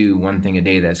anybody, it's do one thing a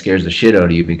day that scares the shit out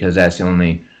of you, because that's the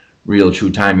only real true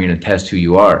time you're going to test who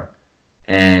you are.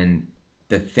 And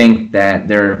to think that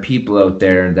there are people out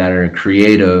there that are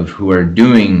creative who are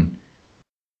doing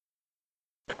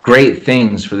great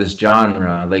things for this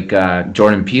genre, like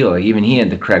Jordan Peele. Like even he had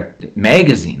to correct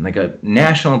magazine, like a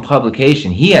national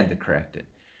publication. He had to correct it.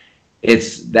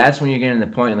 That's when you're getting to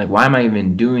the point like, why am I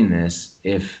even doing this?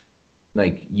 If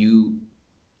like I don't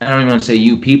even want to say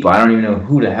you people. I don't even know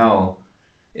who the hell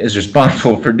is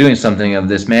responsible for doing something of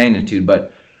this magnitude.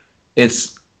 But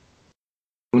it's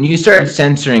when you start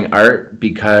censoring art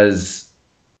because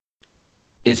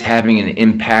it's having an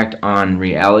impact on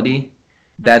reality.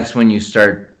 That's when you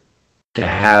start to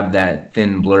have that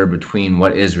thin blur between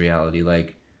what is reality.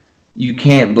 Like, you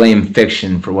can't blame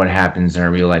fiction for what happens in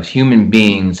our real lives. Human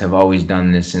beings have always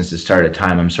done this since the start of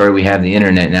time. I'm sorry we have the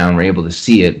internet now and we're able to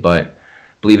see it, but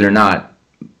believe it or not,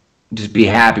 just be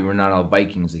happy we're not all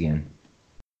Vikings again.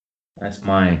 That's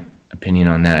my opinion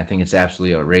on that. I think it's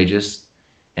absolutely outrageous.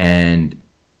 And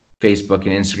Facebook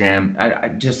and Instagram, I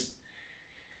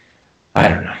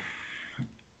don't know.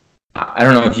 I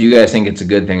don't know if you guys think it's a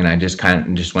good thing and I just kind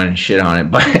of just went and shit on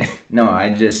it, but no,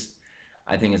 I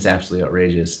think it's absolutely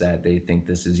outrageous that they think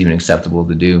this is even acceptable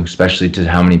to do, especially to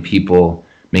how many people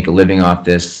make a living off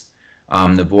this.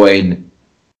 The Void,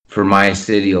 for my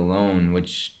city alone,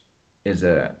 which is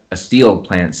a steel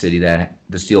plant city that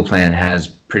the steel plant has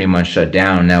pretty much shut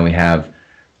down. Now we have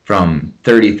from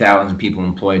 30,000 people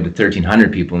employed to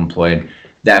 1,300 people employed.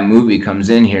 That movie comes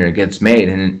in here, it gets made,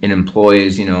 and it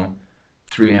employs,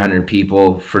 300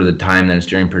 people for the time that it's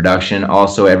during production.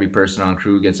 Also, every person on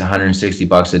crew gets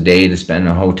 $160 a day to spend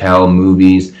on hotel,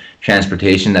 movies,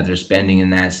 transportation that they're spending in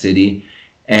that city.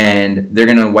 And they're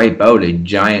going to wipe out a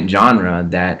giant genre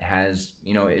that has,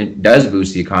 it does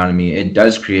boost the economy. It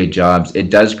does create jobs. It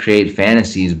does create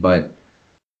fantasies. But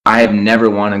I have never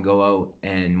want to go out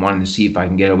and wanted to see if I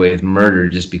can get away with murder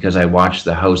just because I watched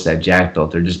The House that Jack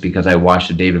built, or just because I watched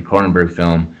a David Cronenberg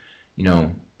film,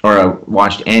 or I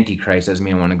watched Antichrist doesn't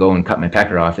mean I want to go and cut my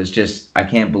pecker off. It's just, I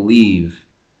can't believe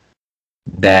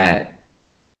that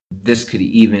this could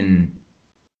even,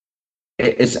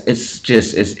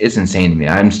 it's insane to me.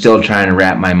 I'm still trying to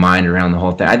wrap my mind around the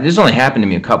whole thing. This only happened to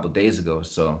me a couple of days ago,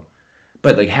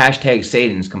 but like hashtag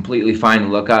Satan is completely fine to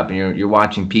look up, and you're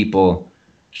watching people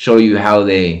show you how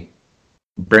they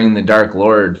bring the Dark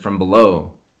Lord from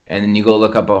below, and then you go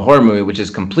look up a horror movie, which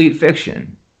is complete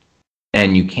fiction,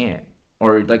 and you can't.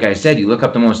 Or like I said, you look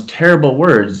up the most terrible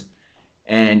words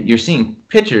and you're seeing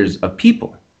pictures of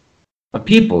people.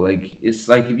 Like, it's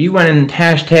like if you went and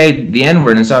hashtag the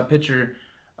N-word and saw a picture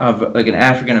of like an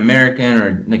African American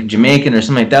or like Jamaican or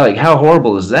something like that, like how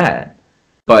horrible is that?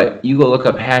 But you go look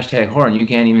up hashtag horror and you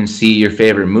can't even see your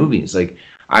favorite movies. Like,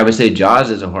 I would say Jaws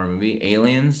is a horror movie.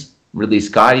 Aliens, Ridley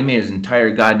Scott, he made his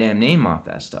entire goddamn name off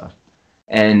that stuff.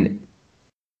 And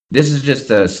this is just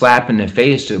a slap in the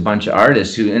face to a bunch of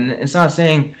artists and it's not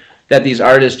saying that these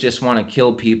artists just want to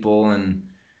kill people and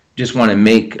just want to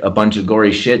make a bunch of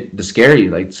gory shit to scare you.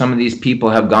 Like, some of these people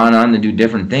have gone on to do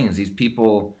different things. These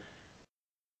people,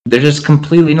 they're just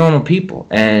completely normal people,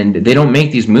 and they don't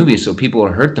make these movies so people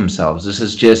will hurt themselves. This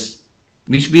is just,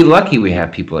 we should be lucky we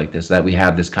have people like this, that we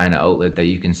have this kind of outlet that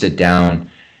you can sit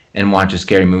down and watch a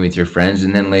scary movie with your friends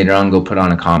and then later on go put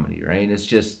on a comedy, right? It's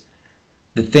just,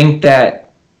 to think that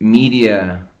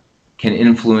media can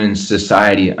influence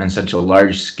society on such a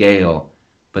large scale,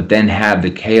 but then have the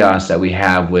chaos that we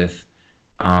have with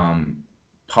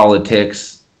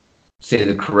politics, say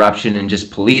the corruption, and just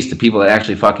police, the people that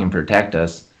actually fucking protect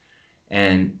us.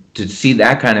 And to see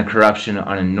that kind of corruption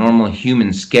on a normal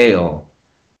human scale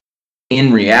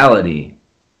in reality,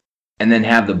 and then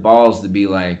have the balls to be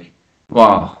like,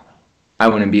 well, I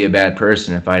wouldn't be a bad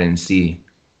person if I didn't see,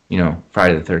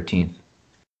 Friday the 13th.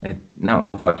 Like, no,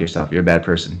 fuck yourself. You're a bad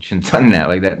person. You shouldn't have done that.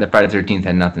 Like, that Friday the 13th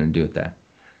had nothing to do with that.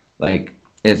 Like,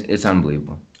 it's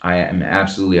unbelievable. I am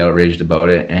absolutely outraged about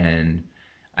it, and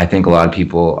I think a lot of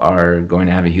people are going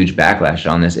to have a huge backlash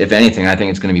on this. If anything, I think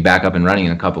it's going to be back up and running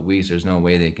in a couple of weeks. There's no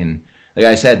way they can. Like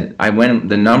I said,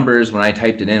 the numbers when I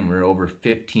typed it in were over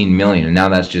 15 million, and now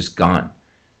that's just gone.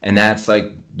 And that's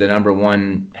like the number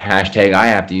one hashtag I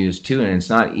have to use too. And it's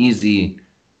not easy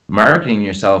marketing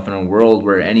yourself in a world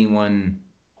where anyone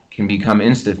can become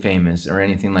insta famous or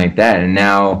anything like that. And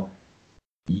now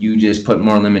you just put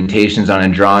more limitations on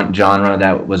a genre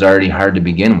that was already hard to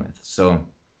begin with. So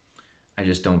I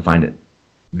just don't find it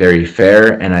very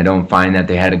fair, and I don't find that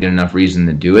they had a good enough reason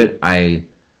to do it. I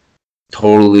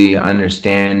totally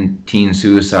understand teen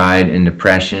suicide and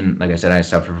depression. Like I said, I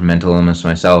suffer from mental illness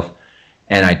myself,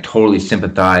 and I totally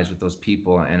sympathize with those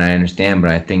people, and I understand,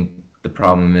 but I think the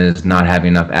problem is not having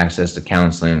enough access to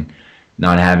counseling,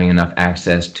 not having enough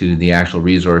access to the actual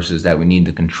resources that we need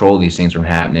to control these things from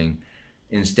happening.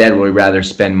 Instead, we'd rather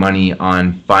spend money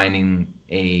on finding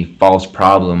a false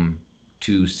problem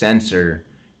to censor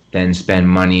than spend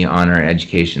money on our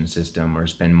education system or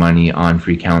spend money on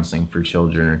free counseling for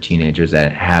children or teenagers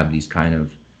that have these kind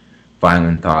of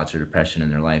violent thoughts or depression in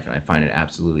their life. And I find it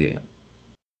absolutely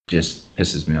just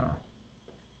pisses me off.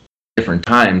 Different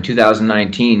time,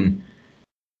 2019,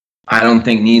 I don't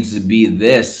think needs to be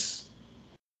this.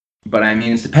 But I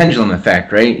mean, it's the pendulum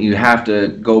effect, right? You have to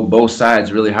go both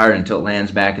sides really hard until it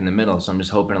lands back in the middle. So I'm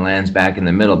just hoping it lands back in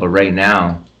the middle. But right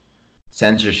now,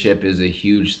 censorship is a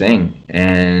huge thing.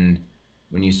 And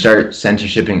when you start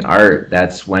censorshiping art,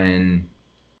 that's when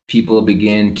people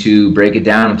begin to break it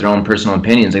down with their own personal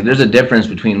opinions. Like, there's a difference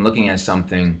between looking at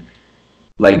something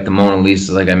like the Mona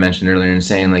Lisa, like I mentioned earlier, and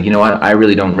saying, like, you know what, I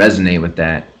really don't resonate with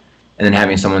that. And then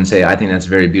having someone say, I think that's a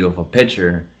very beautiful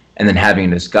picture. And then having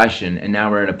a discussion, and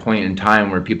now we're at a point in time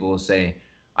where people will say,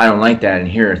 I don't like that, and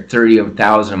here are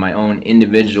 30,000 of my own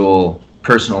individual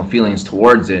personal feelings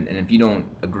towards it, and if you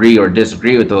don't agree or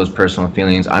disagree with those personal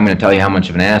feelings, I'm going to tell you how much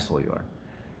of an asshole you are.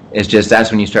 It's just, that's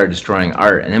when you start destroying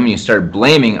art. And then when you start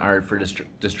blaming art for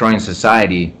destroying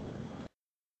society,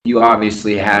 you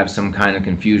obviously have some kind of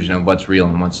confusion of what's real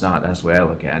and what's not. That's the way I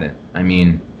look at it. I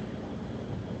mean,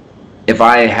 if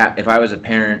I was a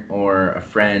parent or a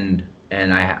friend,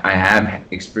 and I have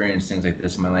experienced things like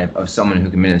this in my life, of someone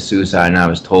who committed suicide, and I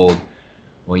was told,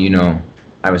 well, you know,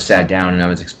 I was sat down and I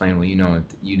was explained, well, you know, if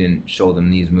you didn't show them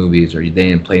these movies or they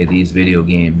didn't play these video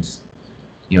games,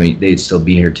 you know, they'd still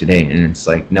be here today. And it's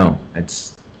like, no,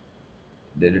 it's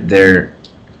there's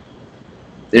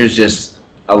just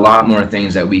a lot more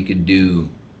things that we could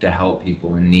do to help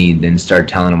people in need than start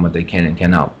telling them what they can and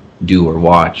cannot do or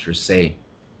watch or say.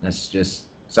 It's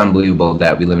unbelievable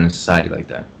that we live in a society like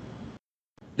that.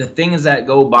 The things that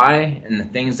go by and the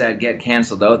things that get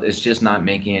canceled out, it's just not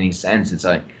making any sense.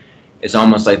 It's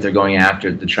almost like they're going after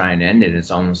it to try and end it. It's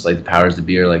almost like the powers that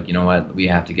be are like, you know what, we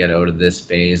have to get out of this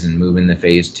phase and move into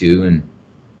phase 2, and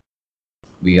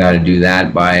we got to do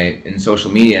that and social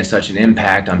media has such an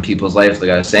impact on people's lives. Like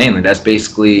I was saying, like that's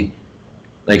basically,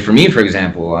 like for me, for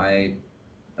example, like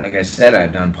I said,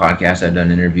 I've done podcasts, I've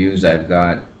done interviews, I've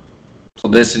got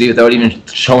publicity without even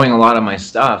showing a lot of my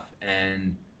stuff,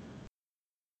 and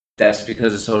that's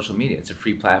because of social media. It's a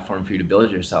free platform for you to build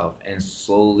yourself, and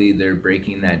slowly they're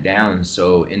breaking that down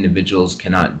so individuals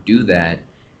cannot do that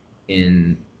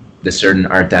in the certain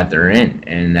art that they're in.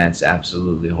 And that's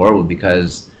absolutely horrible,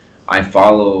 because I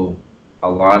follow a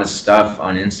lot of stuff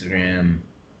on Instagram.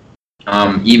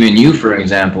 Even you, for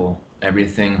example,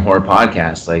 Everything Horror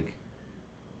Podcast, like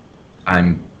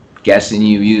I'm guessing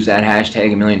you use that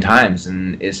hashtag a million times,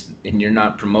 and you're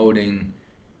not promoting,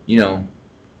 you know,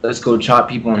 let's go chop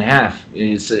people in half.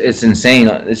 It's insane.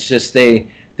 It's just they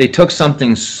took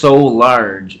something so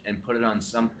large and put it on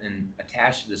something,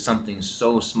 attached it to something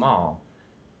so small.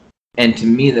 And to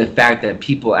me, the fact that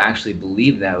people actually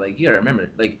believe that, like, you gotta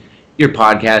remember, like, your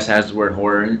podcast has the word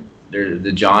horror.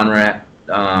 The genre.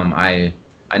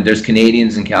 There's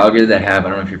Canadians in Calgary that have, I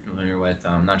don't know if you're familiar with,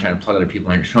 I'm not trying to plug other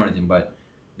people or show anything, but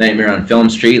Nightmare on Film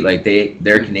Street, like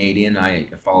they're Canadian.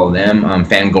 I follow them.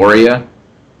 Fangoria.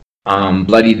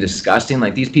 Bloody Disgusting,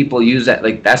 like these people use that,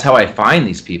 like that's how I find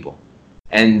these people.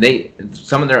 And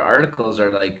some of their articles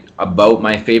are like about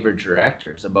my favorite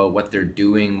directors, about what they're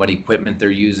doing, what equipment they're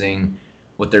using,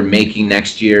 what they're making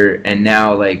next year. And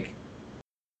now, like,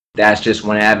 that's just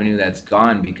one avenue that's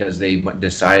gone because they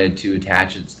decided to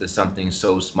attach it to something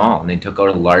so small, and they took out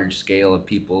a large scale of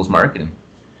people's marketing.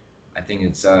 I think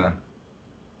it's a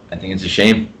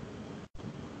shame.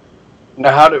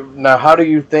 Now, how do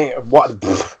you think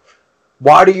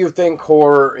why do you think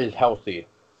horror is healthy?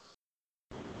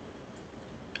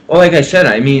 Well, like I said,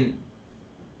 I mean,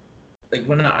 like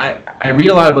when I read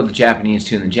a lot about the Japanese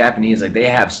too, and the Japanese, like, they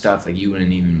have stuff like you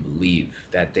wouldn't even believe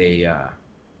that they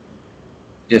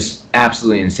just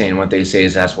absolutely insane. What they say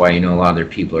is that's why, you know, a lot of their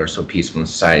people are so peaceful in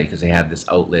society, because they have this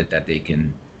outlet that they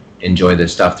can enjoy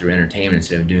this stuff through entertainment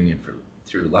instead of doing it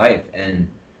through life.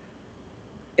 And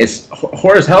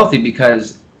horror's healthy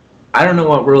because I don't know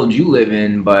what world you live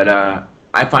in, but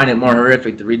I find it more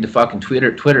horrific to read the fucking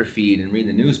Twitter feed and read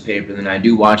the newspaper than I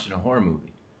do watching a horror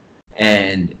movie.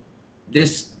 And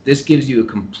this gives you a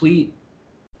complete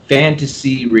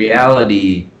fantasy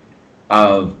reality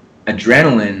of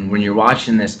adrenaline when you're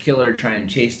watching this killer try and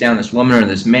chase down this woman or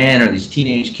this man or these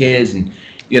teenage kids, and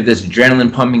you have this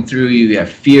adrenaline pumping through you, you have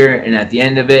fear, and at the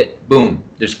end of it, boom,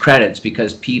 there's credits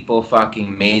because people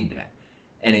fucking made that.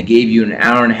 And it gave you an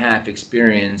hour and a half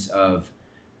experience of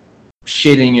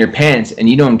shitting your pants, and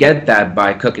you don't get that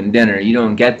by cooking dinner. You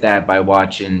don't get that by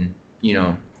watching,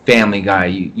 Family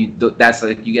Guy. That's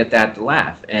like, you get that to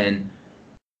laugh. And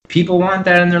people want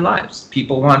that in their lives.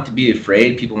 People want to be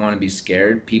afraid. People want to be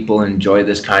scared. People enjoy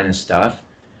this kind of stuff.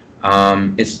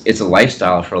 It's a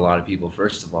lifestyle for a lot of people,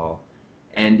 first of all.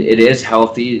 And it is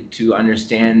healthy to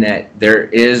understand that there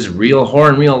is real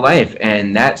horror in real life,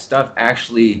 and that stuff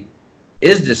actually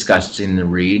is disgusting to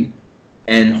read.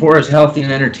 And horror is healthy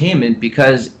in entertainment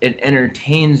because it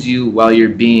entertains you while you're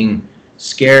being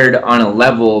scared on a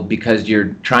level because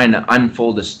you're trying to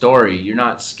unfold a story. You're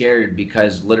not scared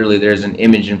because literally there's an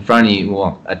image in front of you.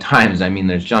 Well, at times,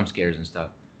 there's jump scares and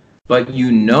stuff. But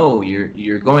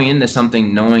you're going into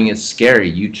something knowing it's scary.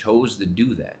 You chose to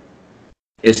do that.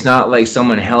 It's not like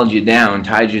someone held you down,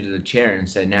 tied you to the chair, and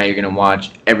said, now you're going to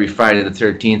watch every Friday the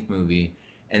 13th movie,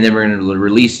 and then we're going to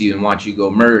release you and watch you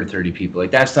go murder 30 people. Like,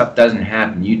 that stuff doesn't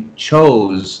happen. You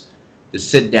chose to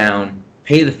sit down,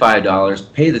 pay the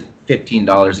 $5, pay the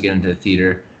 $15 to get into the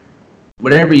theater.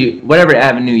 Whatever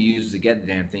avenue you use to get the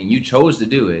damn thing, you chose to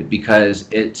do it because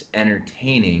it's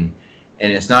entertaining.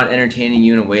 And it's not entertaining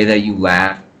you in a way that you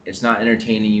laugh. It's not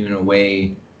entertaining you in a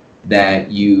way that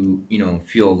you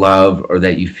feel love or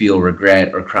that you feel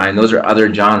regret or crying. Those are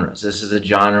other genres. This is a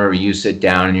genre where you sit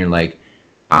down and you're like,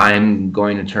 I'm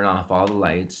going to turn off all the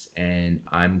lights and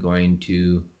I'm going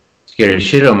to scare the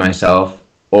shit out of myself,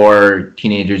 or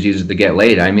teenagers use it to get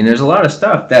laid. There's a lot of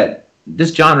stuff that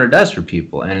this genre does for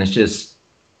people, and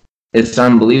it's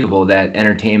unbelievable that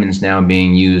entertainment is now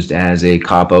being used as a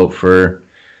cop-out for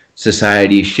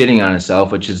society shitting on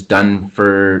itself, which is done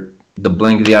for the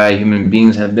blink of the eye. Human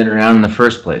beings have been around in the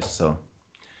first place. So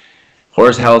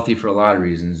horror's healthy for a lot of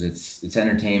reasons. It's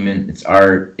entertainment, it's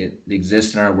art, it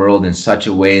exists in our world in such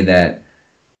a way that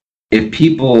if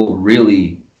people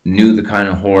really knew the kind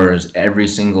of horrors every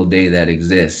single day that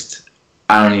exist,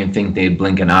 I don't even think they'd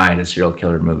blink an eye at a serial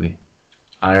killer movie.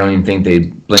 I don't even think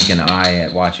they'd blink an eye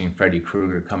at watching Freddy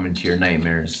Krueger come into your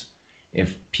nightmares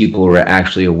if people were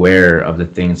actually aware of the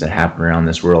things that happen around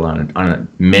this world on a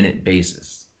minute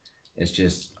basis. It's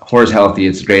just, horror's healthy.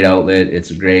 It's a great outlet. It's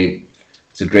a great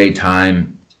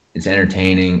time. It's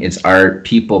entertaining. It's art.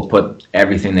 People put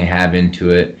everything they have into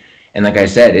it. And like I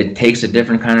said, it takes a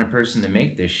different kind of person to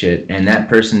make this shit. And that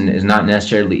person is not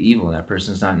necessarily evil. That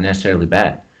person is not necessarily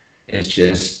bad. It's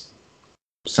just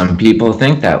some people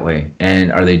think that way.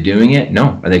 And are they doing it?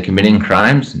 No. Are they committing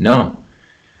crimes? No.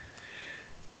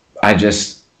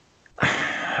 It's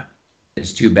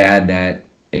too bad that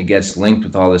it gets linked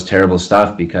with all this terrible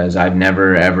stuff, because I've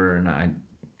never ever, and I'm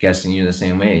guessing you're the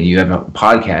same way, you have a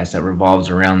podcast that revolves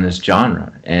around this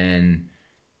genre. And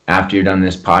after you're done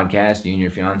this podcast, you and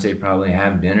your fiance probably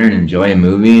have dinner and enjoy a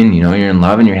movie, and you're in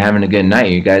love and you're having a good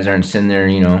night. You guys aren't sitting there,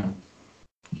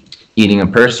 eating a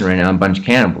person right now, a bunch of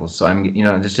cannibals. So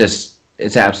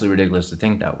it's absolutely ridiculous to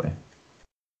think that way.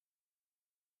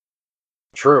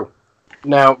 True.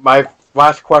 Now, my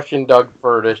last question, Doug,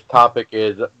 for this topic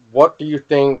is, what do you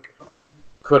think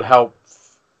could help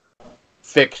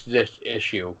fix this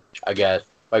issue, I guess?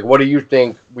 Like, what do you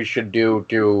think we should do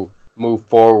to move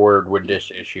forward with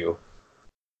this issue?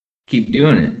 Keep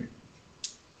doing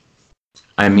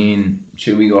it.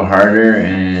 Should we go harder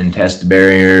and test the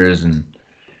barriers and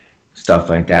stuff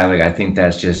like that? Like, I think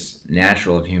that's just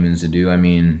natural of humans to do.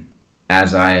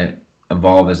 As I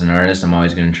evolve as an artist, I'm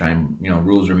always going to try and,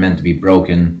 rules are meant to be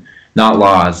broken, not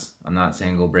laws. I'm not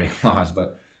saying go break laws,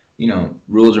 but,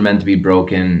 rules are meant to be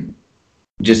broken.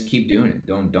 Just keep doing it.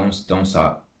 Don't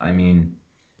stop.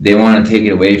 They want to take it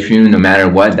away from you. No matter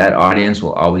what, that audience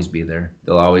will always be there.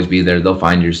 They'll always be there. They'll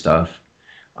find your stuff.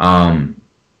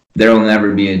 There will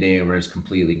never be a day where it's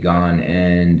completely gone.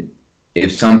 And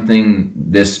if something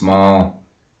this small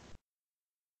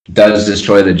does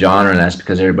destroy the genre, that's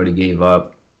because everybody gave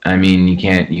up. You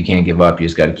can't give up. You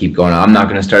just got to keep going. I'm not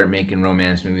going to start making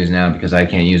romance movies now because I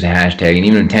can't use a hashtag. And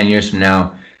even 10 years from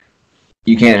now,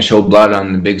 you can't show blood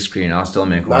on the big screen. I'll still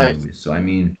make horror movies. So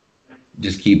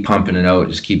just keep pumping it out.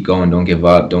 Just keep going. Don't give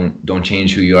up. Don't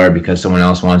change who you are because someone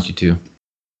else wants you to.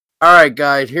 All right,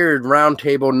 guys, here's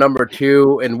roundtable number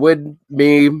 2. And with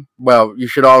me, well, you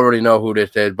should already know who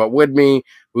this is, but with me,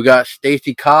 we got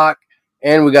Stacy Cock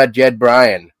and we got Jed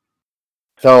Bryan.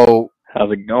 So,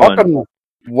 How's it going?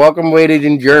 welcome, ladies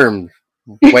and germs.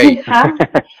 Wait. Thanks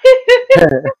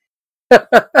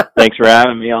for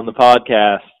having me on the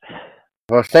podcast.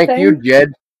 Well, thank you,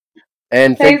 Jed.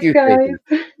 And thank you, guys.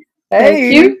 Stacy.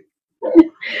 Thank you.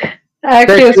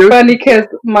 Actually, it's funny because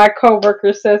my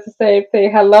coworker says the same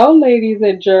thing. Hello, ladies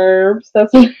and germs.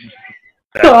 That's what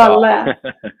so I laugh.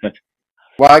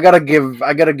 Well, I gotta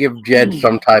give Jed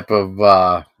some type of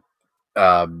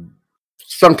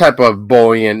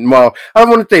bullying. Well, I don't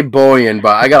want to say bullying,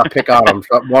 but I gotta pick on him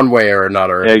one way or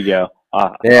another. There you go.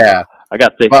 Yeah, I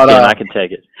got thick skin. I can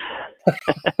take it.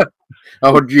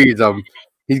 Oh, geez,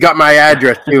 he's got my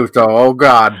address too. So, oh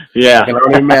God, yeah, I can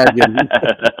only imagine.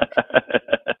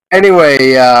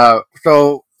 Anyway,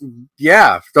 so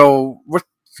let's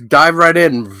dive right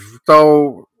in.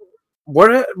 So,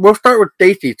 we'll start with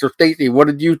Stacy. So, Stacy, what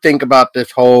did you think about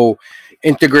this whole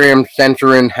Instagram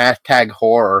censoring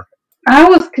 #horror? I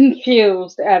was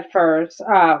confused at first,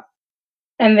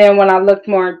 and then when I looked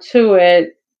more into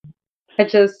it, I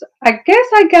guess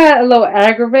I got a little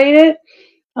aggravated.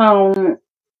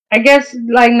 I guess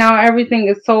like now everything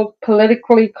is so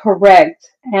politically correct,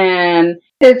 and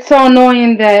it's so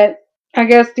annoying that I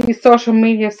guess these social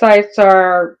media sites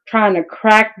are trying to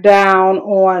crack down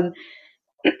on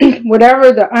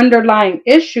whatever the underlying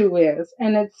issue is,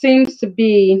 and it seems to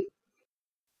be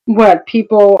what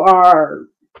people are.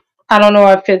 I don't know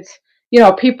if it's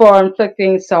people are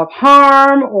inflicting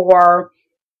self-harm or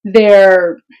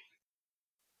they're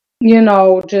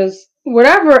just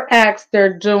whatever acts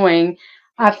they're doing.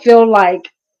 I feel like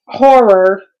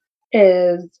horror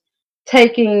is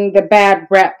taking the bad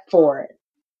rep for it.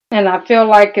 And I feel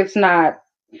like it's not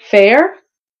fair.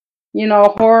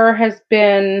 Horror has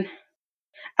been,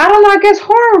 I don't know, I guess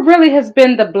horror really has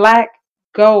been the black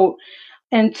goat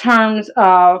in terms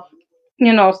of,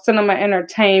 cinema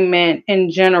entertainment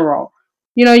in general.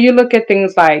 You look at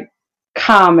things like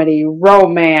comedy,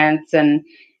 romance, and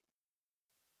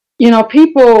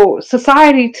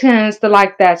society tends to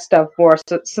like that stuff more.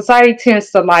 So society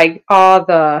tends to like all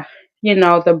the,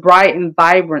 the bright and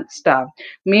vibrant stuff.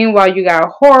 Meanwhile, you got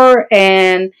horror,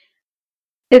 and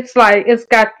it's like it's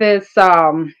got this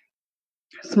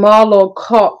small little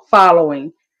cult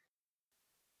following.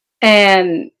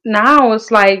 And now it's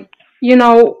like,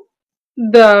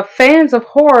 the fans of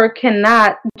horror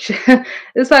cannot,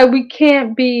 it's like we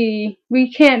can't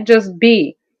just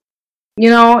be,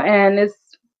 and it's,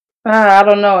 I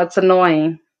don't know, it's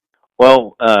annoying.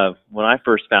 Well, when I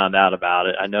first found out about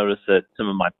it, I noticed that some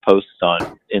of my posts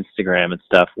on Instagram and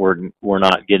stuff were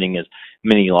not getting as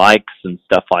many likes and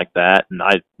stuff like that, and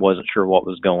I wasn't sure what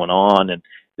was going on. And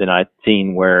then I'd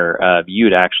seen where you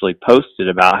had actually posted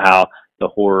about how the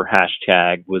horror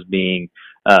hashtag was being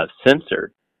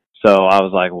censored. So I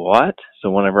was like, what?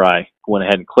 So whenever I went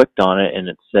ahead and clicked on it, and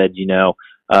it said,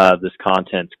 this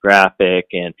content's graphic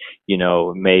and,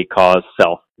 may cause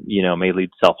may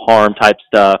lead to self-harm type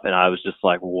stuff. And I was just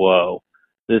like, whoa,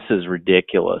 this is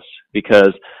ridiculous,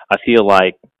 because I feel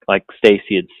like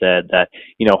Stacy had said that,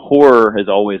 horror has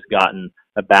always gotten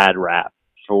a bad rap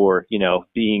for,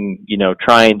 being,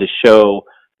 trying to show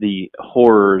the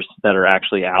horrors that are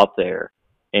actually out there.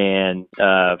 And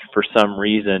for some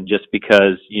reason, just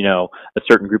because, a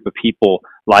certain group of people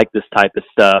like this type of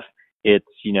stuff, it's,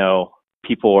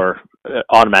 people are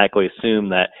automatically assume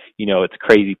that, it's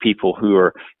crazy people who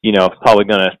are, probably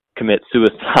going to commit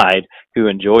suicide who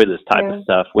enjoy this type of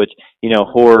stuff, which,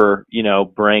 horror,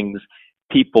 brings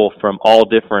people from all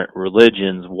different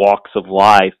religions, walks of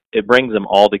life. It brings them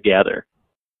all together.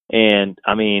 And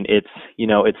I mean, it's,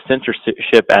 it's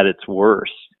censorship at its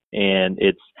worst. And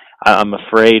I'm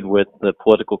afraid with the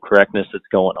political correctness that's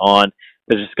going on,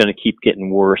 it's just going to keep getting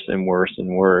worse and worse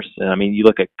and worse. And I mean, you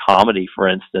look at comedy, for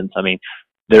instance, I mean,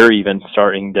 they're even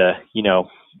starting to,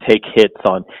 take hits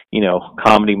on,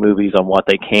 comedy movies on what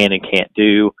they can and can't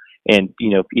do. And,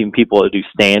 even people that do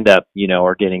stand up,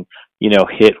 are getting,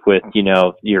 hit with,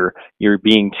 you're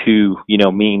being too,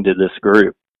 mean to this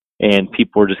group. And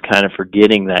people are just kind of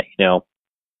forgetting that,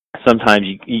 sometimes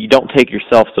you don't take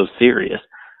yourself so serious.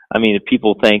 I mean, if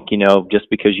people think, just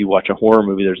because you watch a horror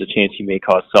movie, there's a chance you may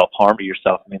cause self-harm to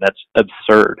yourself. I mean, that's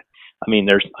absurd. I mean,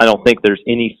 I don't think there's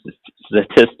any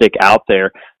statistic out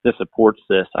there that supports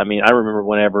this. I mean, I remember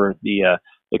whenever the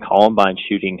Columbine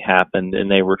shooting happened, and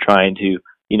they were trying to,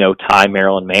 tie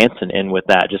Marilyn Manson in with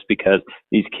that just because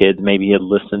these kids maybe had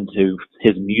listened to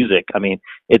his music. I mean,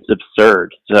 it's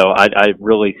absurd. So I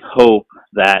really hope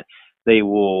that they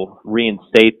will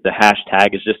reinstate the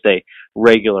hashtag as just a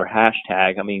regular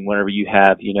hashtag. I mean, whenever you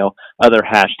have, other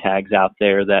hashtags out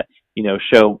there that,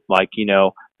 show like,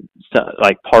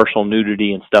 like partial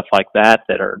nudity and stuff like that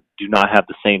do not have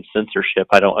the same censorship.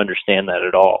 I don't understand that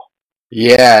at all.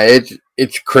 Yeah,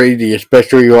 it's crazy,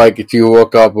 especially like if you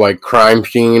look up like crime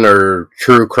scene or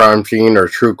true crime scene or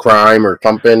true crime or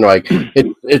something like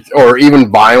it's or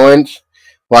even violence.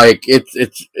 Like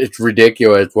it's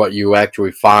ridiculous what you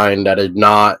actually find that is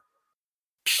not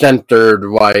centered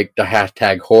like the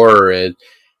hashtag horror is.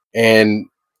 And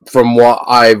from what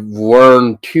I've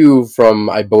learned too from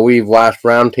I believe last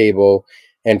roundtable,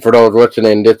 and for those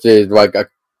listening, this is like a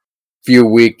few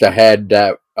weeks ahead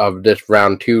of this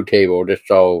round 2 table, just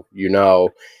so you know.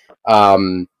 I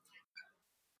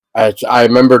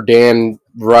remember Dan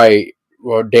Wright,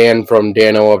 well, Dan from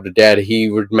Daniel of the Dead, he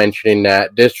was mentioning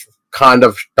that this kind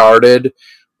of started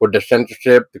with the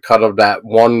censorship because of that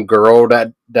one girl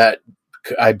that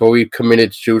I believe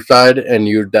committed suicide and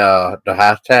used the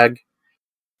hashtag.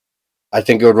 I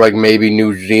think it was like maybe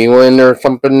New Zealand or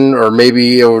something, or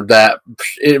maybe it was that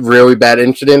really bad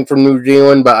incident from New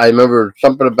Zealand, but I remember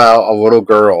something about a little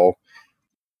girl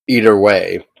either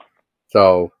way.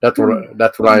 So that's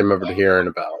what I remember hearing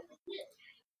about.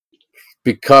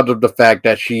 Because of the fact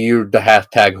that she used the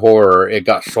hashtag horror, it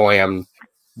got slammed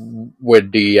with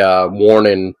the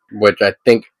warning, which I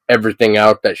think everything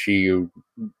else that she used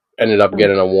ended up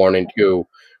getting a warning too,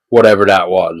 whatever that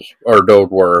was, or those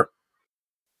were.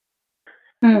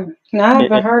 I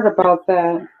haven't heard about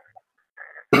that.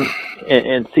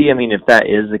 And see, I mean, if that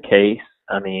is the case,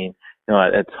 I mean,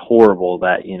 it's horrible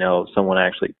that, someone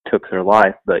actually took their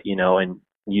life, but, and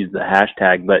used the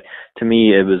hashtag. But to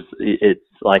me, it's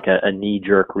like a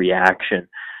knee-jerk reaction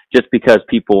just because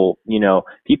people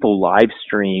live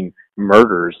stream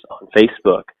murders on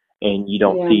Facebook and you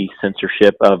don't see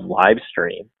censorship of live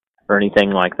stream or anything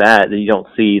like that. You don't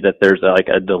see that there's like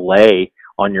a delay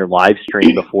on your live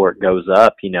stream before it goes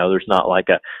up. There's not like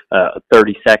a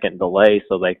 30-second delay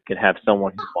so they can have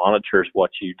someone who monitors what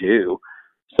you do.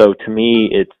 So to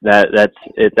me, that's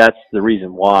the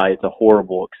reason why it's a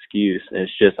horrible excuse. And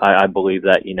it's just I believe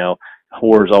that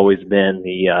horror's always been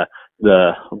the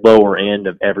lower end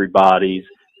of everybody's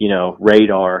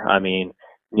radar. I mean,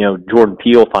 Jordan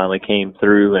Peele finally came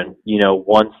through and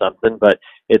won something, but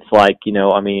it's like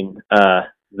the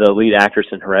lead actress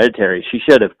in Hereditary, she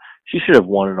should have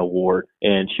won an award,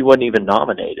 and she wasn't even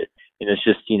nominated. And it's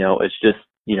just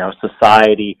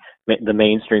society, the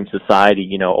mainstream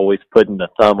society, always putting the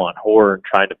thumb on horror and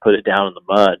trying to put it down in the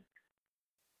mud.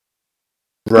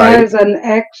 Right. That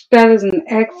is an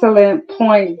excellent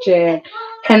point, Jed.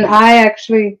 And I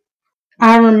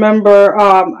remember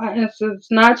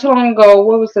it's not too long ago.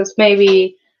 What was this?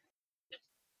 Maybe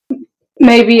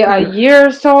a year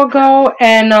or so ago,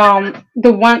 and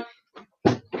the one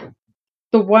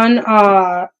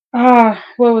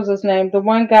what was his name? The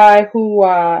one guy who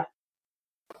I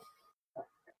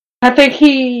think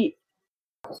it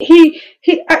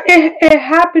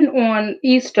happened on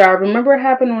Easter. I remember it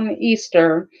happened on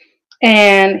Easter,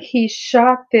 and he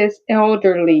shot this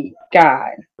elderly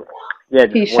guy. Yeah,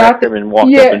 he shot him and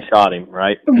walked up and shot him,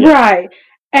 right? Yeah. Right.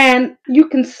 And you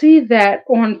can see that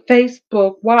on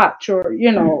Facebook Watch or,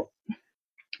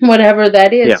 whatever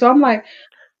that is. Yeah. So I'm like,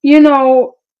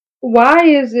 why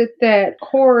is it that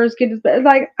horror is getting bad?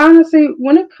 Like, honestly,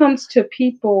 when it comes to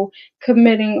people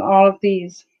committing all of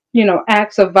these,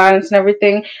 acts of violence and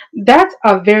everything, that's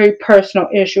a very personal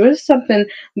issue. It's something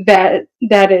that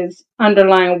is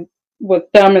underlying with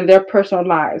them and their personal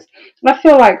lives. I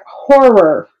feel like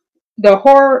the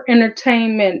horror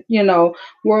entertainment,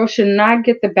 world should not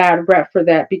get the bad rep for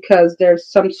that because there's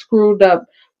some screwed up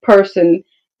person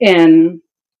in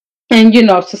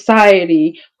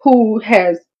society who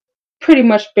has pretty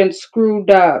much been screwed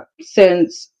up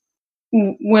since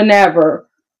whenever.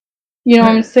 You know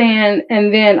what I'm saying?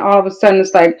 And then all of a sudden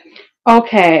it's like,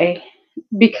 okay,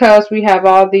 because we have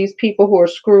all these people who are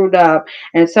screwed up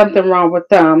and something wrong with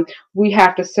them, we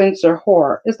have to censor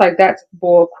horror. It's like, that's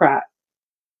bull crap.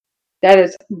 That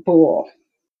is bull.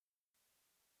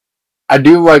 I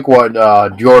do like what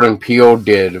Jordan Peele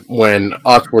did when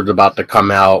Us was about to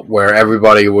come out, where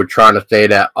everybody was trying to say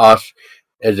that Us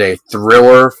is a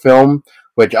thriller film,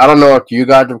 which I don't know if you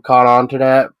guys have caught on to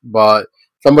that, but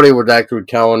somebody was actually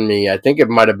telling me, I think it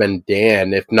might have been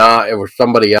Dan, if not, it was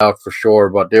somebody else for sure,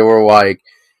 but they were like,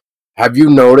 have you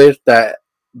noticed that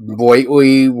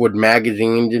lately with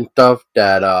magazines and stuff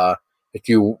that if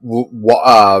you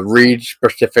read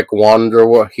specific ones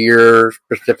or hear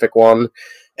specific ones,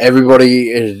 everybody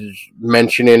is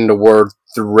mentioning the word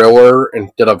thriller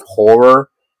instead of horror.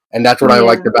 And that's what I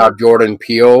liked about Jordan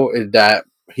Peele, is that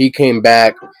he came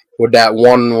back with that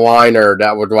one-liner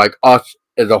that was like, Us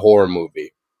is a horror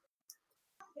movie.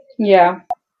 Yeah.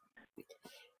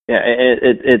 Yeah,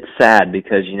 it's sad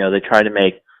because they try to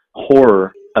make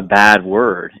horror a bad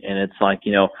word, and it's like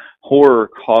horror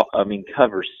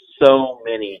covers so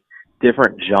many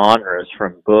different genres,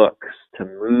 from books to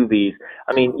movies.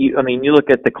 You look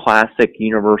at the classic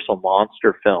Universal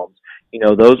monster films.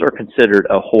 Those are considered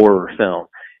a horror film,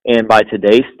 and by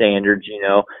today's standards,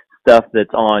 stuff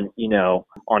that's on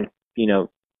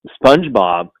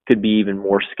SpongeBob could be even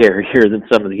more scarier than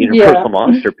some of the Universal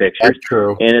monster pictures. That's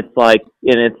true. And it's like,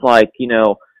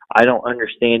 I don't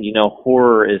understand.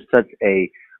 Horror is such a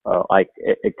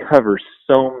it covers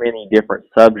so many different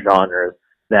subgenres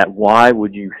that why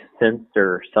would you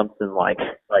censor something like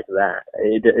that?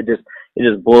 It just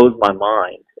blows my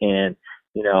mind. And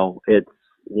it's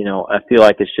I feel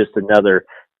like it's just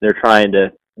they're trying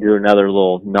to do another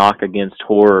little knock against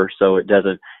horror so it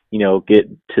doesn't get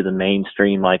to the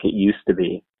mainstream like it used to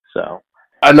be. So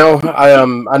I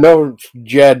know,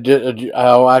 Jed.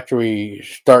 I'll actually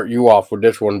start you off with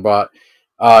this one, but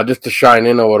just to shine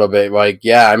in a little bit,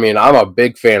 I'm a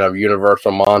big fan of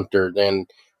Universal Monsters, and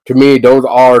to me, those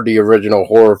are the original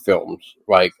horror films.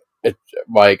 It's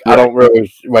like I don't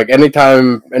really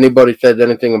anytime anybody says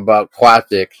anything about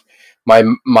classics,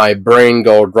 my brain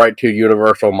goes right to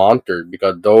Universal Monsters,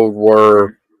 because those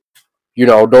were.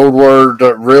 Those were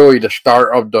really the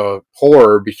start of the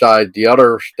horror, besides the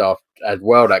other stuff as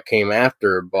well that came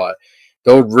after. But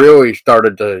those really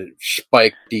started to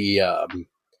spike the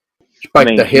hits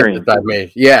that I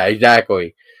made. Yeah,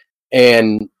 exactly.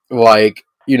 And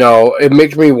it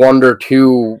makes me wonder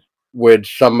too, with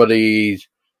some of these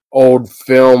old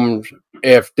films,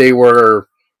 if they were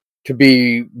to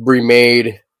be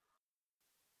remade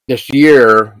this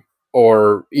year,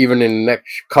 or even in the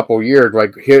next couple years.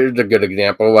 Here's a good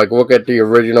example. Look at the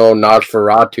original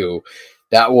Nosferatu.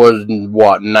 That was,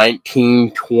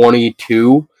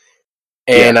 1922?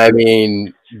 And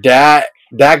that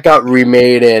got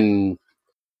remade in,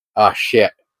 it was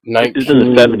in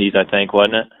the 70s, I think,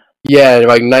 wasn't it? Yeah,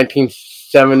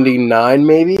 1979,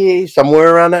 maybe,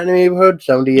 somewhere around that neighborhood.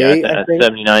 78, I think.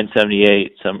 79,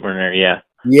 78, somewhere in there. Yeah.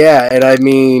 Yeah, and I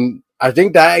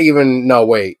think that even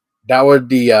that was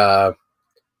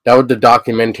the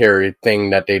documentary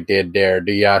thing that they did there,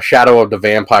 the Shadow of the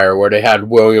Vampire, where they had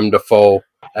William Dafoe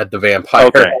as the vampire.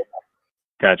 Okay,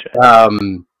 gotcha.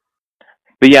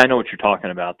 But yeah, I know what you're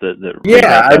talking about. But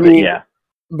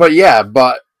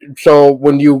so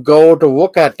when you go to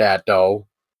look at that, though,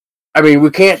 we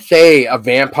can't say a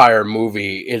vampire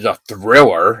movie is a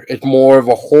thriller. It's more of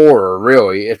a horror,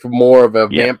 really. It's more of a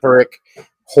vampiric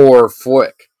horror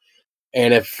flick.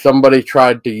 And if somebody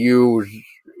tried to use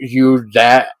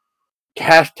that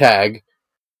hashtag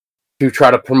to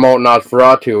try to promote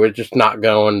Nosferatu, it's just not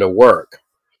going to work.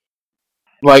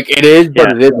 It is,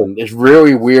 but it isn't. It's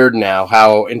really weird now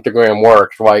how Instagram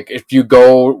works. If you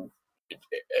go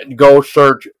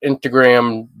search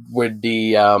Instagram with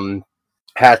the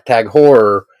hashtag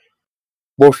horror,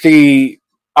 we'll see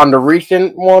on the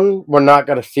recent one, we're not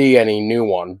going to see any new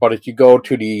one. But if you go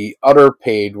to the other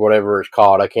page, whatever it's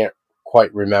called, I can't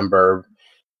quite remember,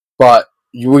 but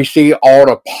we see all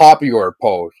the popular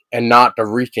posts and not the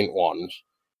recent ones.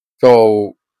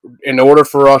 So in order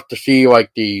for us to see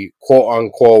the quote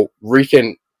unquote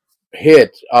recent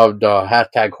hits of the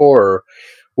hashtag horror,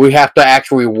 we have to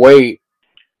actually wait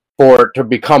for it to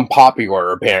become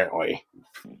popular, apparently,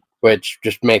 which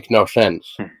just makes no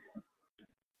sense.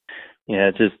 Yeah,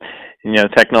 it's just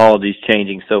technology's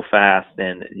changing so fast,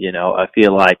 and I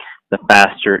feel like the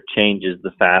faster it changes,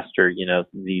 the faster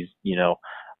these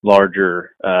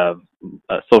larger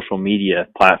social media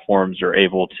platforms are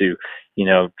able to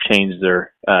change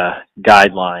their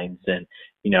guidelines and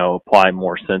apply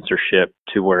more censorship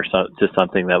to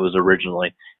something that was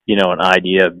originally an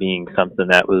idea of being something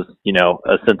that was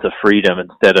a sense of freedom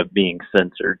instead of being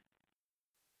censored.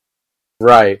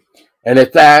 Right. And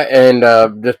it's that, and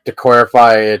just to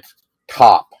clarify, it's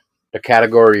top. The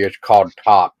category is called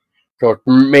top. So it's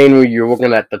mainly you're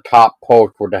looking at the top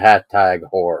post with the hashtag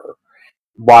horror.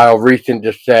 While recent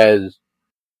just says,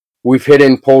 we've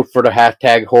hidden posts for the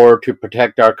hashtag horror to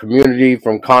protect our community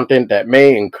from content that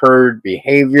may encourage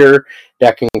behavior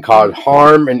that can cause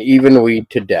harm and even lead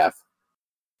to death.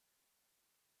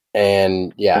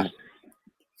 And yeah.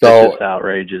 So it's just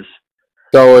outrageous.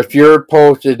 So if your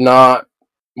post is not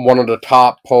one of the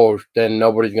top posts, then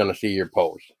nobody's going to see your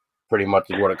post. Pretty much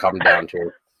is what it comes down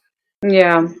to.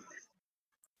 Yeah.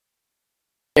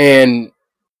 And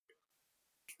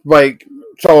like,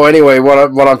 so anyway,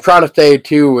 what I'm trying to say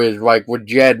too is like with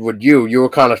Jed, with you were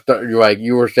kind of like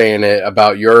you were saying it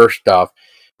about your stuff,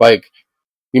 like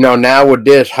now with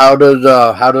this, how does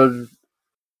the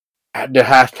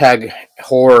hashtag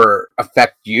horror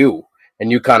affect you? And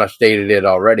you kind of stated it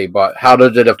already, but how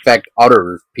does it affect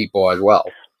other people as well?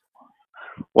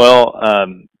 Well,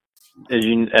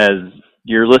 as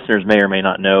your listeners may or may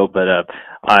not know, but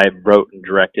I wrote and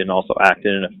directed and also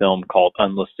acted in a film called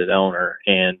Unlisted Owner,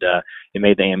 and it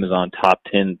made the Amazon Top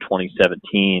 10 in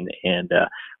 2017. And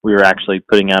we were actually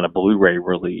putting out a Blu-ray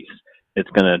release.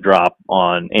 It's going to drop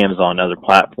on Amazon and other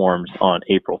platforms on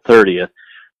April 30th.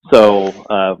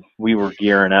 So we were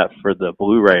gearing up for the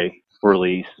Blu-ray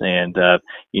release, and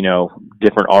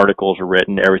different articles were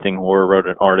written. Everything Horror wrote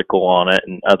an article on it,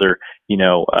 and other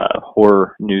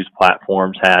horror news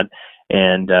platforms had.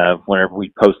 And whenever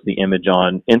we post the image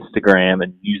on Instagram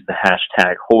and use the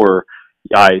hashtag horror,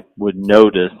 I would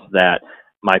notice that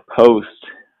my posts,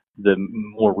 the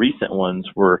more recent ones,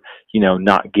 were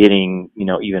not getting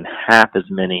even half as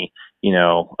many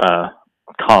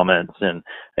comments and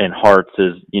hearts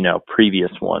as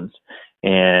previous ones.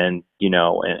 And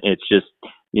and it's just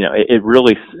it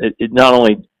really it not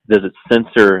only does it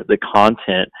censor the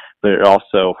content, but it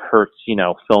also hurts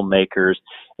filmmakers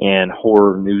and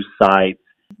horror news sites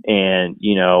and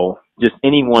just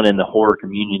anyone in the horror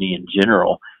community in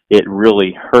general. It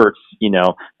really hurts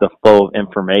the flow of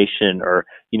information, or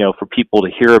for people to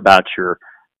hear about your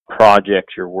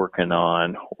project you're working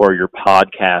on, or your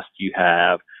podcast you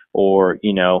have, or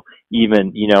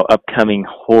even upcoming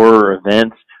horror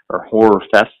events or horror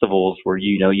festivals where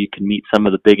you can meet some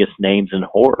of the biggest names in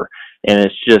horror. And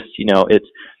it's just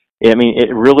it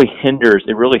really hinders,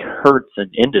 it really hurts an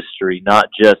industry, not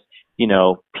just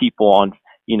people on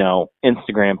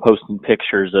Instagram posting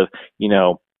pictures of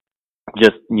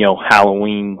just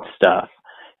Halloween stuff.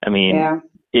 I mean, Yeah.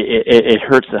 it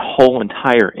hurts the whole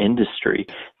entire industry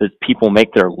that people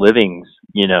make their livings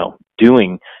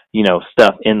doing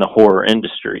stuff in the horror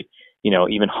industry.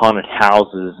 Even haunted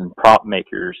houses and prop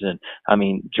makers, and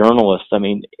journalists.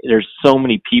 There's so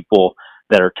many people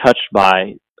that are touched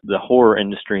by the horror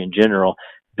industry in general,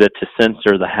 that to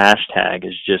censor the hashtag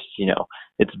is just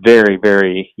it's very,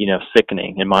 very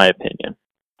sickening, in my opinion.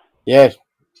 Yes,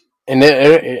 and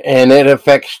it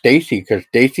affects Stacy, because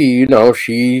Stacy,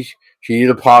 she's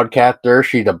a podcaster,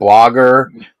 she's a blogger.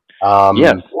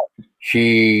 Yes.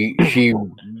 She she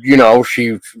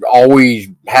always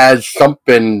has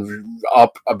something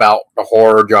up about the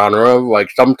horror genre, like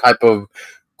some type of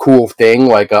cool thing,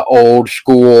 like an old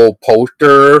school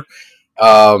poster.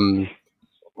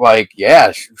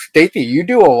 Stacy, you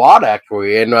do a lot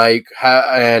actually, and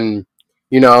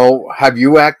have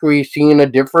you actually seen a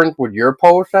difference with your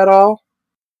posts at all?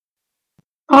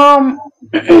 Well,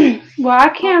 I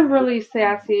can't really say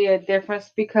I see a difference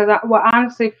because,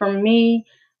 honestly, for me,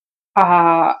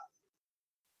 uh,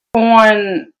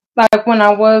 on like when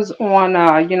I was on,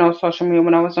 social media,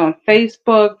 when I was on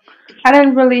Facebook, I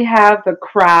didn't really have the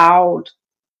crowd,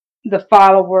 the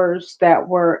followers that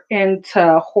were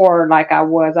into horror like I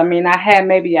was. I mean, I had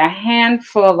maybe there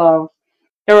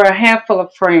were a handful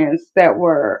of friends that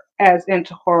were as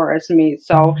into horror as me.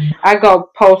 So I go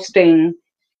posting,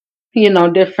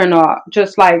 different,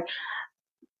 just like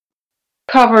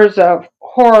covers of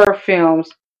horror films,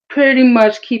 pretty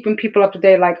much keeping people up to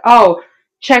date. Like, oh,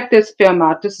 check this film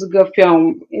out. This is a good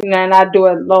film. And then I do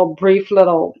a brief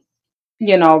little,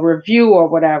 review or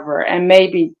whatever. And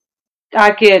maybe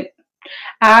I get,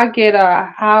 I'll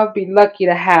be lucky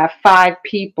to have 5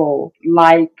 people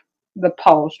like the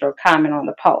post or comment on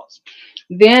the post.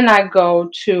 Then I go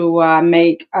to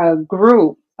make a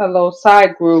group, a little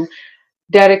side group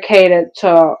dedicated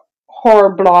to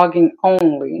horror blogging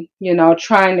only,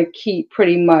 trying to keep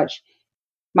pretty much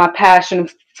my passion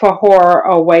for horror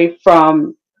away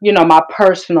from, my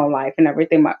personal life and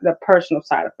everything, the personal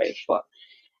side of Facebook.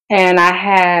 And I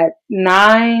had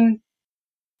nine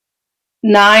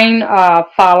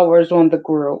followers on the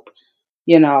group,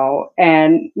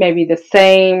 and maybe the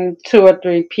same 2 or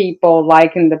 3 people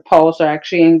liking the post or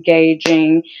actually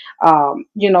engaging,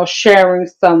 sharing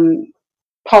some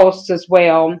posts as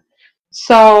well.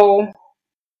 So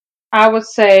I would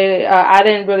say I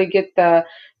didn't really get the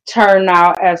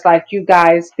turnout as like you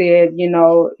guys did.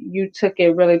 You took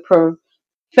it really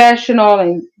professional,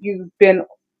 and you've been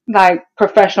like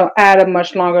professional at it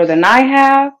much longer than I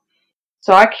have.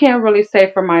 So I can't really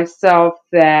say for myself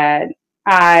that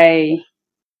I,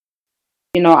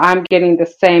 I'm getting the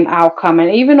same outcome.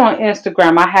 And even on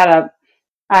Instagram, I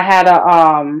had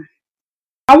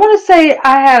a I want to say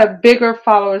I had a bigger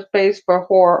followers base for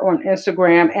horror on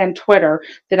Instagram and Twitter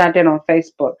than I did on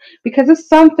Facebook, because it's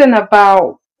something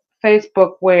about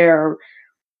Facebook where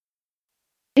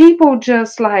people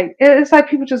just like, it's like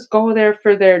people just go there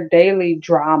for their daily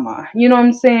drama. You know what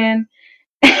I'm saying?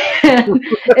 And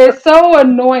it's so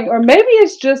annoying, or maybe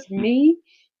it's just me,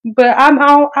 but I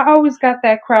always got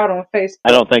that crowd on I Facebook.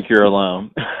 don't think you're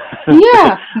alone.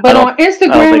 Yeah, but on I don't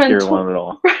Instagram think and you're alone at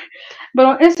all. But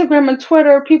on Instagram and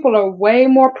Twitter, people are way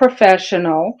more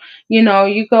professional. You know,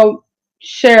 you go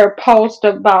share a post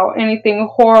about anything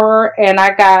horror, and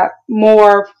I got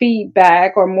more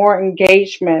feedback or more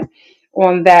engagement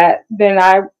on that than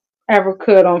I ever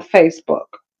could on Facebook.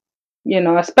 You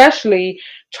know, especially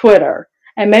Twitter.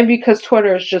 And maybe because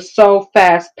Twitter is just so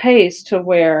fast paced to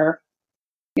where,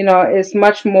 you know, it's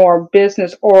much more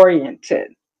business oriented.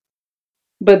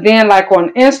 But then, like on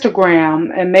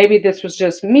Instagram, and maybe this was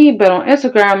just me, but on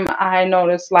Instagram, I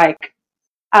noticed like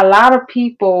a lot of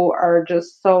people are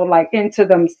just so like into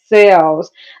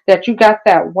themselves that you got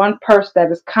that one person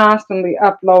that is constantly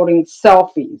uploading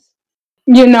selfies,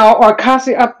 you know, or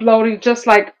constantly uploading just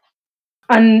like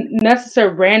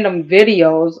unnecessary random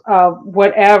videos of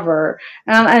whatever.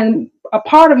 And a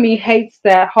part of me hates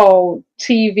that whole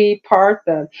TV part,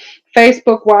 the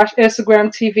Facebook watch, Instagram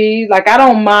TV. Like, I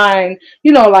don't mind,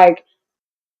 you know, like,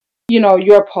 you know,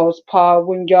 your post, Paul,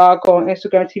 when y'all go on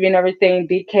Instagram TV and everything,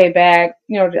 DK back,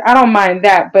 you know, I don't mind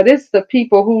that. But it's the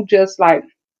people who just like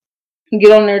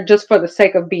get on there just for the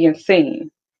sake of being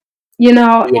seen, you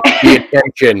know? The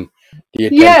attention. The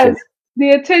attention. Yes, the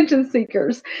attention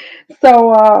seekers.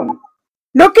 So,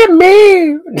 Look at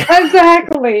me.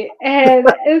 exactly. And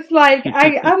it's like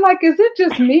I'm like, is it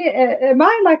just me? Am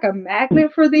I like a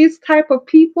magnet for these type of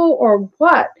people or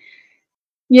what?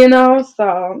 You know,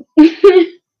 so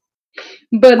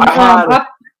but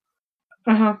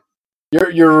uh-huh.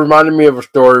 You're reminding me of a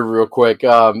story real quick.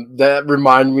 That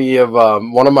reminded me of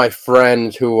one of my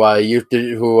friends who I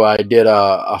did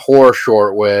a horror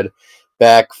short with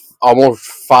back almost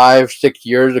 5-6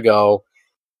 years ago,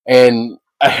 and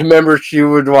I remember she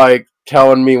was like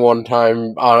telling me one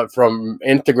time from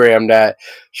Instagram that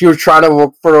she was trying to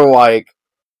look for like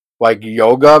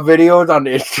yoga videos on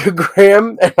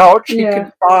Instagram, and all she Yeah.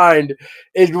 could find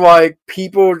is like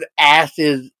people's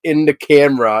asses in the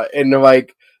camera, and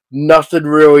like nothing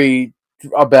really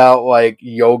about like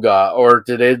yoga, or if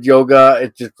it is yoga,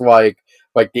 it's just like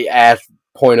the ass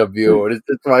point of view, and it's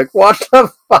just like what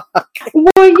the fuck.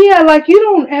 Well, yeah, like you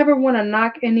don't ever want to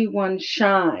knock anyone's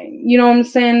shine. You know what I'm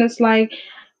saying? It's like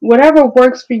whatever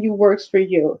works for you works for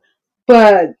you.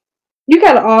 But you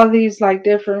got all these like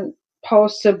different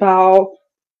posts about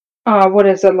what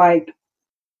is it, like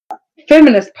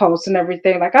feminist posts and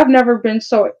everything. Like, I've never been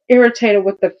so irritated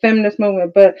with the feminist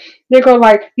movement, but they go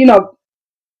like, you know,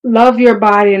 love your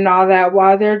body and all that,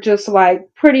 while they're just like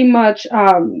pretty much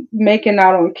making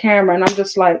out on camera. And I'm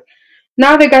just like,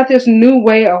 now they got this new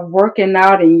way of working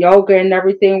out and yoga and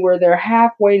everything where they're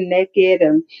halfway naked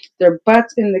and their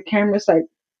butts in the camera. It's like,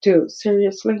 dude,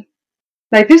 seriously?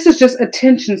 Like, this is just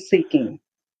attention seeking.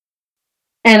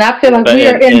 And I feel like But we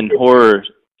are in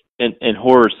in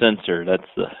horror censor, that's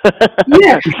the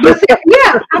yeah, but see,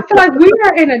 yeah, I feel like we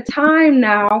are in a time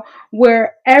now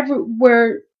where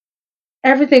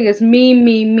everything is me,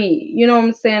 me, me. You know what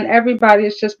I'm saying? Everybody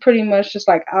is just pretty much just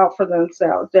like out for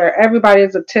themselves. Everybody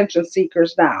is attention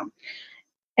seekers now.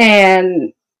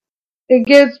 And it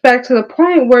gets back to the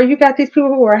point where you got these people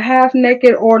who are half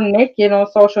naked or naked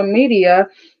on social media,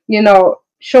 you know,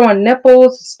 showing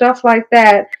nipples, stuff like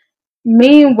that.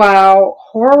 Meanwhile,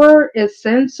 horror is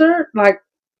censored. Like,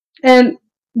 and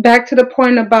back to the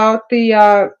point about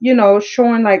the, you know,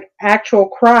 showing like actual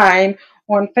crime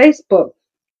on Facebook.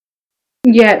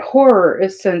 Yet horror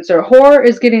is censored. Horror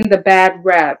is getting the bad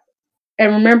rap.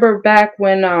 And remember back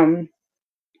when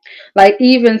like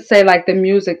even say like the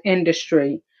music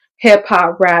industry, hip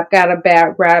hop rap got a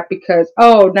bad rap because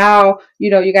oh now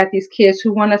you know you got these kids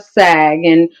who want to sag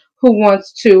and who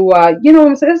wants to you know what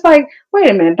I'm saying? It's like, wait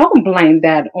a minute, don't blame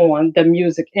that on the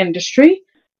music industry.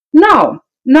 No,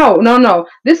 no, no, no.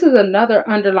 This is another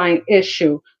underlying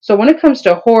issue. So when it comes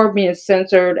to horror being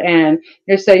censored and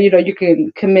they say, you know, you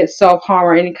can commit self-harm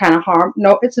or any kind of harm,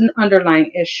 no, it's an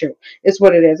underlying issue. It's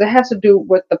what it is. It has to do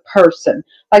with the person.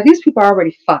 Like, these people are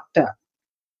already fucked up.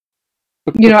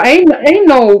 You know, ain't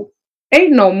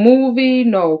no movie,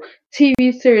 no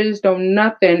TV series, no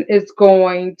nothing is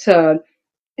going to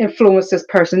influence this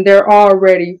person. They're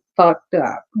already fucked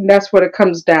up. That's what it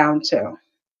comes down to.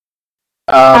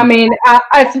 I mean,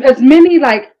 as many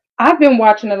like I've been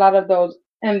watching a lot of those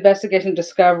investigation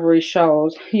discovery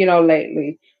shows, you know,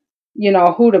 lately.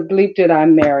 who the bleep did I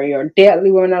marry, or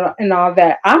deadly women and all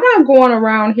that. I'm not going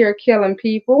around here killing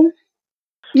people.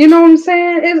 You know what I'm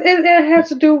saying? It has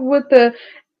to do with the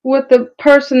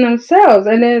person themselves,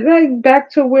 and then like back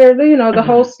to where the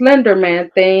whole Slender Man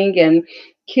thing and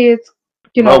kids,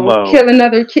 Momo. killing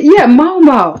other kids. Yeah,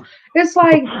 Momo. It's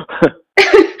like, but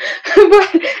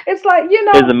it's like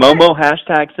Is the Momo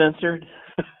hashtag censored?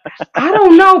 I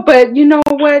don't know, but you know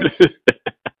what?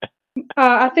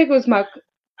 I think it was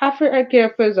I forget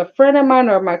if it was a friend of mine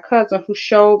or my cousin who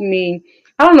showed me.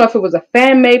 I don't know if it was a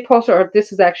fan made poster or if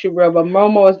this is actually real, but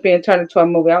Momo is being turned into a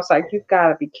movie. I was like, you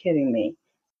gotta be kidding me.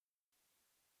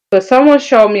 But someone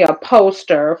showed me a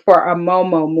poster for a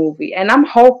Momo movie, and I'm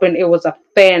hoping it was a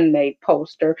fan made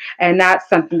poster and not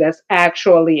something that's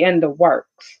actually in the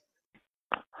works.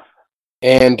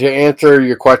 And to answer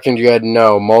your question, you had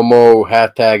no. Momo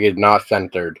hashtag is not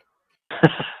censored.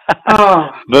 Oh.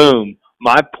 Boom.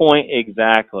 My point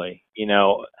exactly.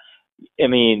 I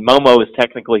mean, Momo is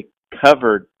technically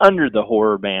covered under the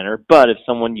horror banner, but if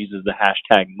someone uses the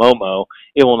hashtag Momo,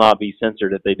 it will not be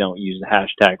censored if they don't use the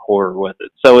hashtag horror with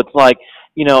it. So it's like,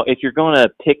 if you're going to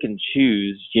pick and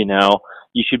choose,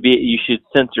 you should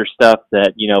censor stuff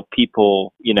that,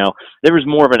 people, there was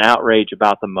more of an outrage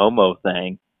about the Momo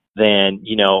thing than,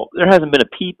 there hasn't been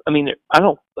a peep. I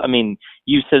mean,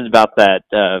 you said about that,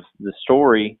 the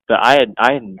story, but I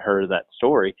hadn't heard of that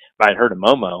story, but I'd heard of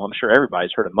Momo. I'm sure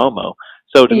everybody's heard of Momo.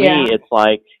 So to me, it's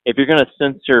like, if you're going to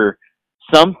censor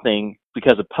something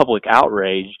because of public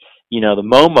outrage, the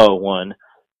Momo one,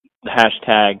 the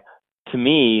hashtag, to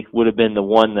me, would have been the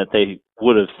one that they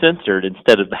would have censored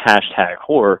instead of the hashtag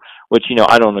horror, which,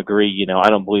 I don't agree. I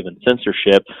don't believe in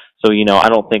censorship. So, I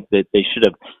don't think that they should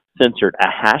have censored a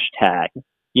hashtag.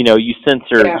 You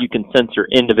can censor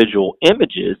individual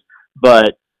images,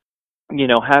 but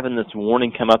having this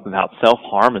warning come up about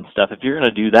self-harm and stuff, if you're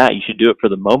going to do that, you should do it for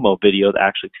the Momo video that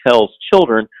actually tells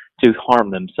children to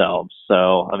harm themselves.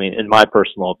 So, I mean, in my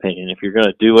personal opinion, if you're going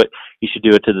to do it, you should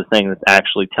do it to the thing that's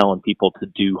actually telling people to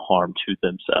do harm to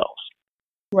themselves.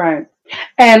 Right.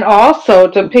 And also,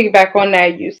 to piggyback on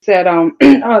that, you said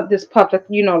this public,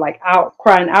 like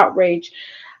outcry and outrage.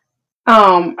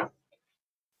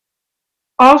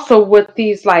 Also with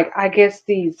these, like, I guess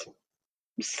these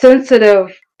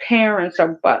sensitive parents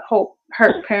or butthole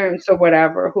hurt parents or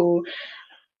whatever who,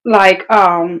 like,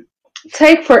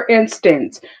 take for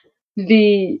instance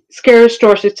the scary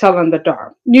stories to tell in the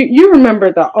dark. You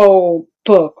remember the old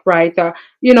book, right?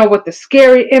 With the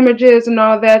scary images and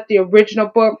all that, the original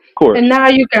book. Of course. And now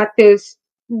you got this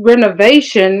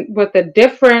renovation with a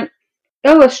different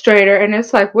illustrator, and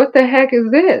it's like, what the heck is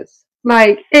this?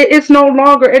 Like, it's no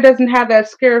longer, it doesn't have that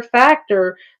scare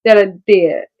factor that it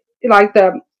did. Like,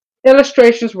 the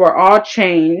illustrations were all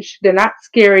changed. They're not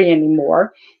scary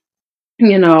anymore,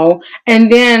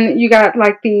 and then you got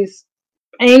like these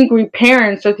angry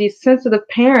parents or these sensitive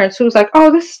parents who's like,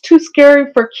 oh, this is too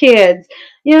scary for kids.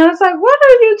 It's like, what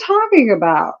are you talking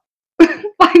about?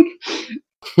 Like,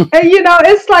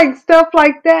 it's like stuff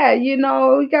like that.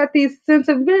 We got these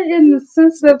we're in the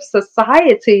sensitive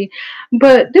society,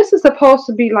 but this is supposed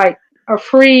to be like a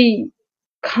free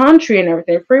country and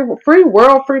everything, free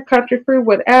world, free country, free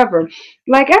whatever.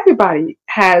 Like, everybody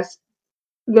has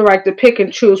the right to pick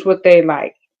and choose what they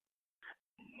like.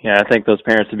 Yeah, I think those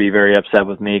parents would be very upset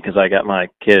with me because I got my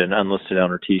kid an unlisted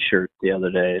owner T-shirt the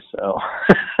other day. So,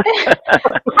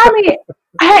 I mean,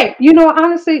 hey,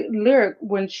 honestly, Lyric,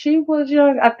 when she was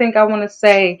young, I think I want to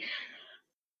say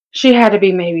she had to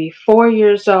be maybe 4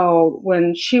 years old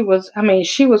when she was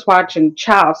watching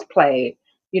Child's Play,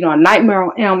 A Nightmare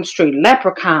on Elm Street,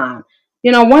 Leprechaun.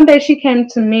 One day she came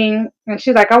to me and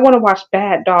she's like, I want to watch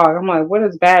Bad Dog. I'm like, what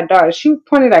is Bad Dog? She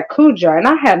pointed at Cujo, and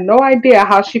I had no idea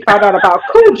how she found out about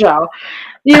Cujo.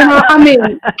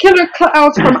 Killer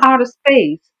Clowns from Outer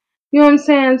Space. You know what I'm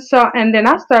saying? So, and then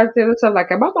I started thinking, so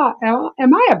like, am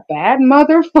I a bad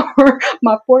mother for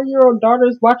my 4-year-old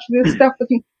daughter's watching this stuff with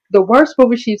me? The worst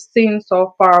movie she's seen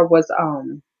so far was,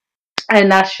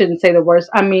 and I shouldn't say the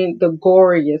worst, I mean the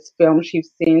goriest film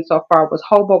she's seen so far was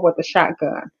Hobo with a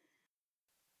Shotgun.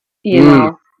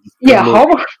 Yeah,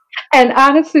 Hobo. And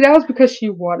honestly, that was because she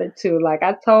wanted to. Like,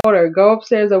 I told her, go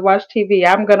upstairs and watch TV.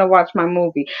 I'm going to watch my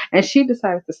movie. And she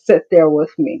decided to sit there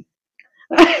with me.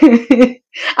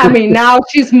 I mean, now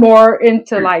she's more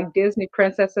into like Disney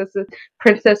princesses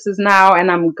now, and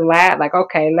I'm glad. Like,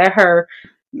 okay, let her,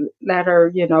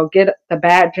 get the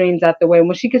bad dreams out the way.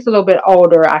 When she gets a little bit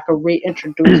older, I can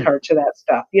reintroduce her to that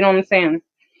stuff. You know what I'm saying?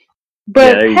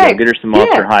 But there you go. Get her some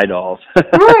Monster High dolls.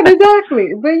 Right,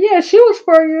 exactly. But yeah, she was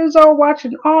 4 years old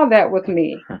watching all that with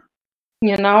me.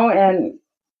 And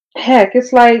heck,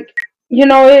 it's like,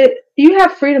 you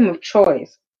have freedom of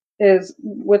choice. Is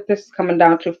what this is coming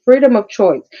down to, freedom of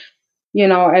choice. You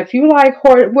know, if you like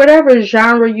horror, whatever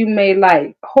genre you may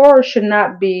like, horror should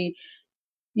not be,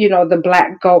 you know, the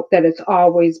black goat that it's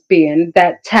always been,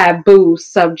 that taboo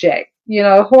subject. You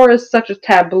know, horror is such a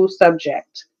taboo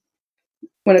subject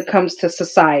when it comes to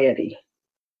society.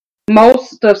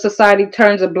 Most of society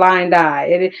turns a blind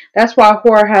eye. That's why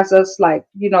horror has us like,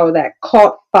 you know, that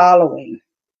cult following,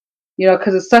 you know,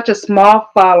 because it's such a small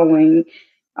following,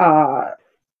 uh,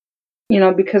 you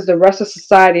know, because the rest of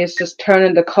society is just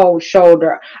turning the cold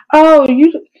shoulder. Oh,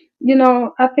 you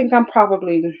know, I think I'm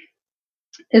probably,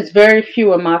 it's very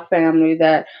few in my family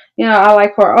that, you know, I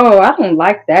like horror. Oh, I don't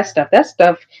like that stuff. That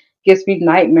stuff gives me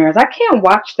nightmares. I can't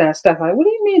watch that stuff. Like, what do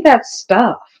you mean that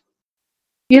stuff?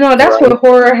 You know, that's Right. what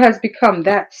horror has become,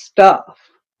 that stuff.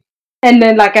 And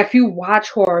then, like, if you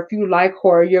watch horror, if you like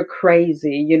horror, you're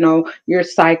crazy. You know, you're a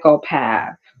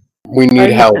psychopath. We Are need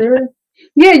you help. serious?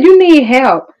 Yeah, you need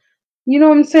help. You know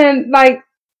what I'm saying? Like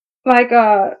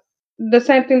the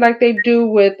same thing like they do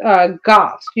with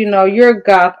goths. You know, you're a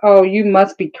goth. Oh, you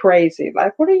must be crazy.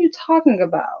 Like, what are you talking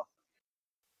about?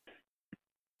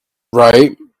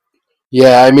 Right?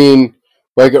 Yeah, I mean,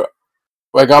 like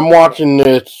I'm watching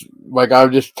this. Like I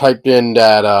just typed in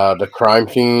that the crime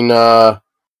scene the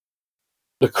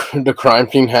crime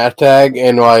scene hashtag,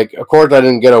 and like of course I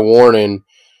didn't get a warning,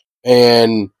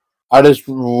 and I just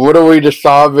literally just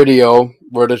saw a video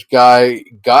where this guy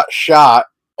got shot,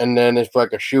 and then it's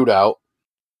like a shootout.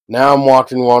 Now I'm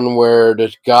watching one where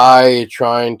this guy is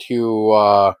trying to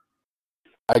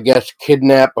I guess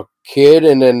kidnap a kid,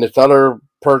 and then this other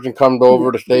person comes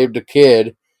over to save the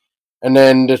kid. And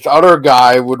then this other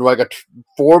guy with like a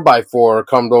 4x4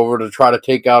 comes over to try to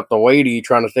take out the lady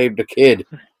trying to save the kid.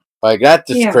 Like that's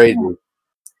just Yeah. crazy.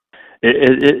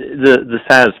 The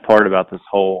saddest part about this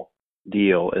whole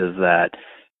deal is that,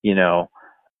 you know,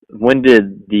 when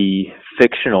did the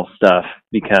fictional stuff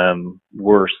become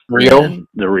worse Real? than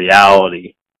the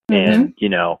reality? Mm-hmm. And, you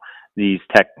know, these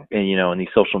tech, and, you know, and these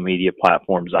social media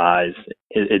platforms' eyes,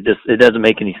 it doesn't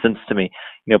make any sense to me.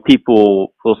 You know,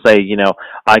 people will say, you know,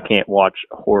 I can't watch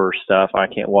horror stuff, I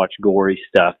can't watch gory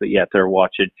stuff, but yet they're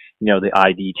watching, you know, the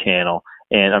ID channel.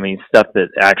 And I mean, stuff that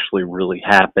actually really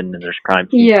happened, and there's crime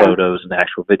scene Yeah. photos and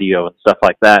actual video and stuff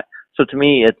like that. So to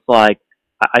me, it's like,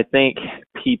 I think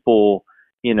people,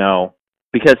 you know,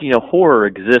 because, you know, horror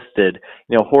existed,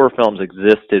 you know, horror films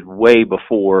existed way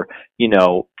before, you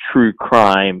know, true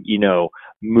crime, you know,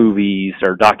 movies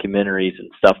or documentaries and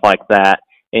stuff like that.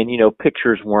 And, you know,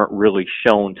 pictures weren't really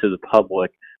shown to the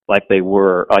public like they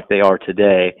are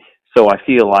today. So I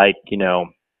feel like, you know,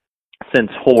 since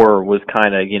horror was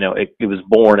kind of, you know, it was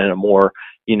born in a more,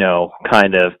 you know,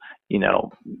 kind of, you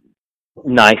know,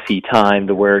 nicey time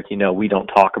to where, you know, we don't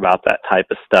talk about that type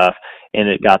of stuff, and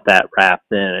it got that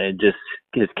wrapped in, and it just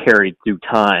is carried through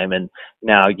time. And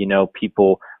now, you know,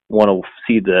 people want to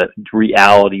see the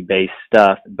reality based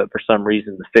stuff, but for some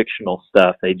reason the fictional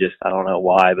stuff, they just, I don't know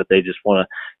why, but they just want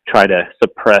to try to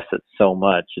suppress it so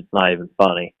much it's not even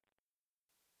funny.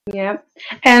 Yeah.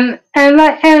 And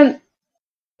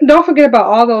don't forget about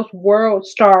all those world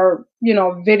star, you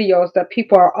know, videos that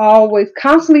people are always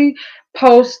constantly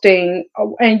posting,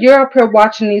 and you're up here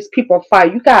watching these people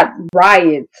fight. You got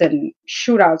riots and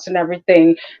shootouts and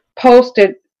everything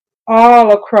posted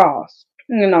all across,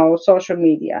 you know, social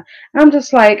media. I'm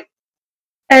just like,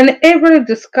 and it really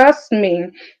disgusts me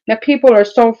that people are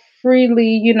so freely,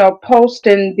 you know,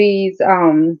 posting these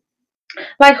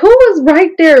like, who was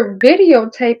right there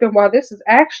videotaping while this is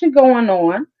actually going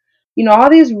on? You know, all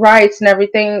these riots and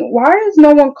everything. Why is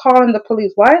no one calling the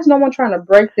police? Why is no one trying to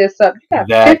break this up? You got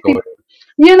Exactly. 50,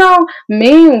 you know,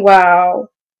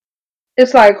 meanwhile,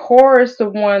 it's like horror is the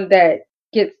one that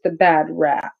gets the bad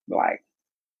rap. Like,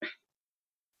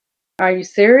 are you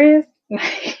serious?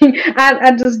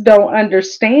 I just don't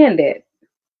understand it.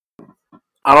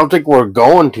 I don't think we're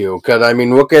going to, because I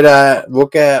mean, look at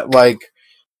like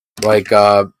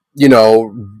you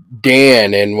know,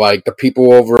 Dan and like the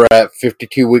people over at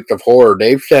 52 Weeks of Horror.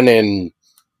 They've sent in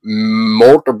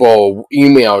multiple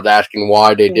emails asking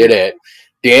why they did it.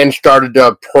 Dan started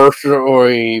to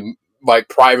personally like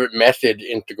private message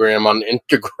Instagram on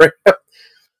Instagram,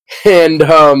 and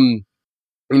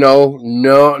you know,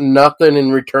 no nothing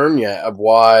in return yet of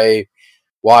why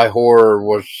horror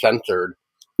was censored,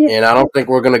 Yeah. and I don't think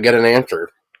we're gonna get an answer.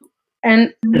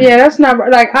 And yeah, that's not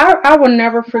like I will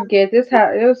never forget this.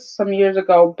 It was some years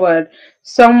ago, but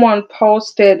someone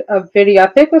posted a video. I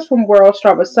think it was from World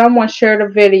Star, but someone shared a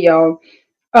video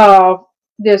of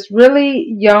this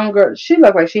really younger. She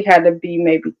looked like she had to be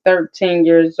maybe 13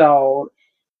 years old,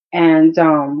 and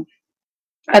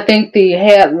I think the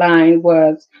headline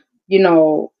was, you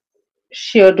know,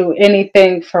 she'll do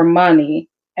anything for money.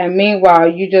 And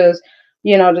meanwhile,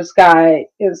 this guy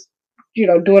is,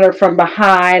 doing her from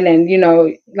behind and,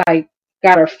 like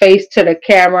got her face to the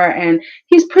camera. And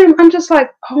I'm just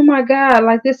like, oh my God,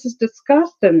 like this is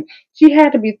disgusting. She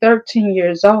had to be 13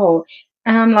 years old.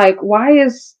 And I'm like, why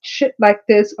is shit like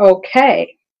this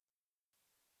okay?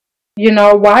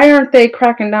 Why aren't they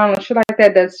cracking down on shit like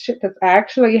that? That's shit that's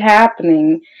actually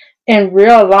happening in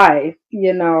real life.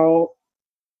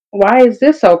 Why is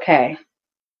this okay?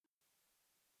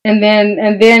 And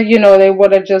then they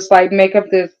would have just like make up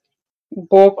this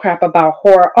bull crap about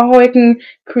horror. Oh, it can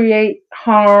create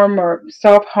harm or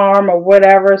self harm or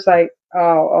whatever. It's like,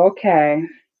 oh, okay,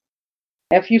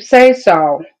 if you say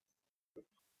so.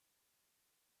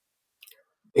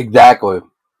 Exactly.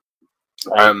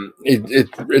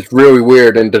 It's really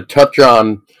weird. And to touch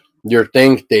on your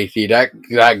thing, Stacy, that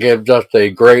gives us a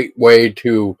great way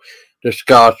to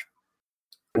discuss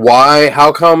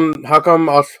how come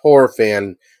us horror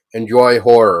fans enjoy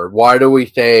horror? Why do we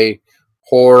say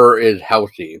horror is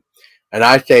healthy? And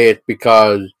I say it's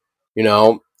because,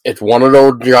 it's one of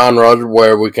those genres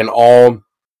where we can all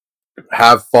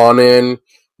have fun in,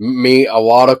 meet a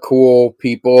lot of cool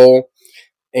people,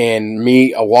 and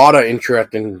meet a lot of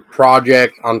interesting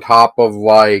projects on top of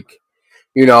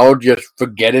just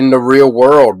forgetting the real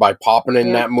world by popping in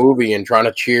Yep. that movie and trying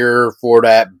to cheer for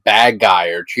that bad guy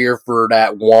or cheer for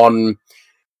that one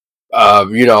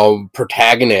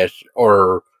protagonist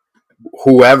or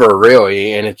whoever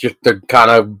really, and it's just to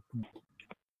kind of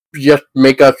just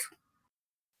make us,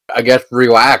 I guess,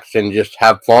 relax and just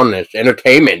have fun. It's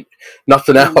entertainment,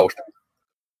 nothing else.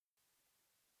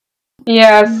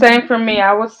 Yeah, same for me.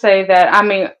 I would say that. I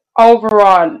mean,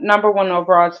 overall, number one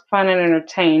overall, it's fun and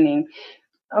entertaining.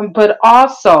 But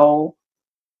also,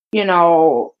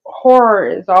 horror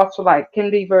is also like can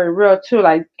be very real too.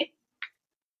 Like,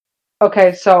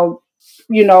 okay, so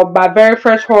my very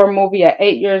first horror movie at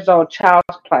 8 years old,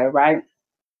 Child's Play, right?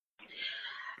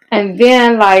 And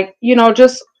then, like,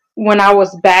 just when I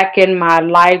was back in my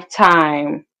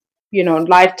lifetime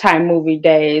movie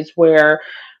days where,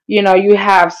 you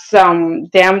have some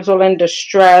damsel in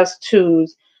distress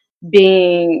who's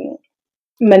being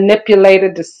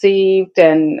manipulated, deceived,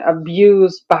 and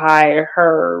abused by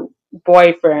her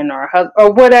boyfriend or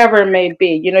or whatever it may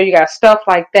be. You got stuff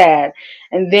like that.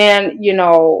 And then,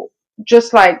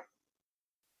 just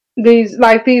these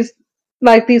like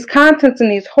these contents in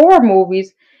these horror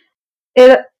movies,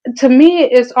 it to me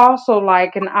is also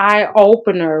like an eye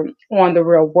opener on the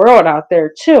real world out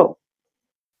there too.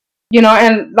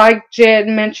 And like Jed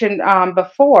mentioned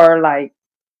before, like,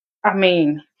 I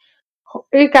mean,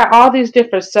 it got all these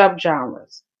different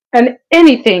subgenres. And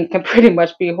anything can pretty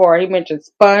much be horror. He mentioned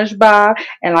SpongeBob,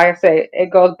 and like I said, it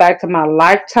goes back to my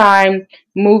Lifetime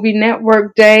movie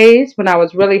network days when I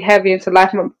was really heavy into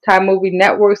Lifetime movie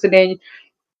networks. And then,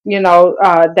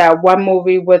 that one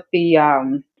movie with the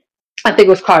I think it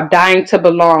was called Dying to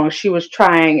Belong. She was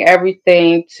trying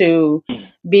everything to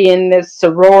be in this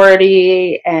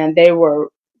sorority, and they were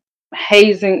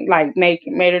hazing, like made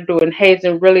her doing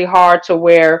hazing really hard to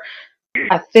where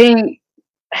I think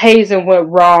hazing went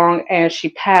wrong and she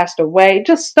passed away.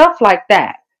 Just stuff like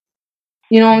that.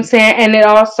 You know what I'm saying? And it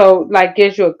also like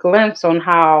gives you a glimpse on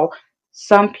how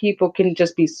some people can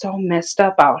just be so messed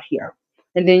up out here.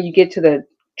 And then you get to the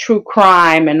true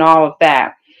crime and all of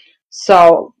that.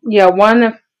 So yeah,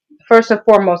 first and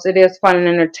foremost, it is fun and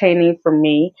entertaining for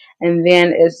me, and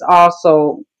then it's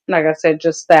also, like I said,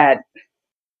 just that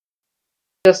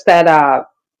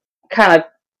kind of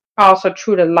also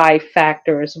true to life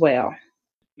factor as well.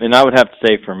 And I would have to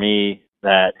say for me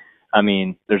that, I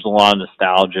mean, there's a lot of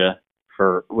nostalgia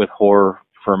with horror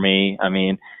for me. I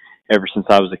mean, ever since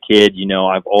I was a kid,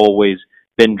 I've always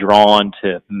been drawn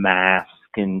to mask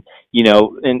and,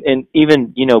 and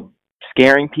even,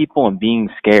 scaring people and being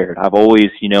scared. I've always,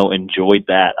 enjoyed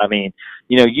that. I mean,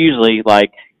 usually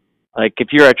like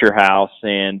if you're at your house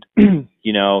and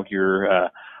your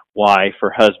wife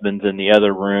or husband's in the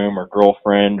other room or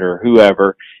girlfriend or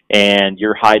whoever, and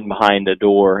you're hiding behind a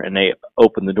door and they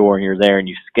open the door and you're there and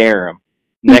you scare them,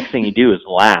 next thing you do is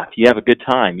laugh. You have a good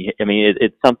time. I mean,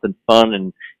 it's something fun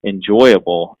and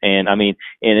enjoyable. And I mean,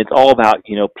 and it's all about,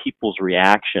 people's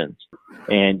reactions.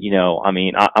 And, I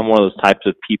mean, I'm one of those types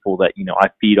of people that, I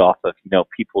feed off of,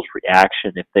 people's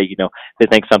reaction. If they, they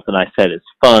think something I said is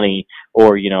funny,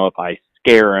 or, if I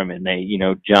scare them and they,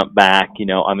 jump back,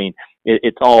 I mean,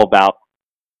 it's all about,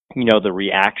 the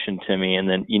reaction to me, and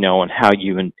then, and how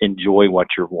you enjoy what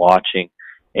you're watching.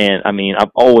 And I mean,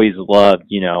 I've always loved,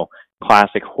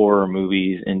 classic horror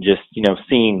movies and just,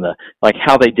 seeing the, like,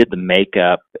 how they did the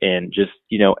makeup and just,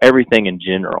 everything in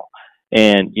general.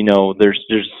 And,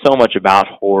 there's so much about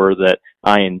horror that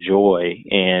I enjoy.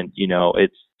 And,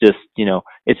 it's just,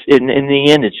 it's in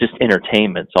the end, it's just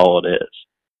entertainment. It's all it is.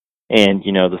 And,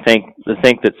 the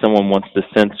think that someone wants to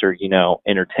censor,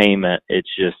 entertainment, it's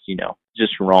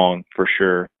just wrong for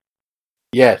sure.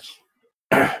 Yes.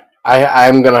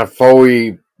 I'm going to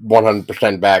fully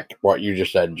 100% back what you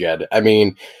just said, Jed. I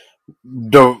mean,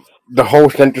 the whole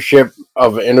censorship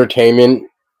of entertainment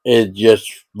is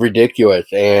just ridiculous.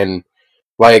 And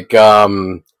like, I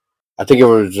think it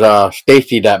was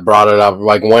Stacy that brought it up.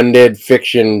 Like, when did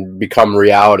fiction become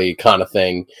reality, kind of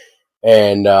thing?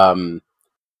 And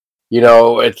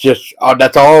it's just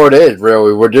that's all it is,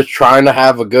 really. We're just trying to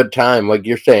have a good time, like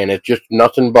you're saying. It's just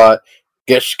nothing but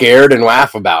get scared and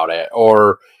laugh about it,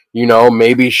 or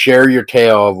maybe share your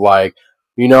tale of like,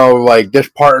 like this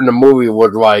part in the movie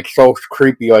was like so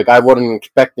creepy. Like, I wasn't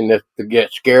expecting this to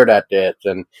get scared at this,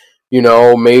 and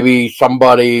maybe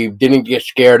somebody didn't get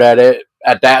scared at it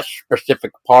at that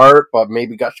specific part, but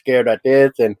maybe got scared at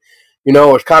this, and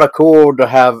it's kind of cool to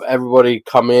have everybody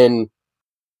come in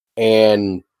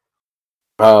and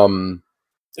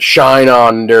shine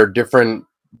on their different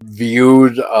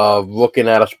views of looking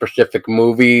at a specific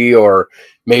movie, or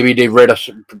maybe they read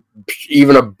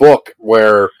even a book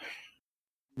where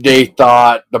they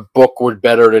thought the book was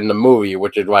better than the movie,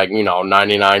 which is like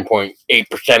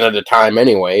 99.8% of the time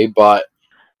anyway. But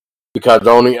because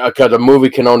a movie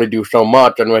can only do so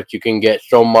much, unless you can get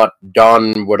so much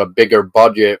done with a bigger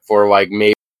budget for like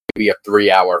maybe a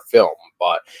 3-hour film.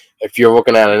 But if you're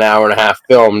looking at an hour and a half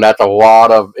film, that's a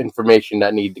lot of information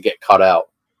that needs to get cut out.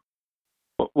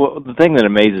 Well, the thing that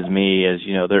amazes me is,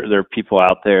 there are people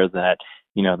out there that,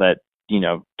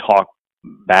 talk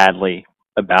badly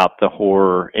about the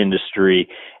horror industry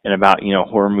and about,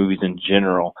 horror movies in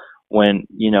general, when,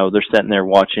 they're sitting there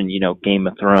watching, Game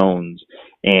of Thrones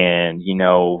and,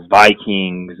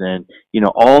 Vikings and,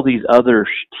 all these other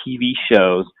TV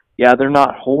shows. Yeah, they're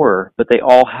not horror, but they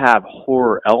all have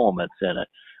horror elements in it.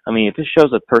 I mean, if it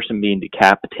shows a person being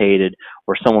decapitated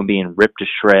or someone being ripped to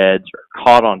shreds or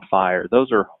caught on fire,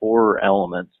 those are horror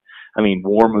elements. I mean,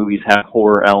 war movies have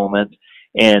horror elements,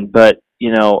 but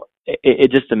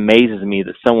it just amazes me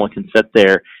that someone can sit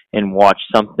there and watch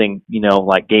something,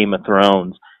 like Game of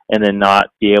Thrones, and then not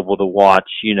be able to watch,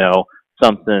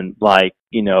 something like,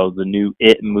 the new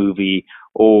It movie,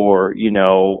 or,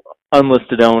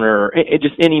 Unlisted Owner,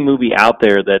 just any movie out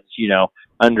there that's,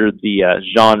 under the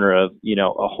genre of,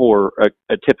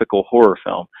 a typical horror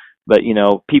film. But,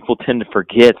 people tend to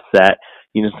forget that,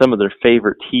 some of their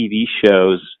favorite TV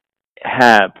shows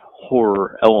have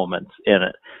horror elements in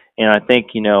it. And I think,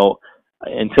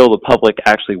 until the public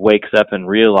actually wakes up and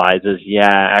realizes, yeah,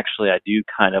 actually I do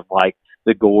kind of like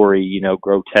the gory,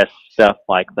 grotesque stuff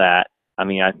like that. I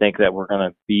mean, I think that we're going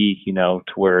to be, to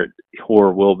where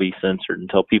horror will be censored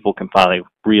until people can finally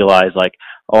realize, like,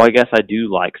 oh, I guess I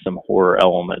do like some horror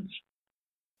elements.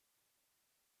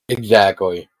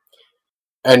 Exactly.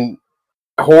 And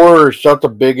horror is such a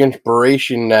big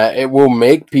inspiration that it will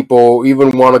make people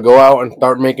even want to go out and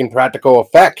start making practical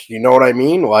effects. You know what I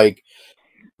mean? Like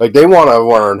they want to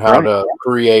learn how to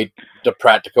create the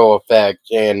practical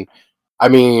effects. And I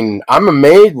mean, I'm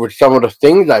amazed with some of the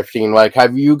things I've seen. Like,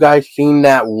 have you guys seen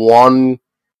that one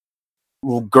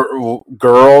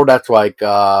girl that's like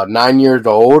 9 years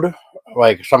old?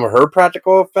 Like, some of her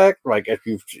practical effects. Like,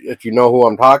 if you know who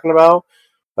I'm talking about,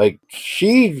 like,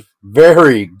 she's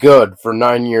very good for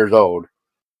 9 years old.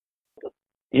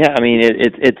 Yeah, I mean,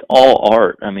 it's all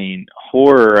art. I mean,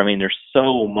 horror. I mean, there's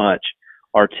so much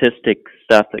artistic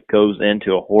stuff that goes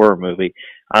into a horror movie.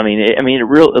 I mean,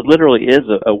 it literally is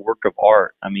a work of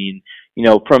art. I mean,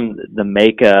 from the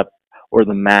makeup or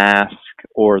the mask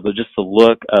or just the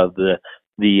look of the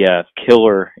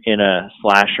killer in a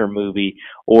slasher movie,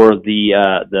 or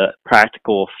the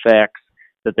practical effects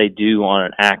that they do on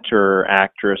an actor or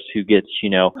actress who gets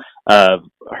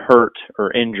hurt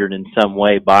or injured in some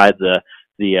way by the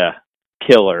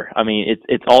killer. I mean,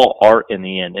 it's all art in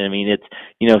the end. And I mean, it's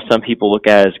some people look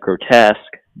at it as grotesque,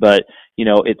 but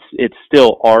it's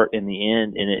still art in the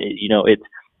end. And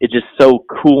it's just so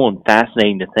cool and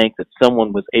fascinating to think that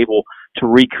someone was able to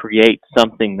recreate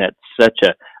something that's such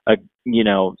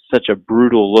a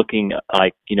brutal looking,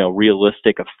 like,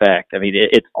 realistic effect. I mean,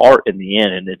 it's art in the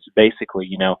end, and it's basically,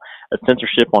 a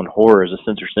censorship on horror is a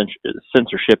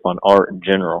censorship on art in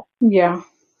general. Yeah.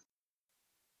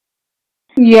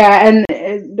 Yeah, and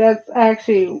that's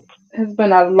actually has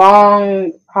been a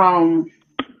long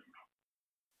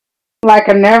like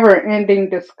a never-ending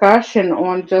discussion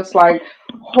on just like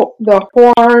the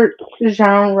horror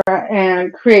genre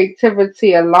and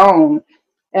creativity alone,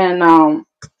 and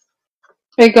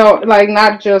it go like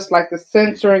not just like the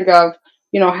censoring of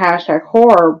hashtag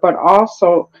horror, but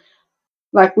also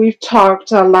like we've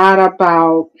talked a lot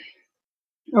about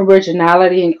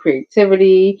originality and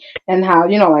creativity, and how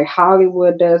like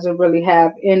Hollywood doesn't really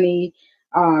have any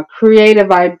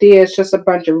creative ideas, just a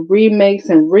bunch of remakes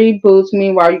and reboots.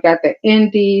 Meanwhile, you got the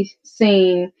indie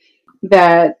scene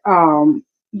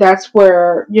that's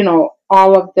where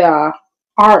all of the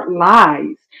art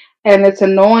lies, and it's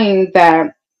annoying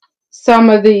that some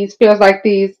of these feels like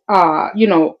these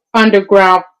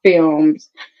underground films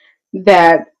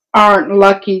that aren't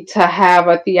lucky to have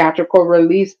a theatrical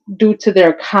release due to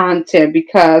their content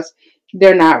because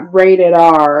they're not rated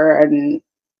R, and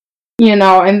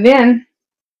then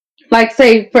like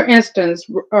say for instance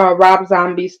Rob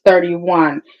Zombie's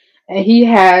 31, and he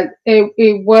had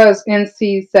it was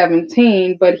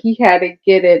NC-17, but he had to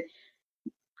get it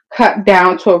cut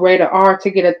down to a rated R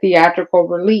to get a theatrical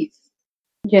release,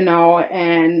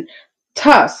 and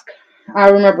Tusk. I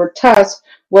remember Tusk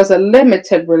was a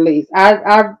limited release.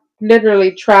 I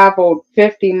literally traveled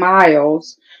 50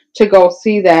 miles to go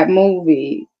see that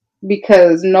movie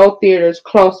because no theaters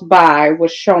close by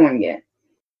was showing it,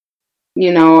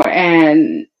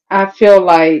 and I feel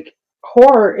like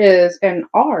horror is an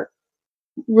art,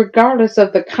 regardless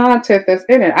of the content that's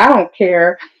in it. I don't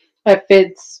care if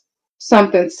it's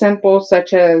something simple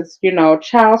such as,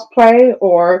 child's play,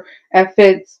 or if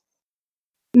it's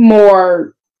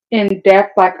more in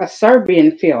depth like a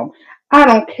Serbian film. I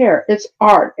don't care. It's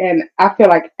art, and I feel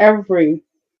like every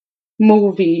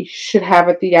movie should have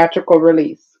a theatrical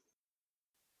release.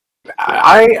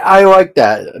 I like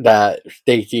that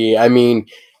Stacy. I mean,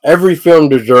 every film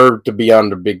deserved to be on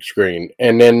the big screen,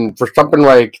 and then for something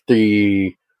like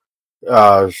the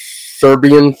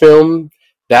Serbian film,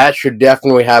 that should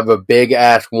definitely have a big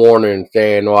ass warning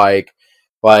saying like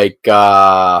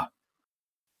uh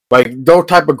like those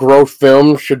type of gross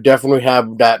films should definitely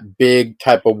have that big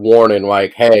type of warning,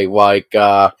 like, hey, like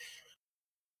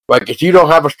if you don't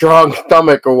have a strong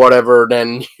stomach or whatever,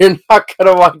 then you're not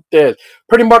gonna like this.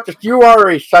 Pretty much, if you are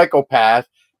a psychopath,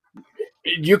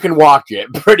 you can watch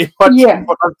it. Pretty much, Yeah.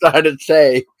 what I'm trying to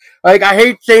say. Like, I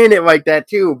hate saying it like that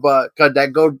too, but because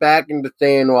that goes back into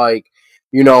saying like,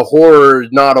 horror is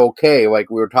not okay, like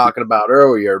we were talking about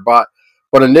earlier. But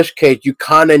in this case, you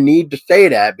kind of need to say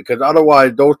that because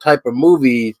otherwise, those type of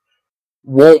movies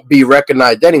won't be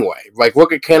recognized anyway. Like,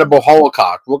 look at Cannibal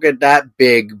Holocaust. Look at that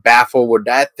big baffle with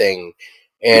that thing,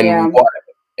 and Yeah.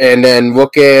 and then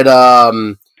look at uh,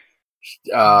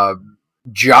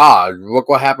 Jaws. Look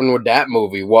what happened with that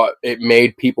movie. What it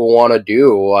made people want to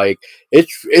do. Like,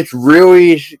 it's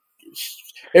really.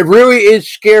 It really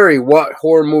is scary what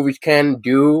horror movies can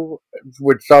do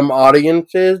with some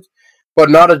audiences, but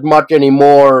not as much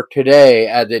anymore today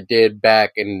as it did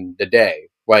back in the day.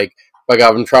 Like I've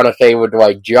been trying to say with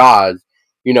like Jaws,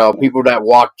 people that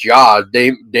watch Jaws,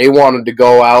 they wanted to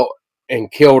go out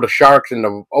and kill the sharks in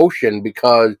the ocean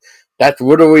because that's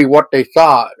literally what they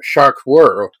thought sharks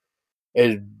were.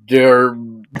 Is they're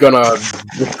gonna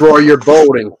destroy your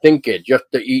boat and sink it just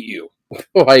to eat you.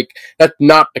 Like, that's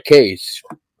not the case.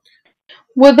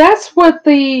 Well, that's what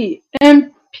the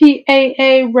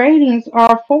MPAA ratings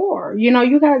are for.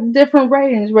 You got different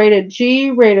ratings: rated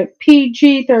G, rated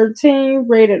PG-13,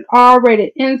 rated R,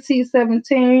 rated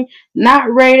NC-17,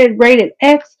 not rated, rated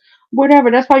X,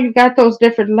 whatever. That's why you got those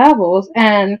different levels.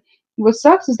 And what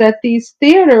sucks is that these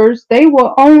theaters, they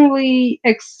will only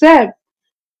accept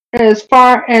as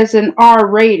far as an R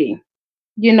rating.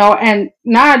 And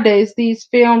nowadays these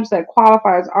films that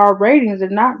qualify as R ratings are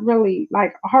not really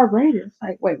like R ratings.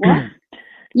 Like, wait, what? And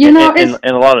It's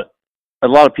a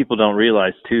lot of people don't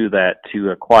realize too that to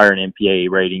acquire an MPAA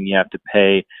rating, you have to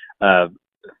pay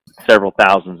several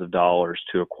thousands of dollars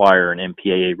to acquire an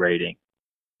MPAA rating.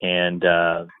 And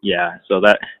so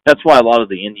that's why a lot of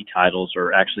the indie titles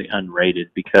are actually unrated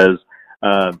because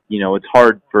it's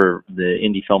hard for the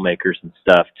indie filmmakers and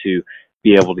stuff to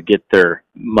be able to get their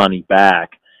money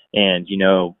back, and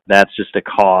that's just a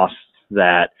cost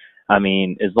that, I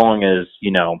mean, as long as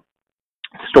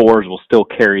stores will still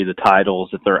carry the titles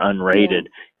if they're unrated,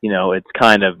 it's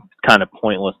kind of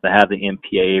pointless to have the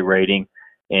MPAA rating,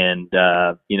 and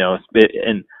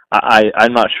and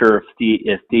I'm not sure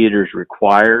if theaters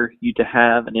require you to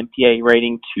have an MPAA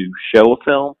rating to show a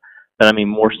film, but I mean,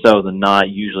 more so than not,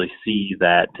 you usually see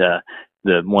that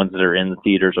the ones that are in the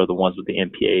theaters are the ones with the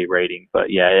MPAA rating.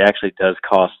 But yeah, it actually does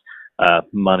cost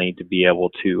money to be able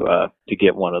to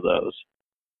get one of those.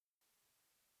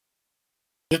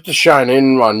 Just to shine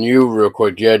in on you real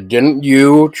quick, Jed, didn't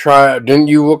you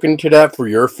look into that for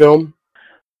your film?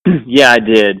 Yeah, I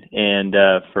did, and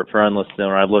for Unlisted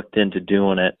Owner, I looked into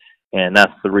doing it, and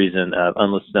that's the reason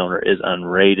Unlisted Owner is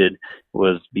unrated,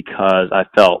 was because I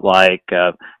felt like,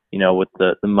 with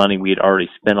the money we had already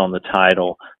spent on the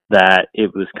title, that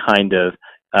it was kind of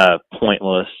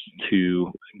pointless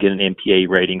to get an MPA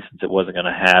rating since it wasn't going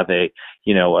to have a,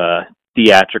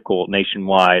 theatrical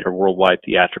nationwide or worldwide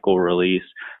theatrical release.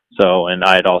 So, and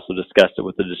I had also discussed it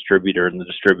with the distributor, and the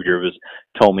distributor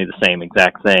told me the same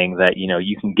exact thing, that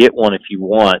you can get one if you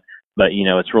want, but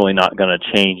it's really not going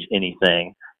to change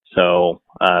anything. So,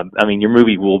 your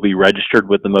movie will be registered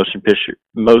with the Motion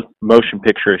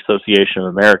Picture Association of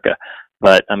America,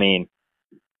 but if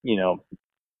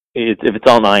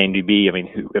it's on IMDb,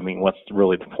 what's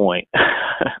really the point?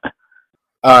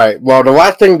 All right. Well, the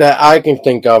last thing that I can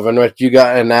think of, and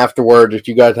afterwards, if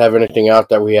you guys have anything else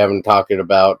that we haven't talked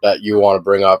about that you want to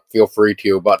bring up, feel free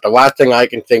to. But the last thing I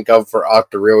can think of for us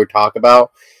to really talk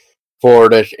about for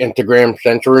this Instagram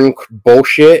censoring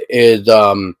bullshit is,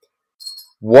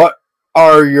 what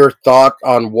are your thoughts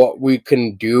on what we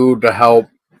can do to help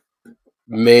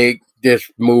make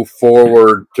this move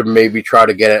forward to maybe try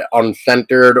to get it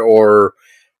uncensored, or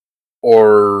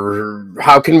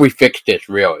how can we fix this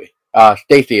really?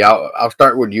 Stacy, I'll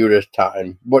start with you this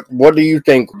time. What do you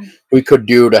think we could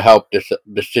do to help this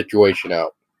situation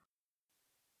out?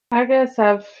 I guess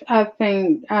I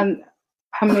think I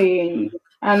mean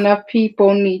enough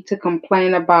people need to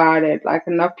complain about it. Like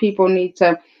enough people need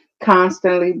to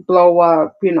constantly blow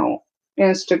up,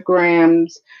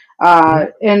 Instagrams,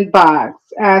 inbox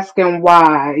asking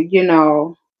why,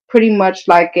 pretty much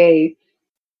like a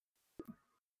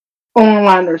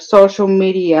online or social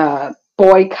media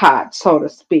boycott, so to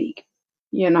speak.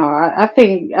 I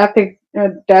think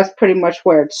that's pretty much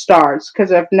where it starts. Because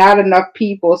if not enough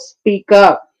people speak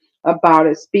up about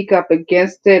it, speak up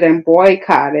against it, and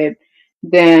boycott it,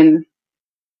 then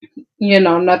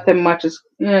nothing much is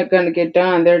going to get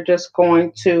done. They're just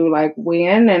going to like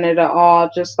win, and it'll all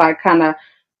just like kind of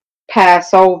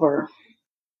pass over.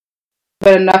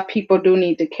 But enough people do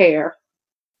need to care.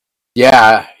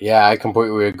 Yeah, I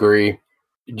completely agree.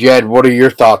 Jed, what are your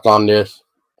thoughts on this?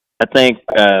 I think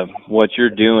what you're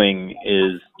doing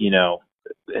is,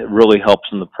 it really helps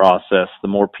in the process. The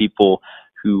more people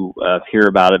who hear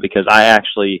about it, because I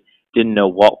actually didn't know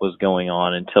what was going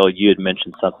on until you had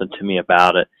mentioned something to me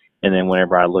about it. And then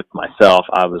whenever I looked myself,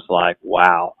 I was like,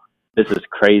 wow, this is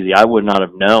crazy. I would not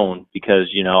have known because,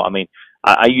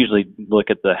 I usually look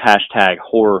at the hashtag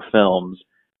horror films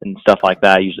and stuff like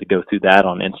that. I usually go through that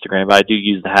on Instagram, but I do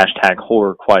use the hashtag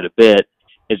horror quite a bit.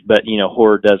 But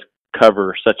horror does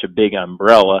cover such a big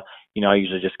umbrella. I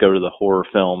usually just go to the horror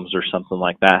films or something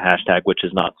like that hashtag, which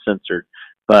is not censored.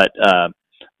 But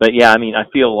yeah, I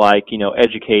feel like,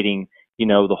 educating,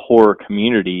 the horror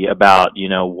community about,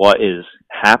 what is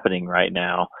happening right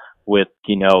now with,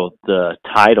 the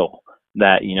title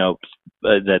that,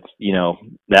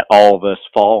 that all of us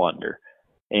fall under.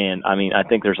 And I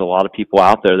think there's a lot of people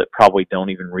out there that probably don't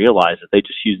even realize it. They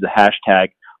just use the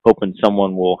hashtag hoping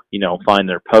someone will, find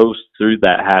their post through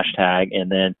that hashtag,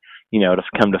 and then, to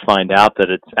come to find out that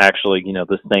it's actually,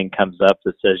 this thing comes up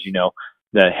that says,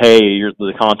 that, hey,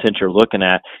 the content you're looking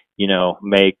at,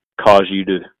 may cause you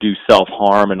to do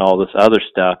self-harm and all this other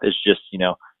stuff is just,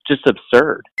 just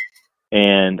absurd.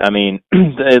 And at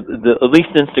least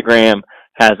Instagram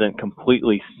hasn't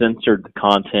completely censored the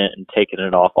content and taken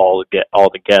it off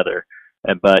altogether.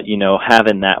 But,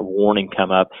 having that warning come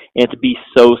up and to be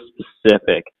so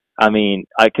specific,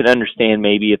 I could understand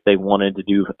maybe if they wanted to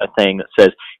do a thing that says,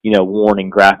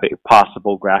 warning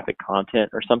possible graphic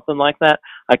content or something like that.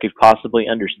 I could possibly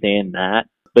understand that.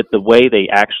 But the way they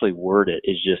actually word it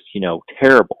is just,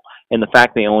 terrible. And the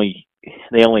fact they only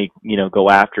go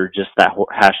after just that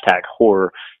hashtag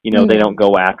horror. They don't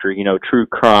go after, true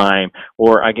crime,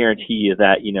 or I guarantee you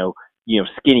that,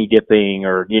 skinny dipping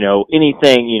or,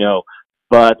 anything,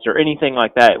 butts or anything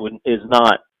like that is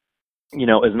not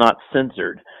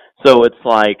censored. So it's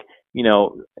like,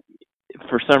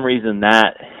 for some reason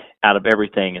that out of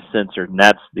everything is censored, and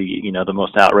that's the, the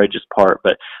most outrageous part.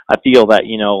 But I feel that,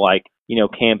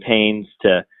 campaigns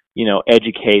to,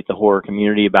 educate the horror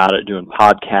community about it, doing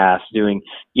podcasts, doing,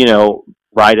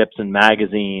 write-ups in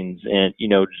magazines, and,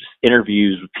 just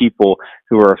interviews with people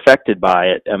who are affected by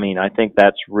it. I think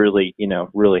that's really,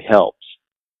 really helps.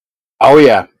 Oh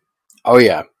yeah.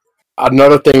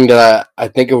 Another thing that I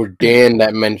think it was Dan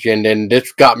that mentioned, and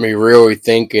this got me really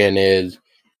thinking, is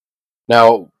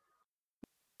now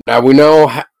we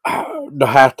know the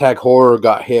hashtag horror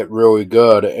got hit really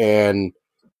good, and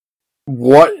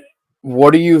what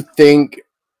what do you think?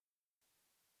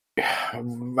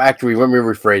 Actually, let me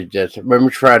rephrase this. Let me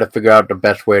try to figure out the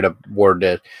best way to word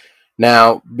this.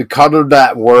 Now, because of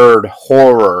that word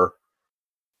horror,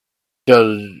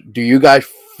 do you guys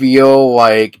feel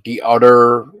like the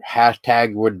other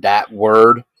hashtag with that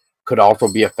word could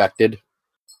also be affected?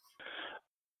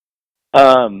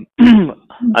 I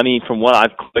mean, from what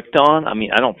I've clicked on, I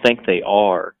mean, I don't think they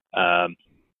are.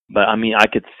 But I mean, I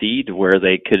could see to where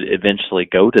they could eventually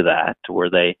go to that, to where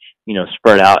they,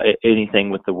 spread out anything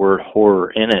with the word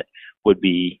horror in it would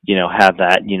be, have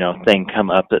that, thing come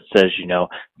up that says,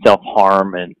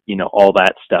 self-harm and, all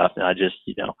that stuff. And I just,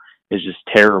 it's just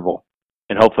terrible.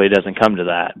 And hopefully it doesn't come to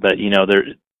that. But,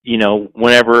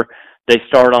 whenever they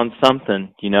start on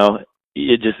something,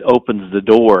 it just opens the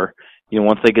door.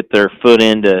 Once they get their foot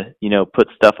in to, put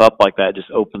stuff up like that, it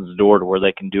just opens the door to where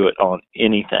they can do it on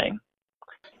anything.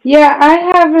 Yeah,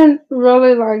 I haven't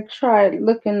really tried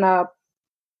looking up,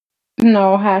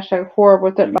 hashtag horror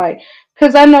with it,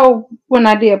 because I know when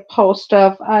I did post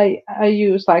stuff, I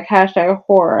use hashtag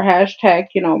horror, hashtag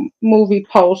movie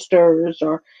posters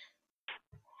or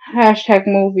hashtag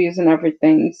movies and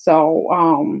everything. So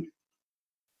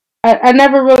I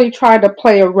never really tried to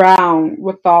play around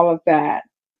with all of that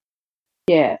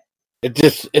yet.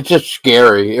 It's just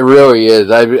scary. It really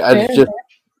is.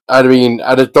 I mean,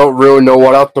 I just don't really know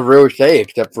what else to really say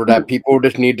except for that people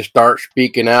just need to start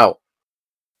speaking out.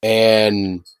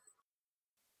 And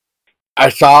I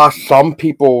saw some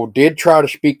people did try to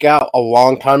speak out a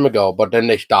long time ago, but then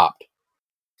they stopped.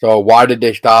 So why did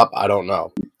they stop? I don't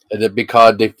know. Is it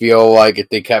because they feel like if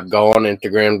they kept going,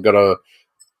 Instagram's gonna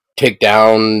take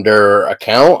down their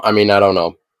account? I mean, I don't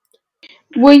know.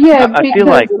 Well, yeah, I feel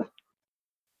like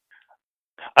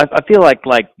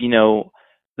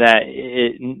that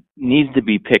it needs to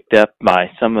be picked up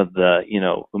by some of the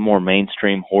the more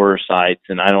mainstream horror sites,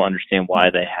 and I don't understand why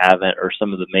they haven't, or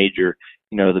some of the major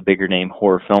the bigger name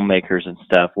horror filmmakers and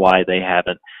stuff, why they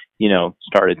haven't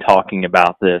started talking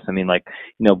about this. I mean,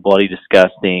 Bloody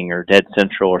Disgusting or Dead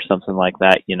Central or something like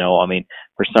that. I mean,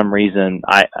 for some reason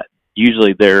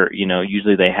usually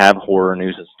they have horror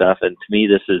news and stuff, and to me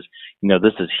this is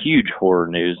this is huge horror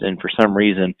news, and for some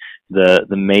reason the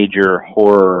major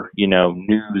horror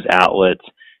news outlets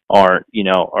are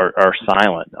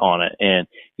silent on it, and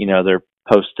they're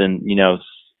posting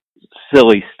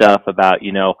silly stuff about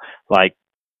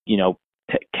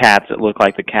cats that look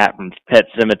like the cat from Pet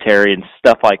Cemetery and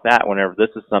stuff like that, whenever this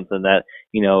is something that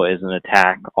is an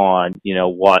attack on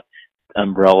what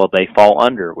umbrella they fall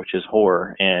under, which is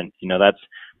horror. And that's,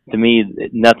 to me,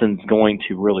 nothing's going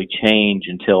to really change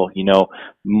until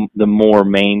the more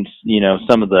main,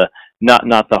 some of the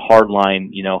not the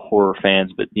hardline horror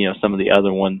fans, but some of the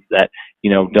other ones that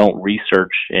don't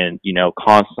research and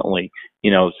constantly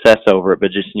obsess over it,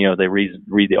 but just they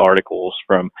read the articles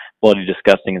from Bloody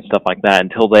Disgusting and stuff like that.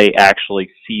 Until they actually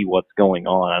see what's going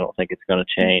on, I don't think it's going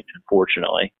to change,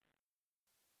 unfortunately.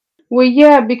 Well,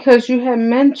 yeah, because you had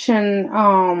mentioned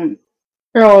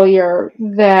earlier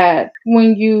that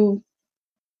when you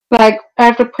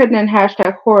after putting in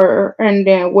hashtag horror, and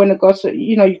then when it goes to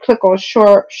you click on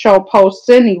show posts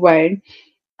anyway,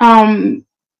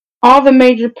 all the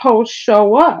major posts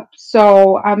show up.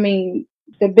 So I mean,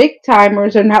 the big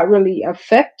timers are not really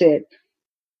affected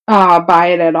by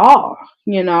it at all.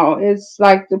 It's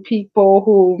like the people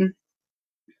who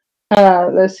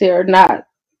let's see, are not,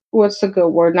 what's a good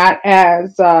word, not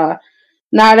as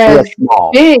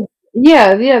Small. big.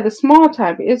 Yeah, the small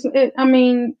type. I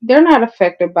mean, they're not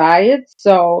affected by it.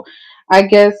 So I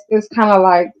guess it's kind of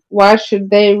like, why should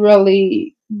they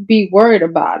really be worried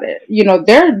about it?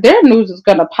 Their news is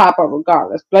gonna pop up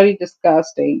regardless. Bloody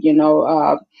Disgusting.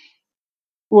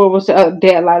 What was the other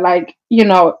deadline?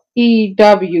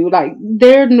 EW. Like,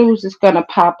 their news is gonna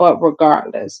pop up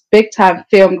regardless. Big time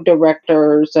film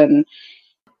directors and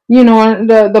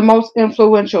the most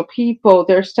influential people,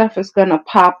 their stuff is gonna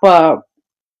pop up,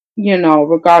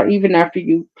 even after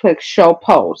you click show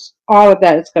post, all of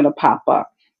that is gonna pop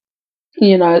up.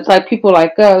 It's like people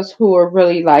like us who are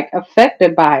really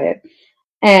affected by it.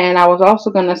 And I was also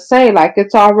gonna say,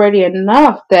 it's already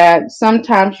enough that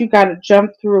sometimes you gotta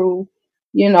jump through,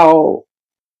 you know,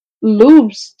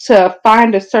 loops to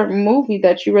find a certain movie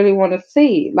that you really want to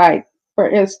see. Like, for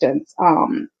instance,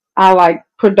 I like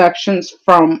productions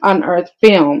from Unearthed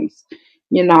Films,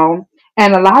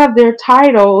 and a lot of their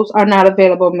titles are not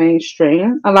available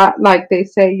mainstream. A lot, like they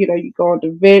say, you go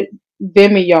into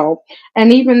Vimeo,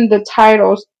 and even the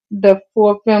titles, the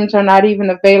full films are not even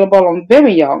available on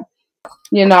Vimeo,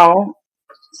 you know.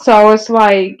 So it's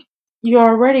like you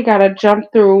already got to jump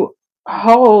through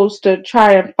holes to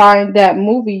try and find that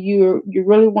movie you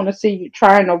really want to see, you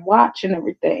trying to watch and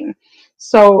everything.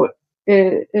 So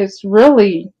it's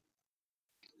really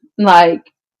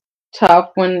like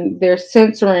tough when they're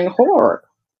censoring horror.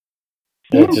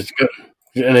 And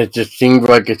Yeah. it just seems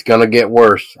like it's gonna get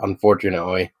worse,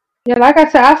 unfortunately. Yeah, like I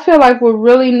said, I feel like what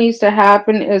really needs to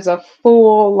happen is a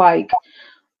full like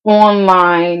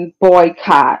online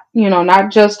boycott.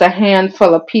 Not just a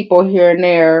handful of people here and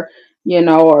there,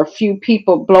 or a few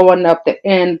people blowing up the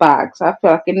inbox. I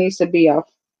feel like it needs to be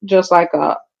just like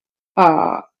a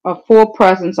full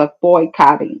presence of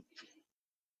boycotting.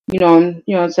 So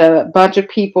a bunch of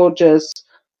people just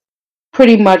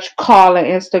pretty much calling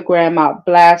Instagram out,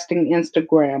 blasting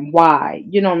Instagram. Why?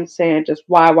 You know what I'm saying? Just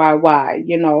why?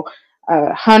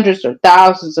 Hundreds or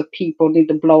thousands of people need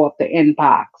to blow up the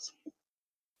inbox.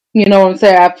 You know what I'm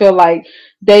saying? I feel like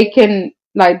they can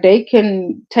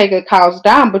take accounts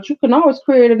down, but you can always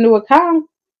create a new account.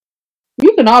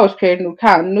 You can always create a new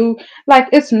account.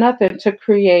 It's nothing to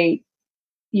create,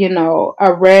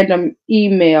 a random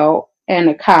email and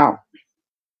account.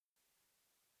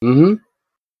 Mm-hmm.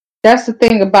 That's the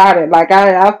thing about it. Like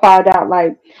I find out,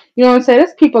 like, you know what I'm saying?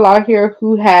 There's people out here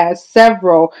who has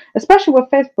several, especially with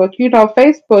Facebook.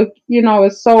 Facebook,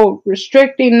 is so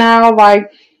restricting now. Like,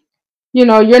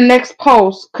 your next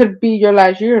post could be you're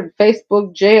in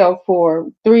Facebook jail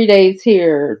for 3 days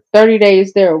here, 30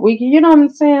 days there, a week. You know what I'm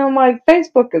saying? Like,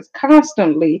 Facebook is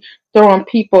constantly throwing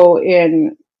people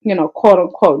in, quote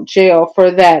unquote jail for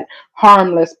that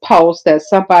harmless post that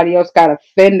somebody else got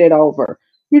offended over.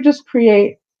 You just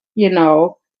create,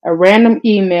 a random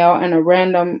email and a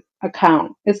random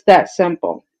account. It's that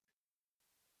simple.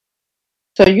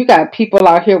 So you got people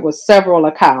out here with several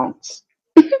accounts.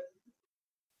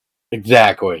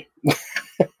 Exactly.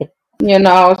 So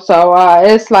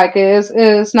it's like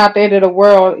it's not the end of the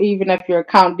world, even if your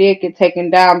account did get taken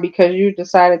down because you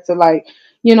decided to, like,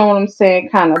 you know what I'm saying,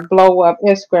 kind of blow up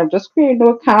Instagram. Just create a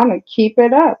new account and keep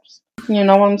it up. You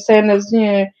know what I'm saying?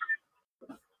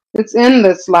 It's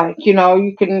endless. Like, you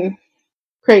can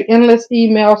create endless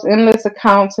emails, endless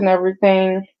accounts, and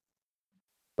everything.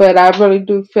 But I really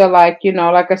do feel like,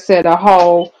 like I said, a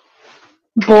whole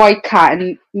boycott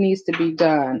needs to be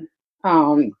done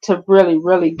to really,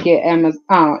 really get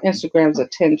Instagram's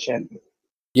attention.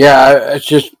 Yeah, it's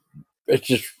just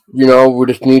we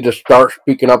just need to start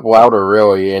speaking up louder,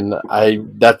 really, and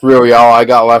that's really all I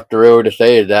got left to really to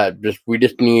say is that we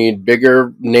just need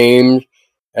bigger names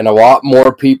and a lot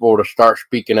more people to start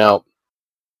speaking out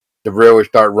to really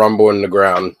start rumbling the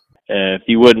ground. If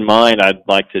you wouldn't mind, I'd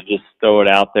like to just throw it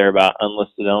out there about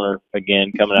Unlisted Owner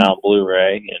again coming out on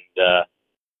Blu-ray, and if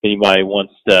anybody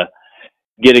wants to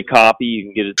get a copy, you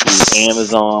can get it through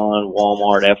Amazon,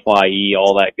 Walmart, FYE,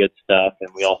 all that good stuff. And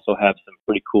we also have some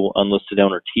pretty cool Unlisted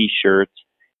Owner T-shirts.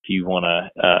 If you want to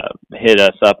hit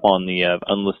us up on the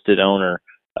Unlisted Owner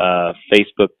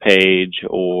Facebook page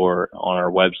or on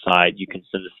our website, you can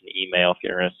send us an email if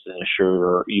you're interested in a shirt,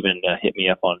 or even hit me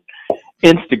up on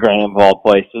Instagram, of all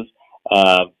places.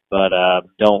 But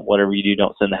don't, whatever you do,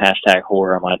 don't send the hashtag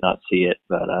horror. I might not see it,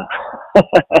 but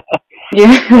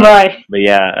yeah, right. But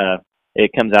yeah,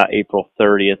 it comes out April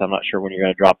 30th. I'm not sure when you're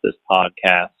going to drop this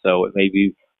podcast, so it may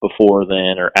be before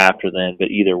then or after then.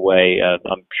 But either way,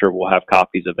 I'm sure we'll have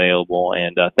copies available.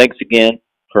 And thanks again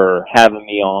for having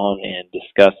me on and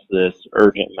discuss this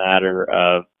urgent matter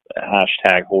of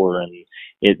hashtag horror and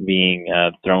it being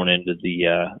thrown into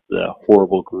the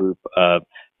horrible group of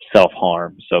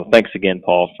self-harm. So thanks again,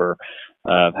 Paul, for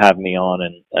having me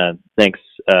on, and thanks,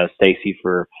 Stacy,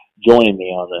 for joining me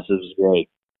on this. It was great.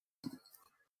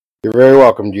 You're very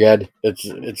welcome, Jed.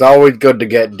 It's always good to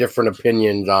get different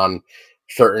opinions on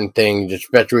certain things,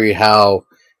 especially how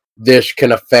this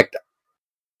can affect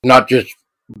not just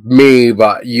me,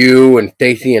 but you and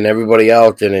Stacy and everybody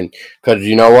else. And because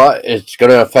you know what, it's going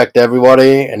to affect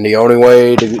everybody, and the only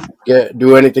way to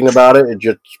do anything about it is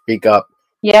just speak up.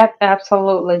 Yep,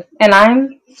 absolutely. And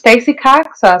I'm Stacy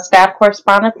Cox, staff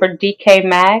correspondent for DK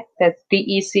Mag. That's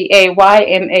DECAYMAG.com.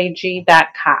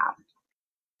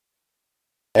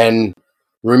 And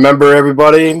remember,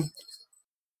 everybody,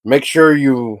 make sure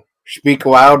you speak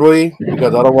loudly,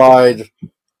 because otherwise,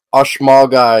 us small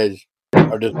guys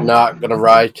are just not going to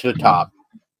rise to the top.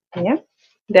 Yep,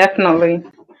 definitely.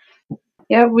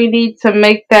 Yeah, we need to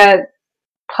make that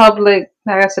public,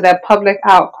 like I said, that public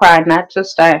outcry, not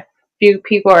just a few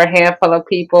people or a handful of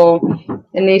people.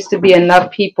 It needs to be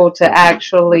enough people to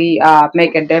actually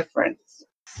make a difference.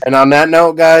 And on that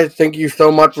note, guys, thank you so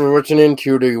much for listening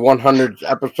to the 100th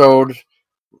episodes.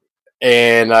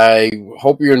 And I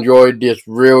hope you enjoyed this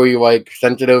really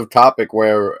sensitive topic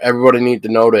where everybody needs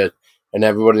to know this. and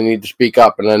everybody needs to speak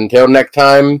up. And until next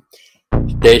time,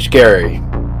 stay scary.